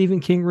Overdrive, Stephen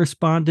King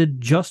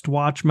responded, "Just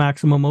watch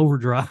Maximum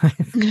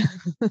Overdrive."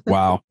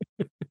 Wow.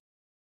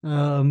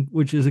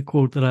 Which is a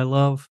quote that I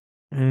love.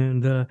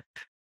 And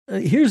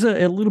here's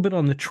a little bit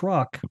on the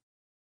truck.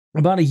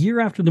 About a year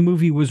after the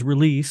movie was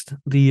released,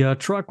 the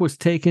truck was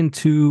taken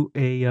to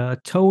a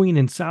towing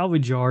and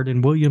salvage yard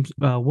in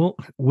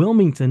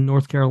Wilmington,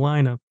 North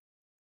Carolina.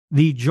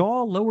 The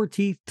jaw, lower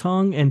teeth,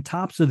 tongue, and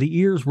tops of the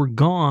ears were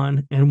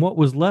gone, and what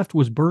was left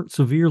was burnt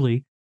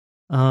severely.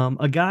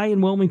 A guy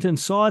in Wilmington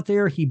saw it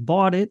there. He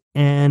bought it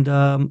and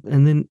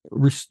then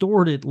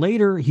restored it.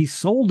 Later, he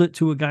sold it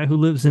to a guy who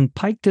lives in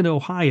Piketon,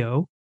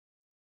 Ohio.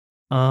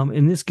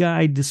 And this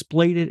guy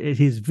displayed it at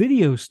his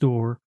video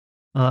store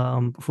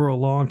for a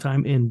long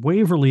time in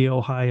Waverly,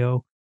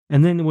 Ohio.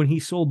 And then when he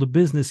sold the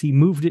business, he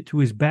moved it to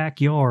his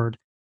backyard.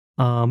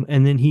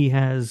 And then he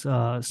has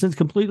since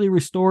completely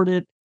restored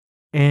it.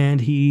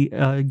 And he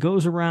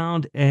goes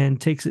around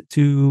and takes it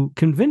to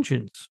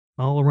conventions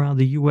all around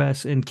the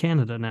U.S. and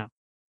Canada now.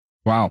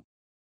 Wow.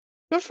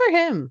 Good for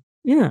him.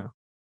 Yeah.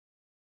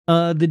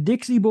 The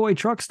Dixie Boy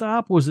truck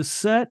stop was a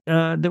set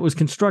that was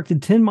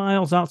constructed 10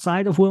 miles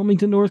outside of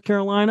Wilmington, North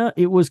Carolina.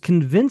 It was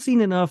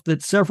convincing enough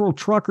that several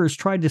truckers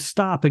tried to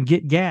stop and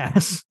get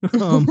gas.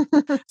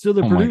 So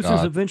the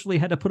producers eventually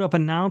had to put up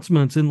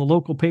announcements in the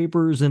local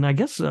papers and I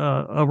guess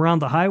around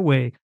the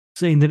highway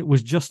saying that it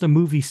was just a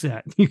movie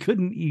set. You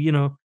couldn't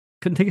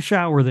take a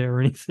shower there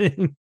or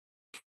anything.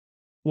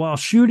 While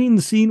shooting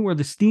the scene where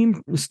the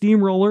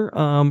steamroller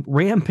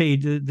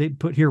rampage, they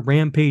put here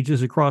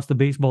rampages across the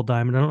baseball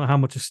diamond. I don't know how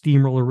much a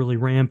steamroller really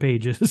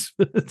rampages.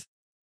 But,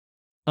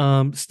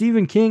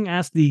 Stephen King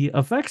asked the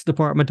effects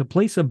department to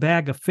place a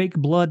bag of fake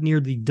blood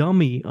near the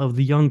dummy of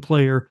the young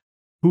player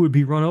who would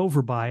be run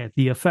over by it.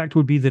 The effect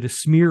would be that a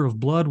smear of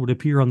blood would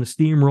appear on the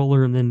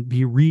steamroller and then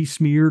be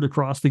re-smeared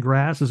across the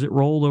grass as it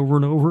rolled over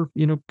and over,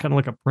 kind of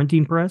like a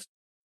printing press.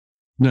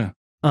 Yeah.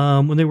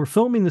 When they were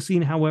filming the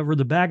scene, however,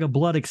 the bag of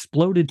blood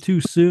exploded too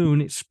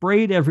soon. It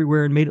sprayed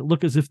everywhere and made it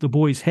look as if the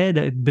boy's head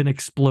had been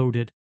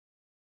exploded.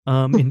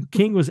 And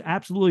King was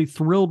absolutely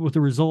thrilled with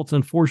the results.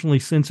 Unfortunately,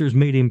 censors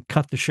made him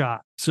cut the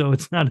shot, so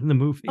it's not in the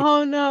movie.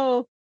 Oh,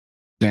 no.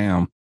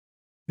 Damn.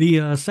 The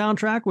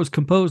soundtrack was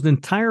composed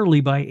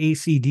entirely by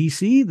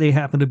AC/DC. They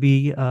happen to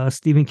be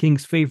Stephen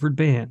King's favorite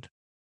band.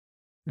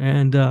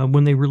 And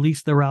when they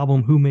released their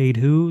album, Who Made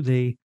Who,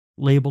 they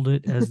labeled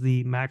it as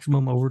the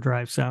Maximum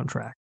Overdrive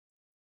soundtrack.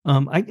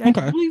 I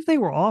believe they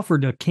were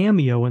offered a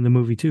cameo in the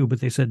movie too,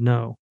 but they said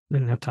no. They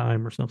didn't have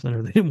time or something,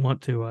 or they didn't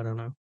want to. I don't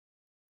know.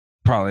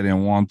 Probably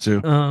didn't want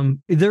to.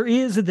 There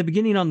is at the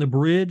beginning on the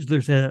bridge,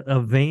 there's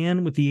a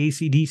van with the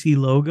AC/DC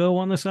logo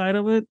on the side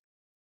of it.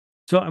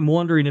 So I'm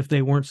wondering if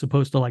they weren't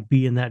supposed to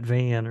be in that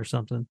van or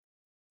something.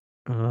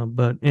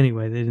 But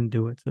anyway, they didn't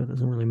do it, so it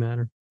doesn't really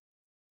matter.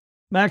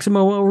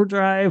 Maximum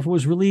Overdrive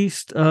was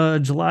released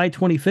July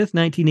 25th,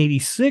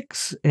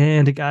 1986,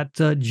 and it got,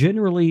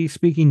 generally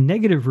speaking,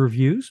 negative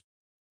reviews.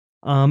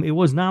 It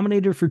was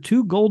nominated for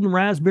 2 Golden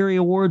Raspberry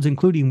Awards,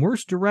 including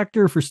Worst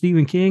Director for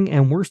Stephen King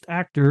and Worst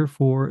Actor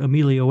for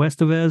Emilio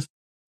Estevez,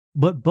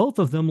 but both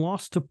of them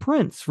lost to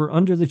Prince for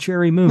Under the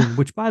Cherry Moon,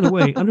 which, by the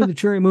way, Under the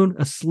Cherry Moon,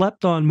 a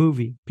slept-on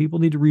movie. People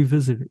need to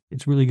revisit it.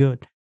 It's really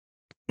good.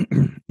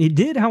 It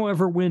did,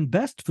 however, win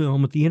Best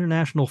Film at the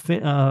International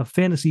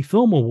Fantasy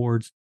Film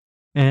Awards,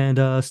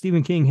 and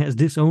Stephen King has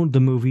disowned the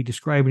movie,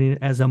 describing it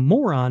as a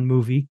moron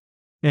movie,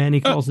 and he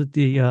calls it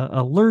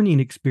a learning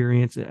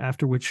experience,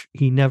 after which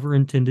he never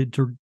intended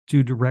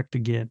to direct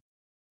again.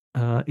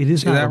 It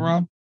is See that,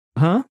 Rob?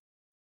 Huh?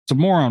 It's a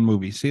moron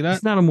movie. See that?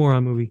 It's not a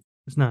moron movie.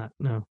 It's not.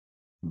 No.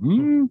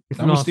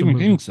 That's what Stephen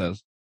King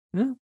says.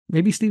 Yeah,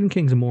 maybe Stephen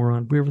King's a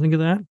moron. We ever think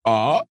of that?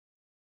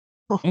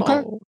 Okay.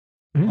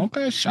 Yeah.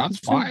 Okay. Shots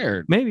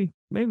fired. Maybe.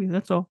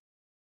 That's all.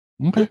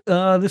 Okay.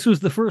 This was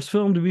the first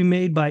film to be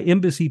made by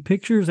Embassy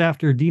Pictures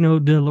after Dino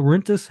De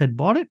Laurentiis had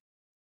bought it.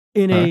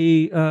 In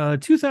a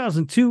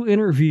 2002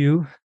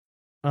 interview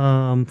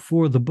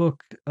for the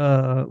book,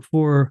 what's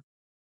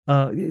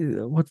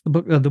the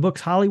book? The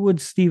book's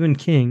Hollywood Stephen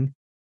King.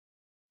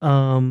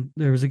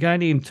 There was a guy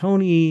named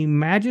Tony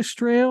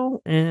Magistrale,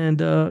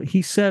 and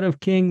he said of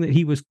King that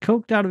he was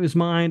coked out of his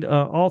mind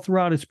all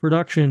throughout his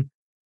production.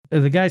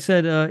 The guy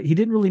said he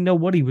didn't really know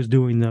what he was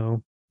doing,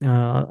 though.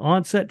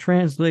 On-set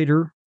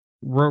translator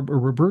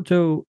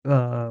Roberto,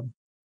 I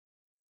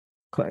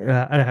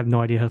have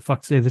no idea how the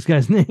fuck to say this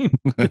guy's name.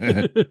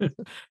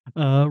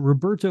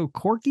 Roberto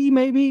Corky,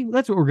 maybe?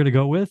 That's what we're going to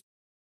go with.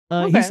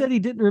 He said he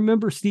didn't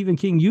remember Stephen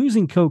King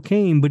using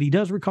cocaine, but he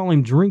does recall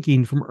him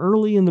drinking from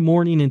early in the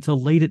morning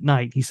until late at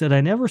night. He said, I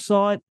never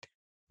saw it.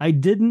 I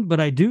didn't, but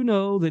I do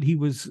know that he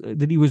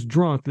was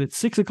drunk. That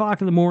 6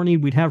 o'clock in the morning,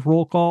 we'd have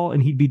roll call,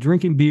 and he'd be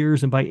drinking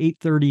beers, and by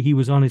 8:30, he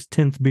was on his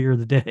 10th beer of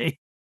the day.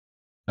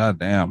 God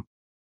damn.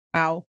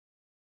 Wow.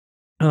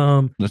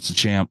 That's a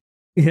champ.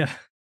 Yeah.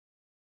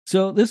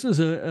 So this is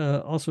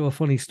also a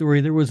funny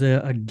story. There was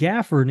a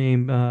gaffer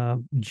named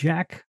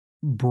Jack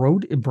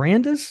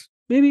Brandis,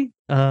 maybe,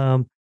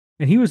 and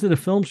he was at a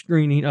fan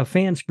screening in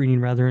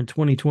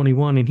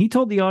 2021, and he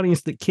told the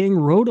audience that King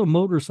rode a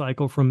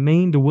motorcycle from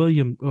Maine to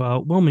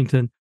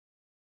Wilmington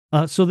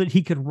so that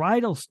he could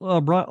ride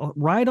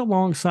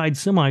alongside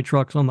semi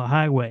trucks on the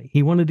highway.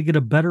 He wanted to get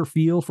a better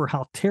feel for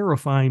how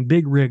terrifying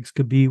big rigs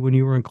could be when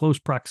you were in close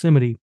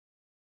proximity,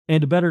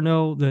 and to better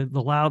know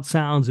the loud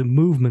sounds and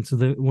movements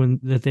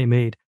that they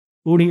made.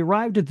 But when he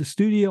arrived at the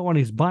studio on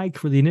his bike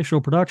for the initial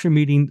production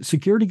meeting,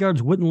 security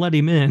guards wouldn't let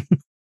him in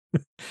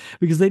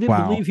because they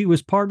didn't believe he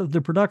was part of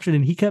the production.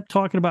 And he kept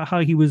talking about how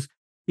he was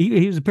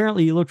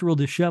apparently, he looked real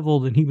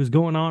disheveled, and he was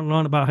going on and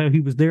on about how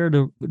he was there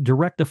to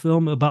direct a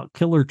film about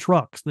killer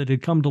trucks that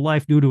had come to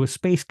life due to a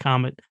space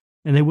comet,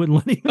 and they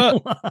wouldn't let him in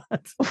a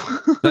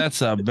lot.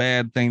 That's a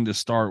bad thing to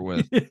start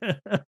with.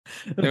 Yeah.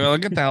 They were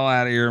like, get the hell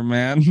out of here,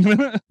 man.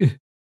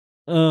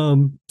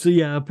 So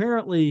yeah,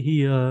 apparently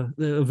he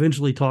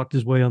eventually talked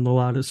his way on the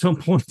lot at some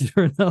point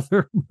or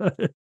another.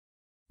 But,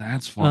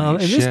 that's funny.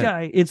 and shit. This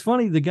guy, it's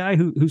funny, the guy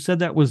who said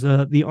that was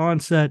the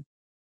on-set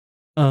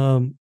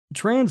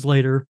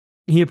translator.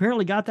 He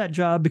apparently got that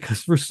job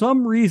because for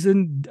some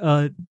reason,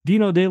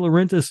 Dino De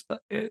Laurentiis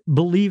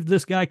believed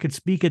this guy could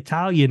speak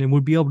Italian and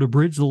would be able to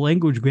bridge the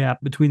language gap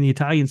between the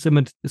Italian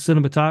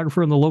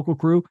cinematographer and the local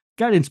crew.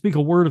 Guy didn't speak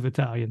a word of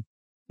Italian.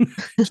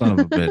 Son of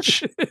a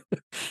bitch.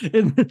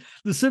 And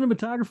the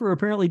cinematographer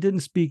apparently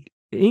didn't speak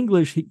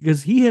English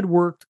because he had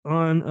worked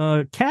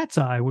on Cat's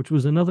Eye, which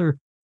was another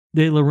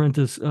De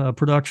Laurentiis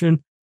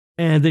production.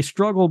 And they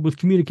struggled with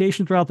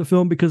communication throughout the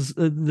film because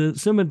the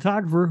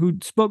cinematographer, who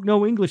spoke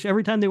no English,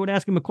 every time they would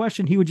ask him a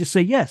question, he would just say,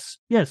 yes,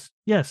 yes,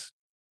 yes.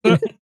 They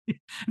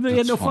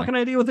had no fucking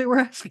idea what they were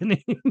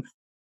asking him.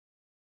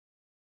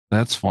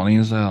 That's funny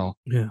as hell.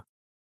 Yeah.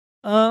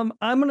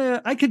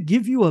 I could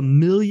give you a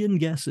million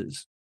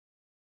guesses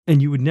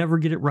and you would never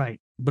get it right,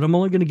 but I'm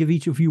only going to give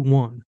each of you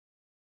one.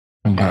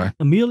 Okay.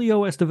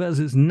 Emilio Estevez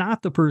is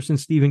not the person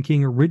Stephen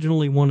King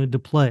originally wanted to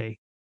play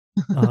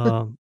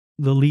the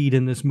lead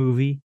in this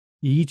movie.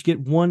 You each get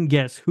one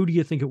guess. Who do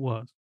you think it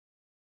was?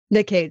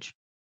 Nick Cage.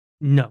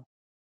 No.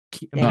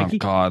 Oh,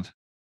 God.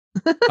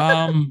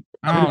 I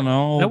don't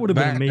know. That would have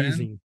been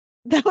amazing.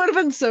 That would have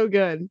been so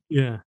good.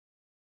 Yeah.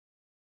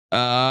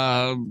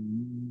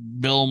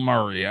 Bill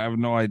Murray. I have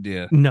no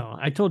idea. No,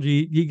 I told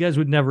you, you guys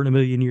would never in a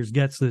million years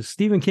guess this.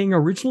 Stephen King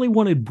originally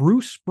wanted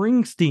Bruce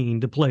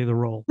Springsteen to play the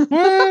role.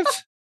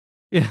 What?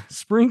 Yeah,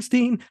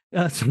 Springsteen.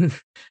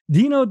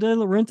 Dino De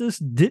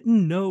Laurentiis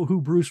didn't know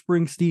who Bruce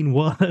Springsteen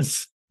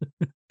was.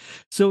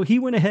 So he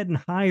went ahead and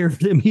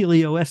hired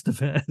Emilio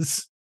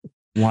Estevez.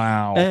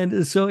 Wow.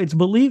 And so it's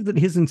believed that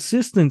his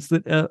insistence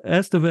that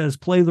Estevez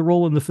play the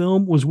role in the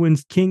film was when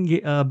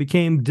King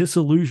became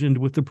disillusioned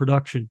with the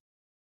production.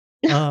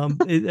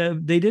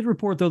 They did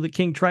report, though, that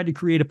King tried to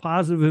create a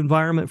positive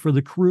environment for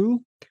the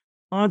crew.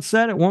 On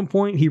set, at one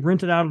point, he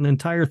rented out an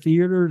entire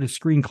theater to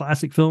screen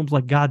classic films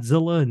like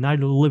Godzilla and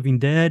Night of the Living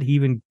Dead. He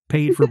even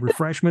paid for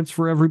refreshments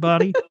for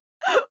everybody.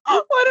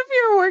 What if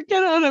you're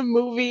working on a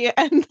movie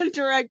and the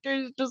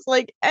director's just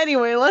like,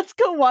 anyway, let's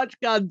go watch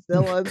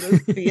Godzilla in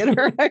this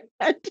theater?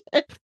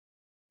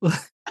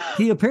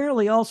 He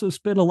apparently also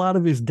spent a lot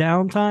of his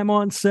downtime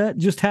on set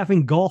just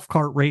having golf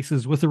cart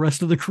races with the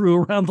rest of the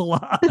crew around the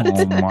lot.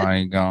 Oh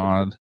my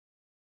God.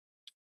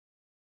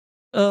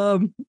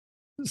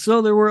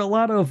 So there were a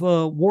lot of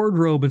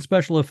wardrobe and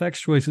special effects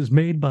choices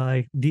made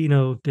by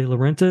Dino De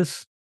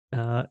Laurentiis.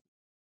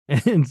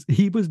 And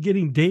he was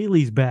getting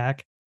dailies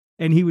back,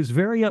 and he was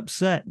very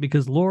upset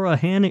because Laura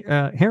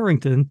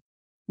Harrington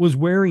was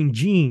wearing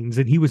jeans,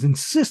 and he was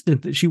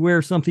insistent that she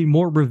wear something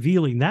more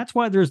revealing. That's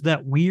why there's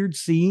that weird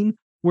scene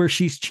where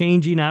she's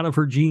changing out of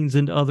her jeans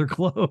into other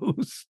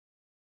clothes.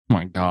 Oh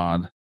my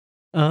God.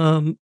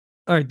 All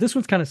right, this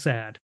one's kind of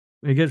sad.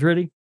 Are you guys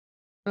ready?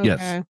 Okay.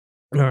 Yes.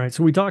 All right,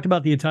 so we talked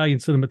about the Italian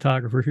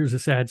cinematographer. Here's a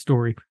sad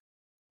story.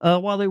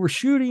 While they were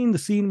shooting the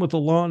scene with the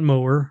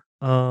lawnmower,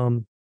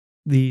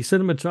 the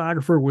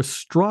cinematographer was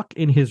struck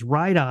in his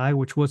right eye,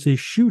 which was his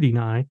shooting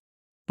eye,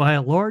 by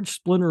a large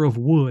splinter of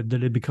wood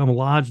that had become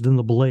lodged in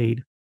the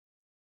blade.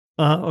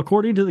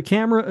 According to the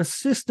camera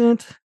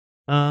assistant,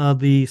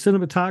 the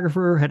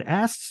cinematographer had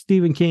asked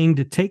Stephen King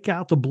to take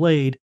out the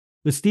blade,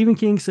 but Stephen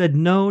King said,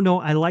 no,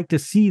 I like to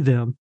see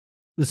them.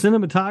 The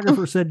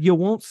cinematographer said, you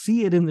won't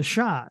see it in the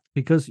shot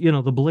because,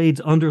 the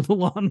blade's under the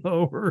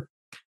lawnmower.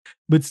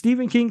 But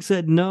Stephen King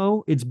said,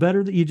 no, it's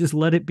better that you just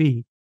let it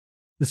be.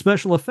 The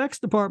special effects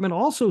department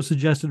also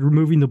suggested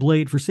removing the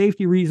blade for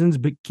safety reasons,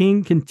 but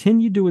King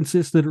continued to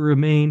insist that it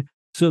remain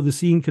so the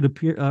scene could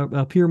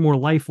appear more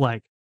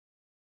lifelike.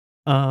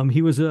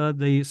 He was the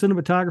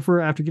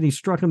cinematographer, after getting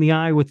struck in the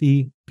eye with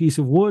the piece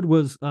of wood,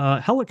 was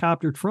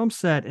helicoptered from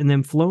set and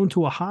then flown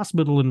to a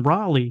hospital in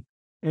Raleigh,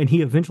 and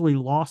he eventually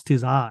lost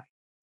his eye.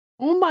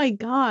 Oh my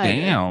God.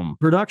 Damn.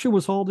 Production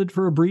was halted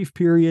for a brief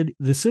period.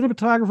 The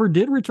cinematographer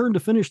did return to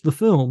finish the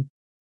film,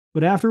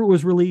 but after it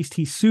was released,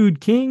 he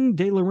sued King,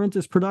 De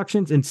Laurentiis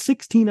Productions, and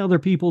 16 other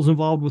people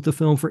involved with the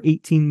film for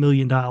 $18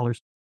 million.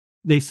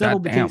 They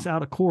settled the case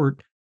out of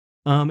court,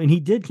 and he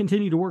did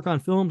continue to work on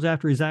films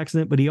after his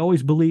accident, but he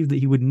always believed that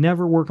he would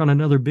never work on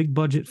another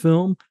big-budget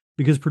film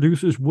because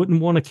producers wouldn't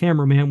want a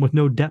cameraman with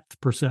no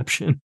depth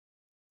perception.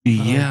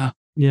 Yeah.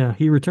 Yeah,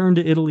 he returned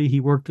to Italy.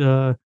 He worked,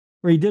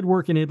 he did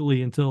work in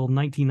Italy until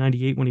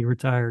 1998 when he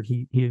retired.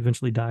 He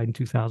eventually died in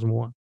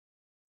 2001.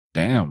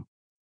 Damn.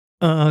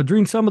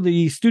 During some of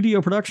the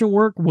studio production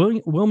work,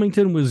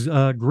 Wilmington was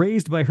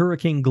grazed by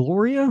Hurricane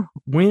Gloria.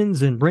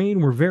 Winds and rain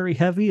were very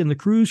heavy, and the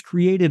crews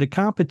created a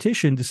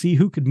competition to see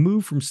who could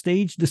move from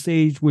stage to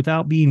stage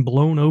without being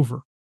blown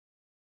over.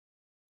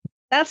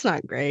 That's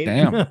not great.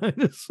 Damn. They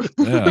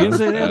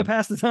had to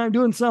pass the time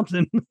doing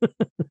something.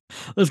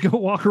 Let's go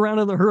walk around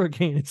in the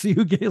hurricane and see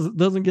who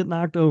doesn't get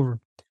knocked over.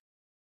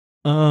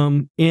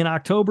 In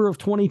October of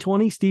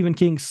 2020, Stephen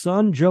King's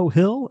son, Joe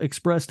Hill,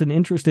 expressed an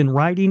interest in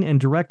writing and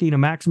directing a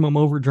Maximum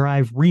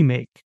Overdrive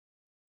remake.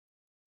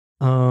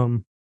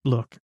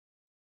 Look,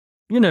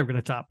 you're never going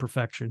to top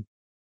perfection.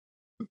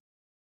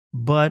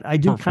 But I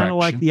do kind of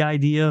like the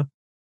idea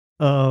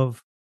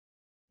of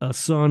a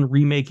son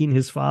remaking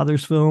his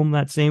father's film,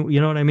 that same, you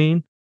know what I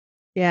mean?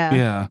 Yeah.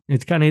 Yeah.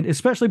 It's kind of,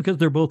 especially because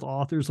they're both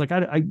authors. Like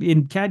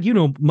in Kat, you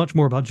know much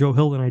more about Joe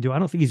Hill than I do. I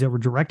don't think he's ever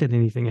directed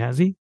anything, has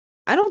he?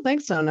 I don't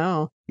think so,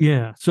 no.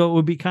 Yeah. So it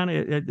would be kind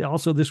of,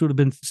 also, this would have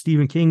been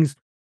Stephen King's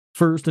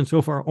first and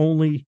so far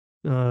only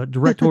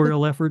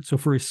directorial effort. So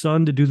for his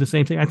son to do the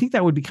same thing, I think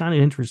that would be kind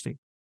of interesting.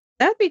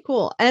 That'd be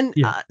cool. And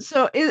Yeah.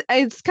 so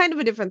it's kind of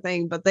a different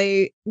thing, but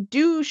they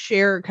do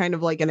share kind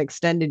of like an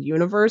extended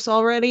universe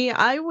already.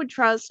 I would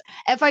trust,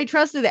 if I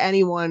trusted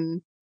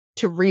anyone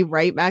to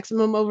rewrite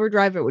Maximum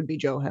Overdrive, it would be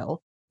Joe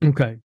Hill.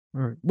 Okay.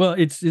 All right. Well,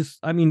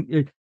 I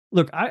mean,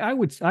 look,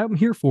 I'm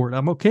here for it.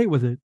 I'm okay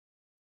with it.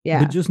 Yeah.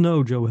 But just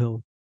know, Joe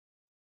Hill,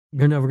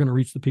 you're never going to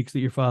reach the peaks that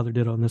your father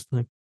did on this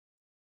thing.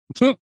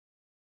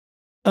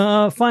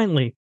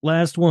 Finally,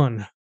 last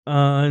one.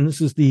 And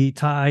this is the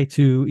tie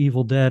to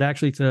Evil Dead.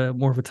 Actually, it's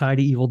more of a tie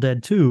to Evil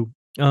Dead 2.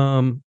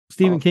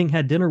 Stephen King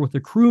had dinner with a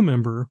crew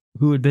member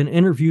who had been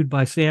interviewed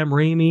by Sam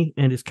Raimi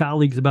and his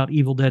colleagues about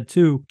Evil Dead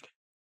 2.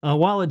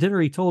 While at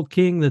dinner, he told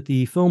King that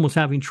the film was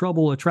having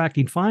trouble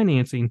attracting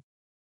financing.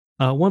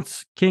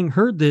 Once King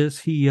heard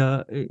this, he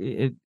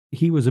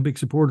was a big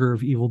supporter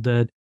of Evil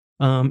Dead.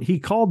 He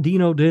called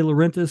Dino De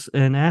Laurentiis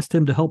and asked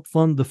him to help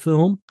fund the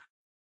film.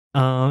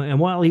 And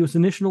while he was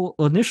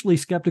initially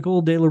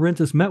skeptical, De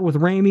Laurentiis met with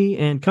Raimi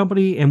and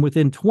company, and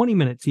within 20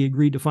 minutes, he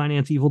agreed to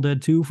finance Evil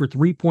Dead 2 for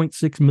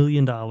 $3.6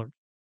 million.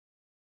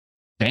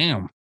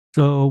 Damn.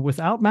 So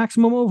without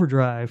Maximum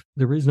Overdrive,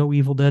 there is no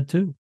Evil Dead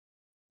 2.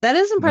 That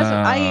is impressive.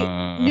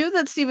 I knew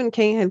that Stephen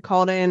King had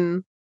called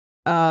in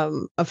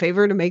a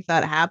favor to make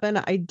that happen.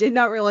 I did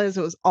not realize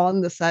it was on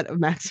the set of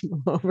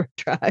Maximum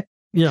Overdrive.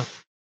 Yeah.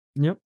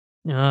 Yep.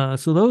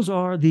 So those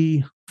are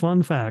the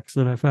fun facts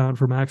that I found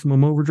for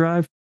Maximum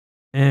Overdrive.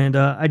 And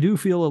I do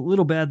feel a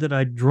little bad that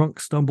I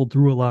stumbled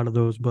through a lot of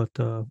those, but,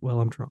 well,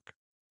 I'm drunk.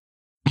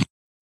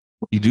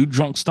 You do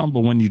drunk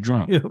stumble when you're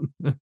drunk. Yeah,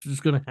 it's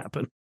just going to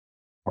happen.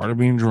 Part of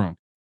being drunk.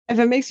 If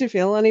it makes you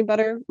feel any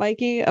better,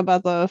 Mikey,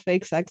 about the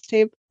fake sex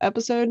tape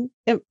episode,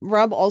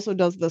 Rob also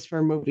does this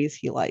for movies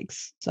he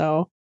likes.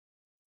 So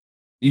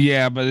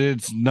Yeah, but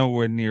it's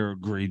nowhere near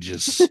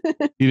egregious. He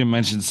didn't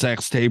mention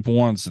sex tape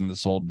once in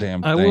this whole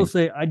damn thing. I will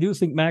say, I do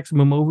think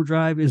Maximum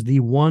Overdrive is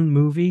the one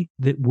movie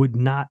that would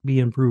not be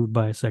improved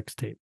by a sex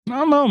tape. I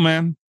don't know,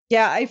 man.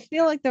 Yeah, I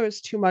feel like there was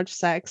too much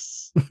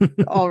sex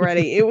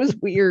already. It was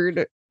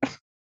weird. I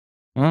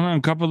don't know.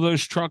 A couple of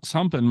those trucks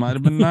humping might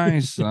have been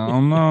nice. I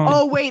don't know.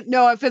 Oh wait,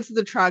 no! If it's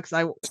the trucks,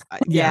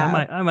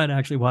 yeah, I might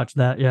actually watch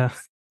that. Yeah,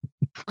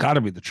 got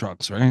to be the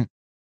trucks, right?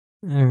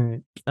 All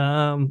right.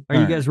 Are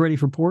you guys ready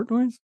for port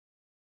noise?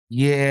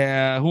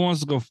 Yeah. Who wants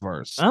to go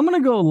first? I'm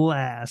gonna go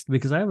last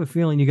because I have a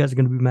feeling you guys are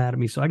gonna be mad at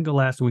me, so I can go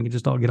last and we can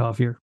just all get off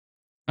here.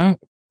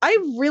 I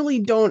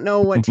really don't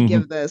know what to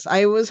give this.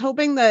 I was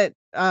hoping that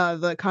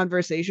the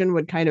conversation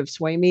would kind of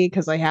sway me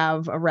because I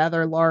have a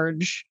rather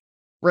large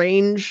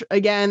range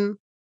again.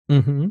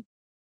 Mm-hmm.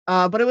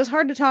 But it was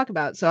hard to talk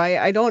about, so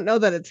I don't know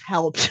that it's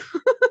helped.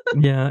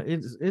 Yeah,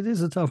 it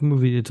is a tough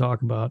movie to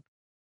talk about.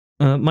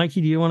 Mikey,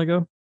 do you want to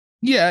go?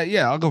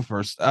 Yeah, I'll go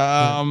first.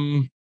 All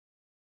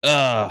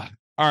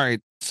right.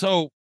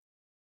 So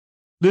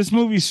this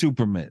movie's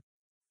super mid.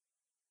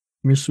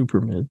 You're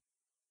super mid.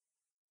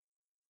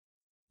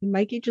 Did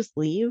Mikey just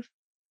leave?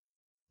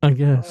 I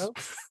guess.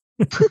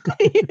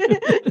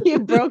 You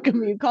broke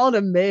him. You called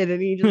him mid, and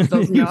he just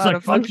doesn't know how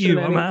to function you,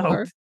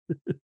 anymore. I'm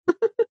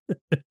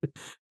out.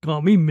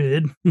 Call me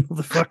mid,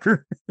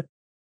 motherfucker.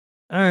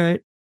 All right.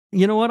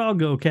 You know what? I'll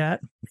go,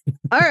 Kat.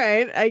 All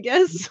right. I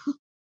guess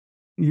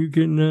you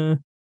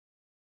can.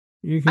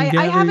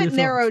 I haven't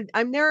narrowed.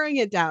 I'm narrowing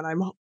it down.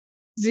 I'm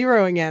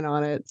zeroing in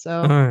on it.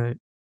 So. All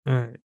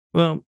right.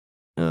 Well,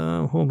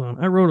 hold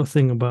on. I wrote a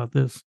thing about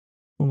this.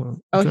 Hold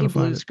on. Oh, he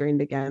blue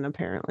screened again.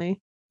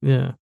 Apparently.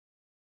 Yeah.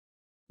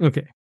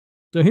 Okay.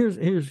 So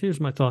here's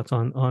my thoughts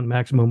on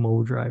Maximum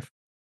Overdrive.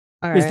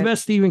 All right. It's the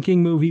best Stephen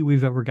King movie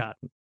we've ever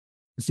gotten.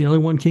 It's the only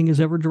one King has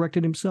ever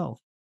directed himself.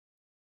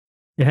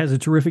 It has a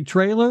terrific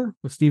trailer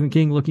with Stephen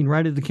King looking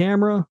right at the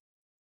camera,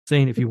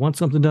 saying if you want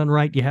something done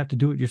right, you have to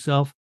do it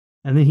yourself.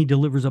 And then he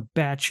delivers a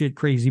batshit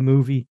crazy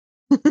movie.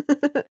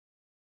 Yeah.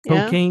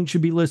 Cocaine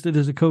should be listed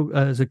as a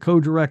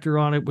co-director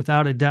on it,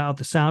 without a doubt.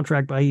 The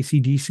soundtrack by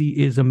AC/DC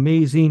is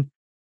amazing.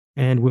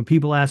 And when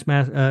people ask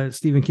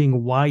Stephen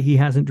King why he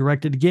hasn't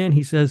directed again,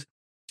 he says,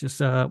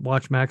 just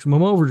watch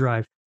Maximum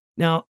Overdrive.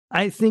 Now,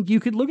 I think you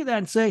could look at that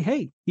and say,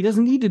 hey, he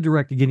doesn't need to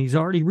direct again. He's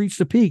already reached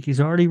a peak. He's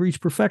already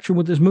reached perfection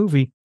with this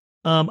movie.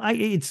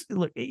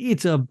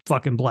 It's a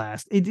fucking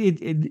blast.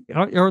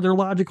 Are there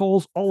logic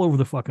holes all over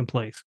the fucking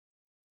place?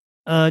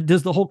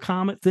 Does the whole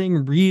comet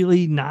thing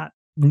really not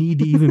need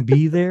to even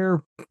be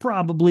there?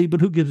 Probably, but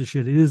who gives a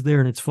shit? It is there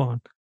and it's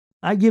fun.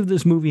 I give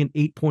this movie an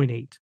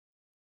 8.8.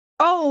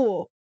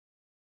 Oh,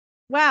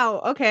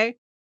 wow. Okay.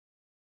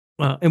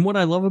 And what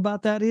I love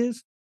about that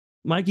is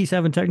Mikey's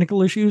having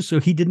technical issues,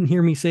 so he didn't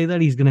hear me say that.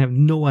 He's going to have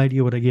no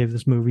idea what I gave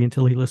this movie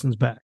until he listens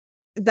back.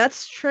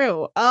 That's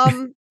true.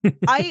 I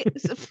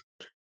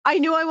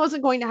knew I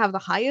wasn't going to have the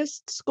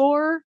highest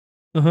score.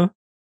 Uh-huh.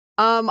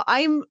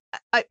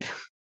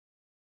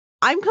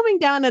 I'm coming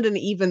down at an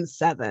even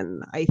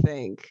 7, I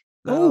think.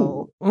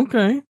 Oh,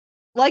 okay.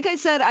 Like I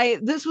said,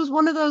 this was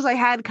one of those I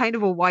had kind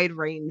of a wide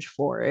range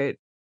for it.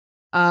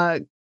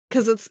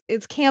 Because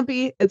it's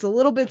campy, it's a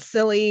little bit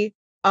silly,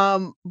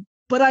 but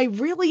I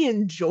really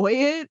enjoy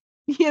it,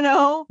 you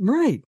know?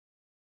 Right.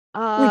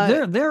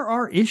 Look, there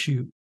are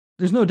issues.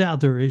 There's no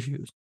doubt there are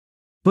issues.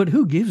 But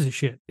who gives a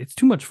shit? It's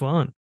too much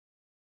fun.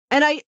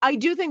 And I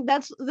do think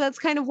that's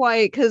kind of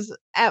why, because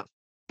at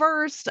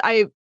first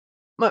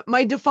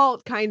my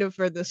default kind of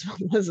for this one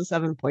was a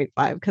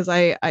 7.5, because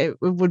it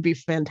would be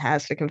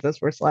fantastic if this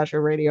were Slasher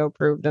Radio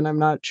approved, and I'm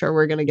not sure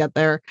we're gonna get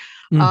there.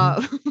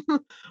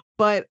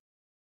 But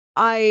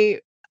I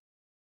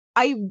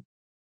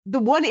the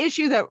one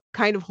issue that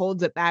kind of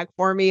holds it back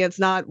for me, it's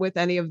not with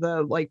any of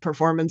the like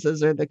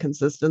performances or the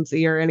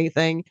consistency or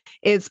anything.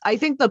 I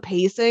think the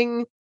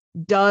pacing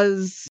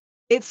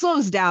it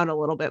slows down a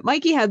little bit.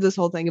 Mikey had this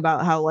whole thing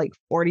about how like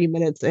 40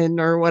 minutes in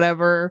or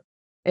whatever,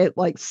 it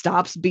like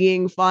stops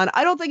being fun.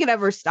 I don't think it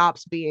ever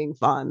stops being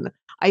fun.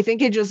 I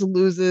think it just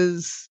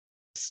loses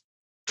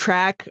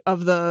track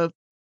of the,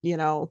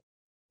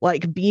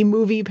 like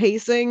B-movie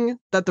pacing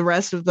that the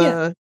rest of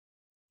the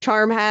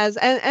charm has.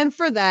 And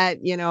for that,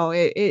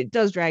 it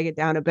does drag it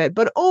down a bit.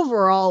 But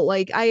overall,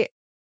 like I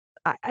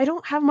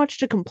don't have much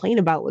to complain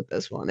about with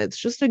this one. It's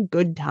just a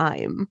good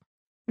time.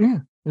 Yeah,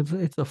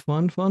 it's a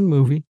fun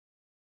movie.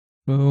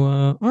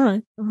 So, all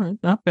right,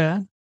 not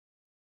bad.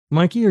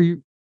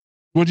 Mikey,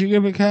 What'd you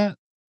give it, Kat?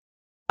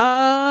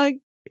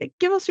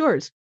 Give us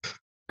yours.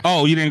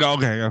 Oh, you didn't go.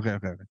 Okay.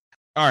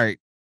 All right.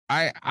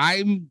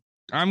 I'm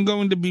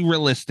going to be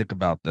realistic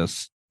about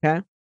this.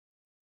 Okay.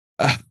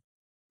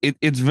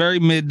 It's very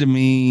mid to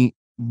me,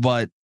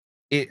 but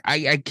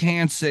I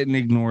can't sit and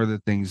ignore the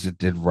things it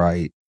did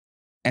right.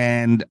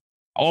 And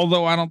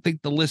although I don't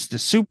think the list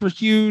is super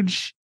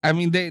huge, I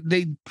mean,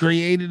 they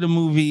created a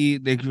movie,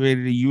 they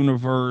created a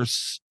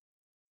universe,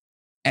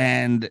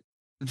 and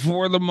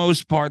for the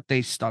most part,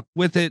 they stuck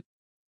with it.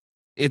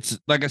 It's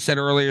like I said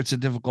earlier, it's a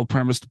difficult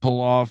premise to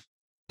pull off.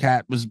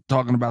 Kat was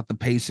talking about the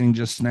pacing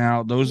just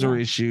now. Those are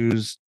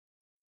issues.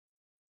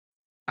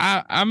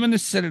 I'm going to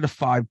set it a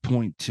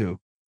 5.2.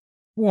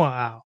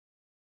 Wow.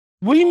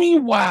 What do you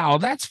mean, wow?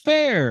 That's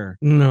fair.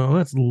 No,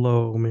 that's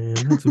low, man.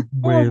 That's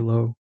way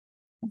low.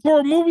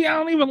 For a movie I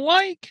don't even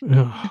like.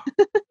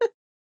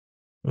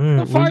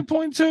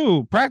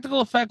 5.2.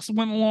 Practical effects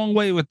went a long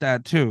way with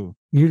that, too.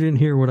 You didn't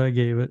hear what I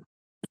gave it.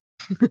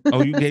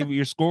 Oh, you gave it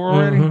your score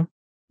already?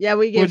 Yeah,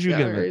 we gave you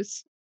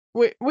scores.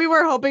 We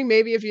were hoping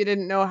maybe if you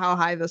didn't know how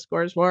high the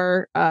scores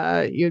were,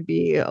 you'd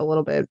be a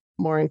little bit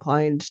more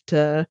inclined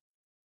to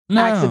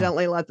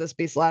accidentally let this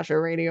be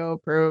Slasher Radio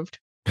approved.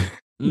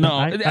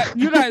 No,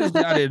 you guys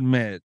gotta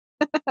admit,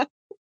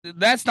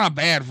 that's not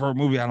bad for a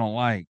movie I don't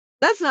like.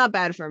 That's not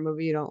bad for a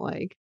movie you don't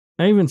like.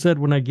 I even said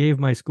when I gave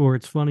my score,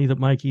 it's funny that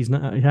Mikey's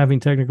not having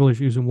technical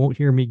issues and won't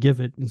hear me give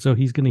it, and so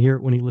he's going to hear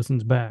it when he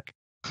listens back.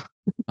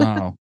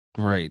 Oh,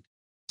 great.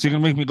 So you're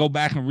going to make me go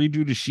back and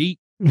redo the sheet?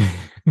 Do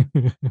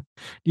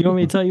you want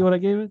me to tell you what I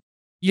gave it?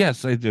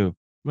 Yes, I do.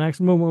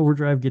 Maximum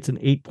Overdrive gets an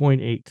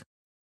 8.8.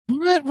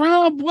 What,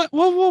 Rob? What?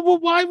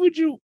 Why would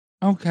you?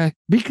 Okay.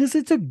 Because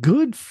it's a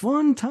good,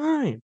 fun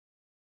time.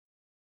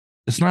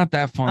 It's not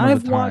that fun.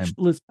 I've watched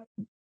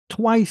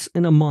twice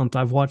in a month.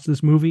 I've watched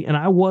this movie, and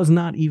I was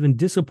not even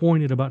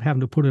disappointed about having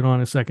to put it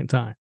on a second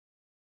time.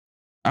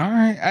 All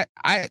right.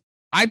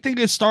 I think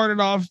it started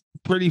off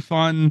pretty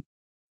fun,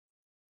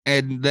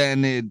 and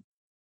then it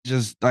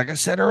just, like I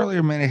said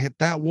earlier, man, it hit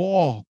that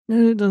wall.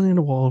 It doesn't hit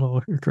a wall at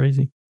all. You're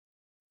crazy.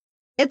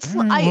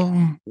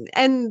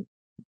 And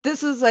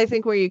this is, I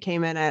think, where you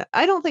came in at.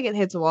 I don't think it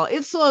hits a wall.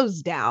 It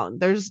slows down.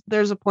 There's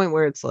a point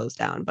where it slows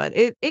down, but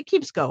it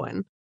keeps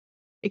going.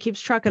 It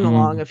keeps trucking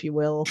along, if you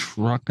will.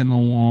 Trucking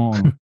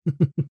along.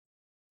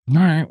 All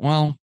right.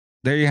 Well,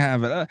 there you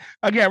have it.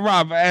 Again,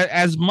 Rob,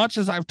 as much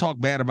as I've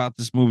talked bad about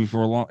this movie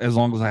for as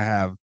long as I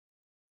have,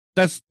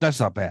 that's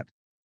not bad.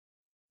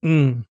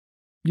 You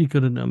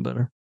could have done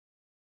better.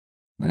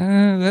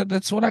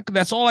 That's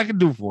all I can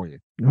do for you.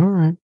 All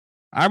right.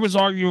 I was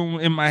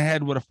arguing in my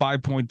head with a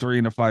 5.3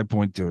 and a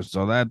 5.2,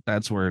 so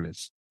that's where it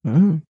is.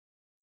 I'll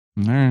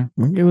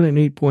give it an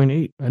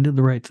 8.8. I did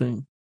the right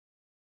thing.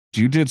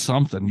 You did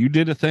something. You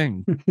did a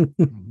thing.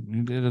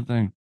 You did a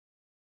thing.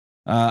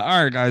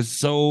 All right, guys.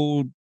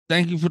 So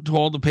thank you to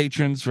all the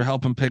patrons for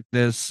helping pick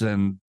this,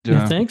 and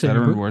thanks, better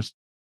Amber. and worse.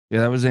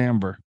 Yeah, that was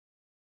Amber.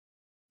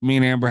 Me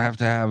and Amber have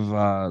to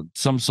have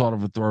some sort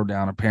of a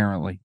throwdown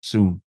apparently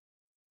soon.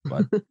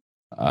 But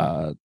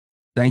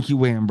thank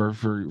you, Amber,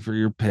 for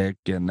your pick,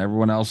 and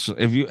everyone else.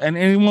 If you and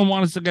anyone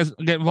wants to get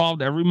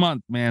involved every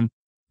month, man,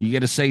 you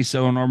get a say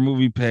so in our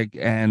movie pick,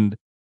 and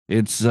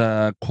it's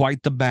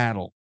quite the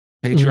battle.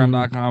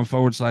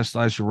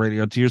 Patreon.com/Slasher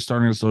Radio. Tiers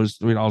starting as low as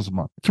 $3 a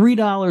month.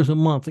 $3 a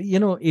month.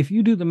 If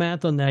you do the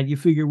math on that, you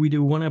figure we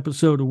do one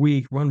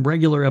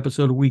regular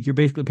episode a week. You're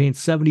basically paying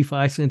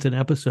 75 cents an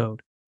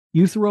episode.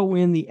 You throw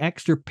in the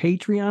extra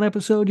Patreon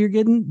episode you're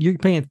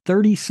paying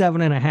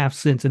 37.5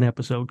 cents an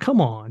episode.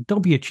 Come on,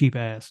 don't be a cheap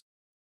ass.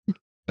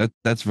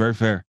 That's very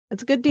fair.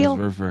 That's a good deal.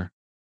 That's very fair.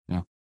 Yeah.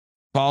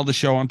 Follow the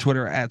show on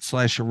Twitter at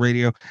Slasher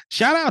Radio.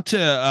 Shout out to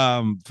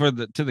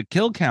the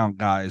Kill Count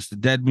guys, the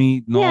Dead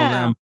Meat and all of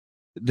them.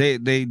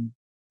 They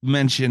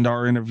mentioned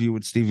our interview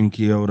with Stephen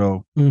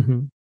Kyoto.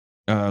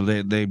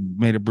 They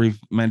made a brief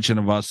mention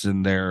of us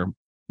in their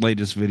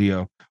latest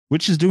video,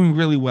 which is doing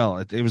really well.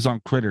 It was on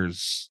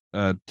Critters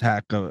whichever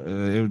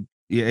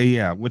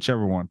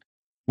one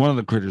of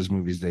the Critters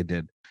movies they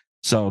did.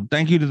 So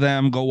thank you to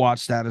them. Go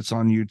watch that. It's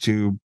on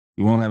YouTube.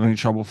 You won't have any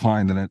trouble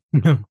finding it.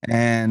 I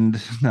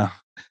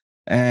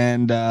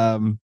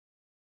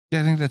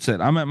think that's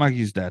it. I'm at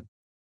Mikey's dad.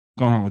 What's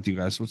going on with you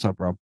guys? What's up,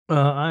 Rob?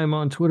 I'm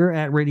on Twitter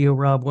at Radio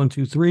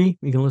Rob123.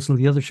 You can listen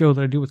to the other show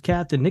that I do with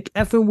Kat, the Nick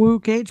Effin Woo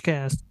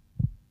Cagecast.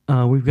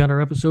 We've got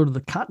our episode of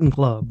the Cotton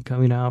Club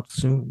coming out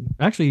soon.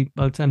 Actually,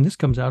 by the time this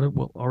comes out, it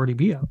will already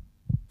be out.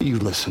 You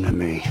listen to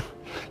me.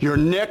 You're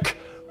Nick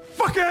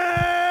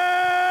fucking...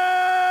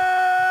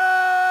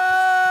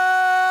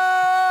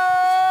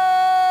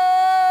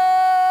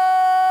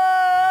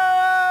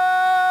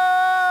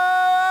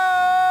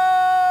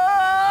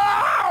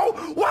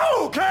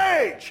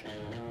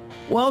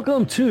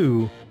 Welcome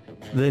to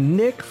the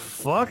Nick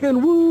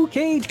fucking Woo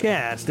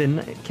Cagecast.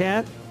 And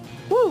Kat,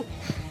 woo!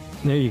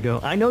 There you go.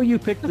 I know you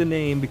picked the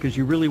name because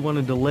you really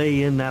wanted to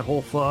lay in that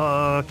whole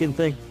fucking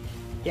thing.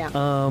 Yeah.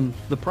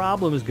 The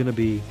problem is going to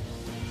be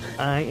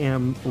I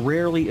am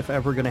rarely, if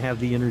ever, going to have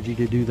the energy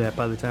to do that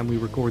by the time we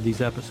record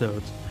these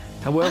episodes.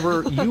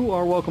 However, you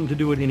are welcome to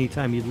do it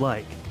anytime you'd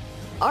like.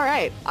 All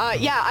right.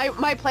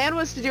 My plan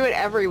was to do it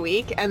every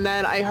week, and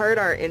then I heard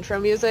our intro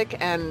music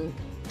and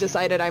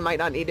decided I might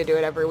not need to do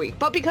it every week.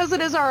 But because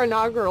it is our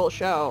inaugural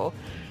show,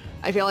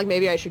 I feel like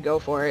maybe I should go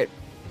for it.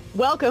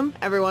 Welcome,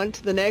 everyone,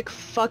 to the Nick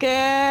fucking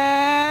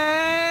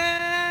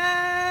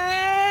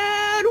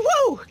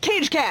Woo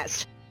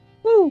Cagecast.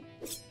 Woo.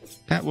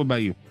 Pat, what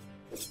about you?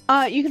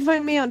 You can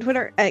find me on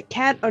Twitter at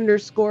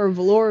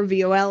cat_Valor,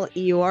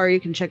 VOLEUR. You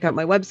can check out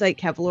my website,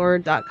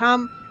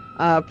 catvalor.com.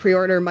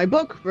 Pre-order my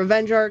book,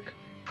 Revenge Arc.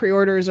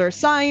 Pre-orders are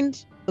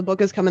signed. The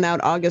book is coming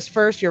out August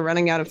 1st. You're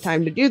running out of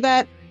time to do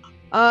that.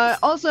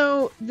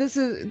 Also, this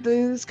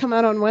come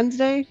out on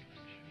Wednesday,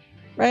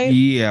 right?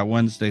 Yeah,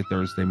 Wednesday,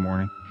 Thursday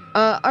morning.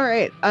 All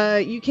right.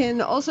 You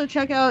can also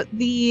check out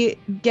the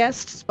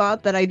guest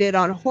spot that I did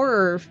on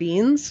Horror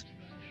Fiends,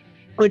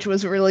 which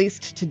was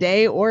released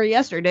today or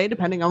yesterday,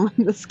 depending on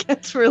when this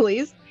gets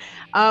released.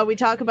 We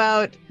talk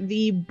about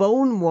the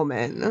Bone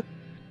Woman.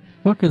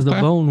 What is the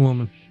Bone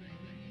Woman?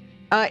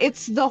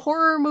 It's the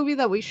horror movie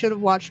that we should have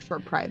watched for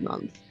Pride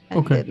Month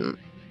and didn't.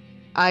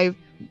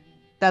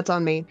 That's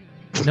on me.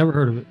 Never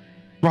heard of it.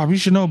 Rob, you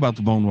should know about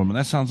the Bone Woman.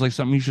 That sounds like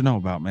something you should know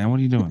about, man. What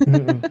are you doing?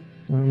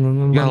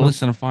 You gotta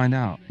listen to find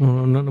out.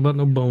 Nothing about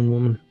no Bone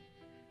Woman.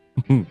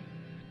 All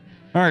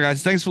right,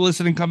 guys. Thanks for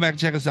listening. Come back and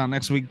check us out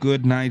next week.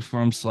 Good night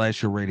from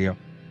Slasher Radio.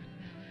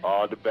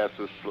 All the best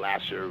of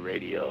Slasher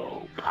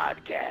Radio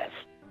podcast.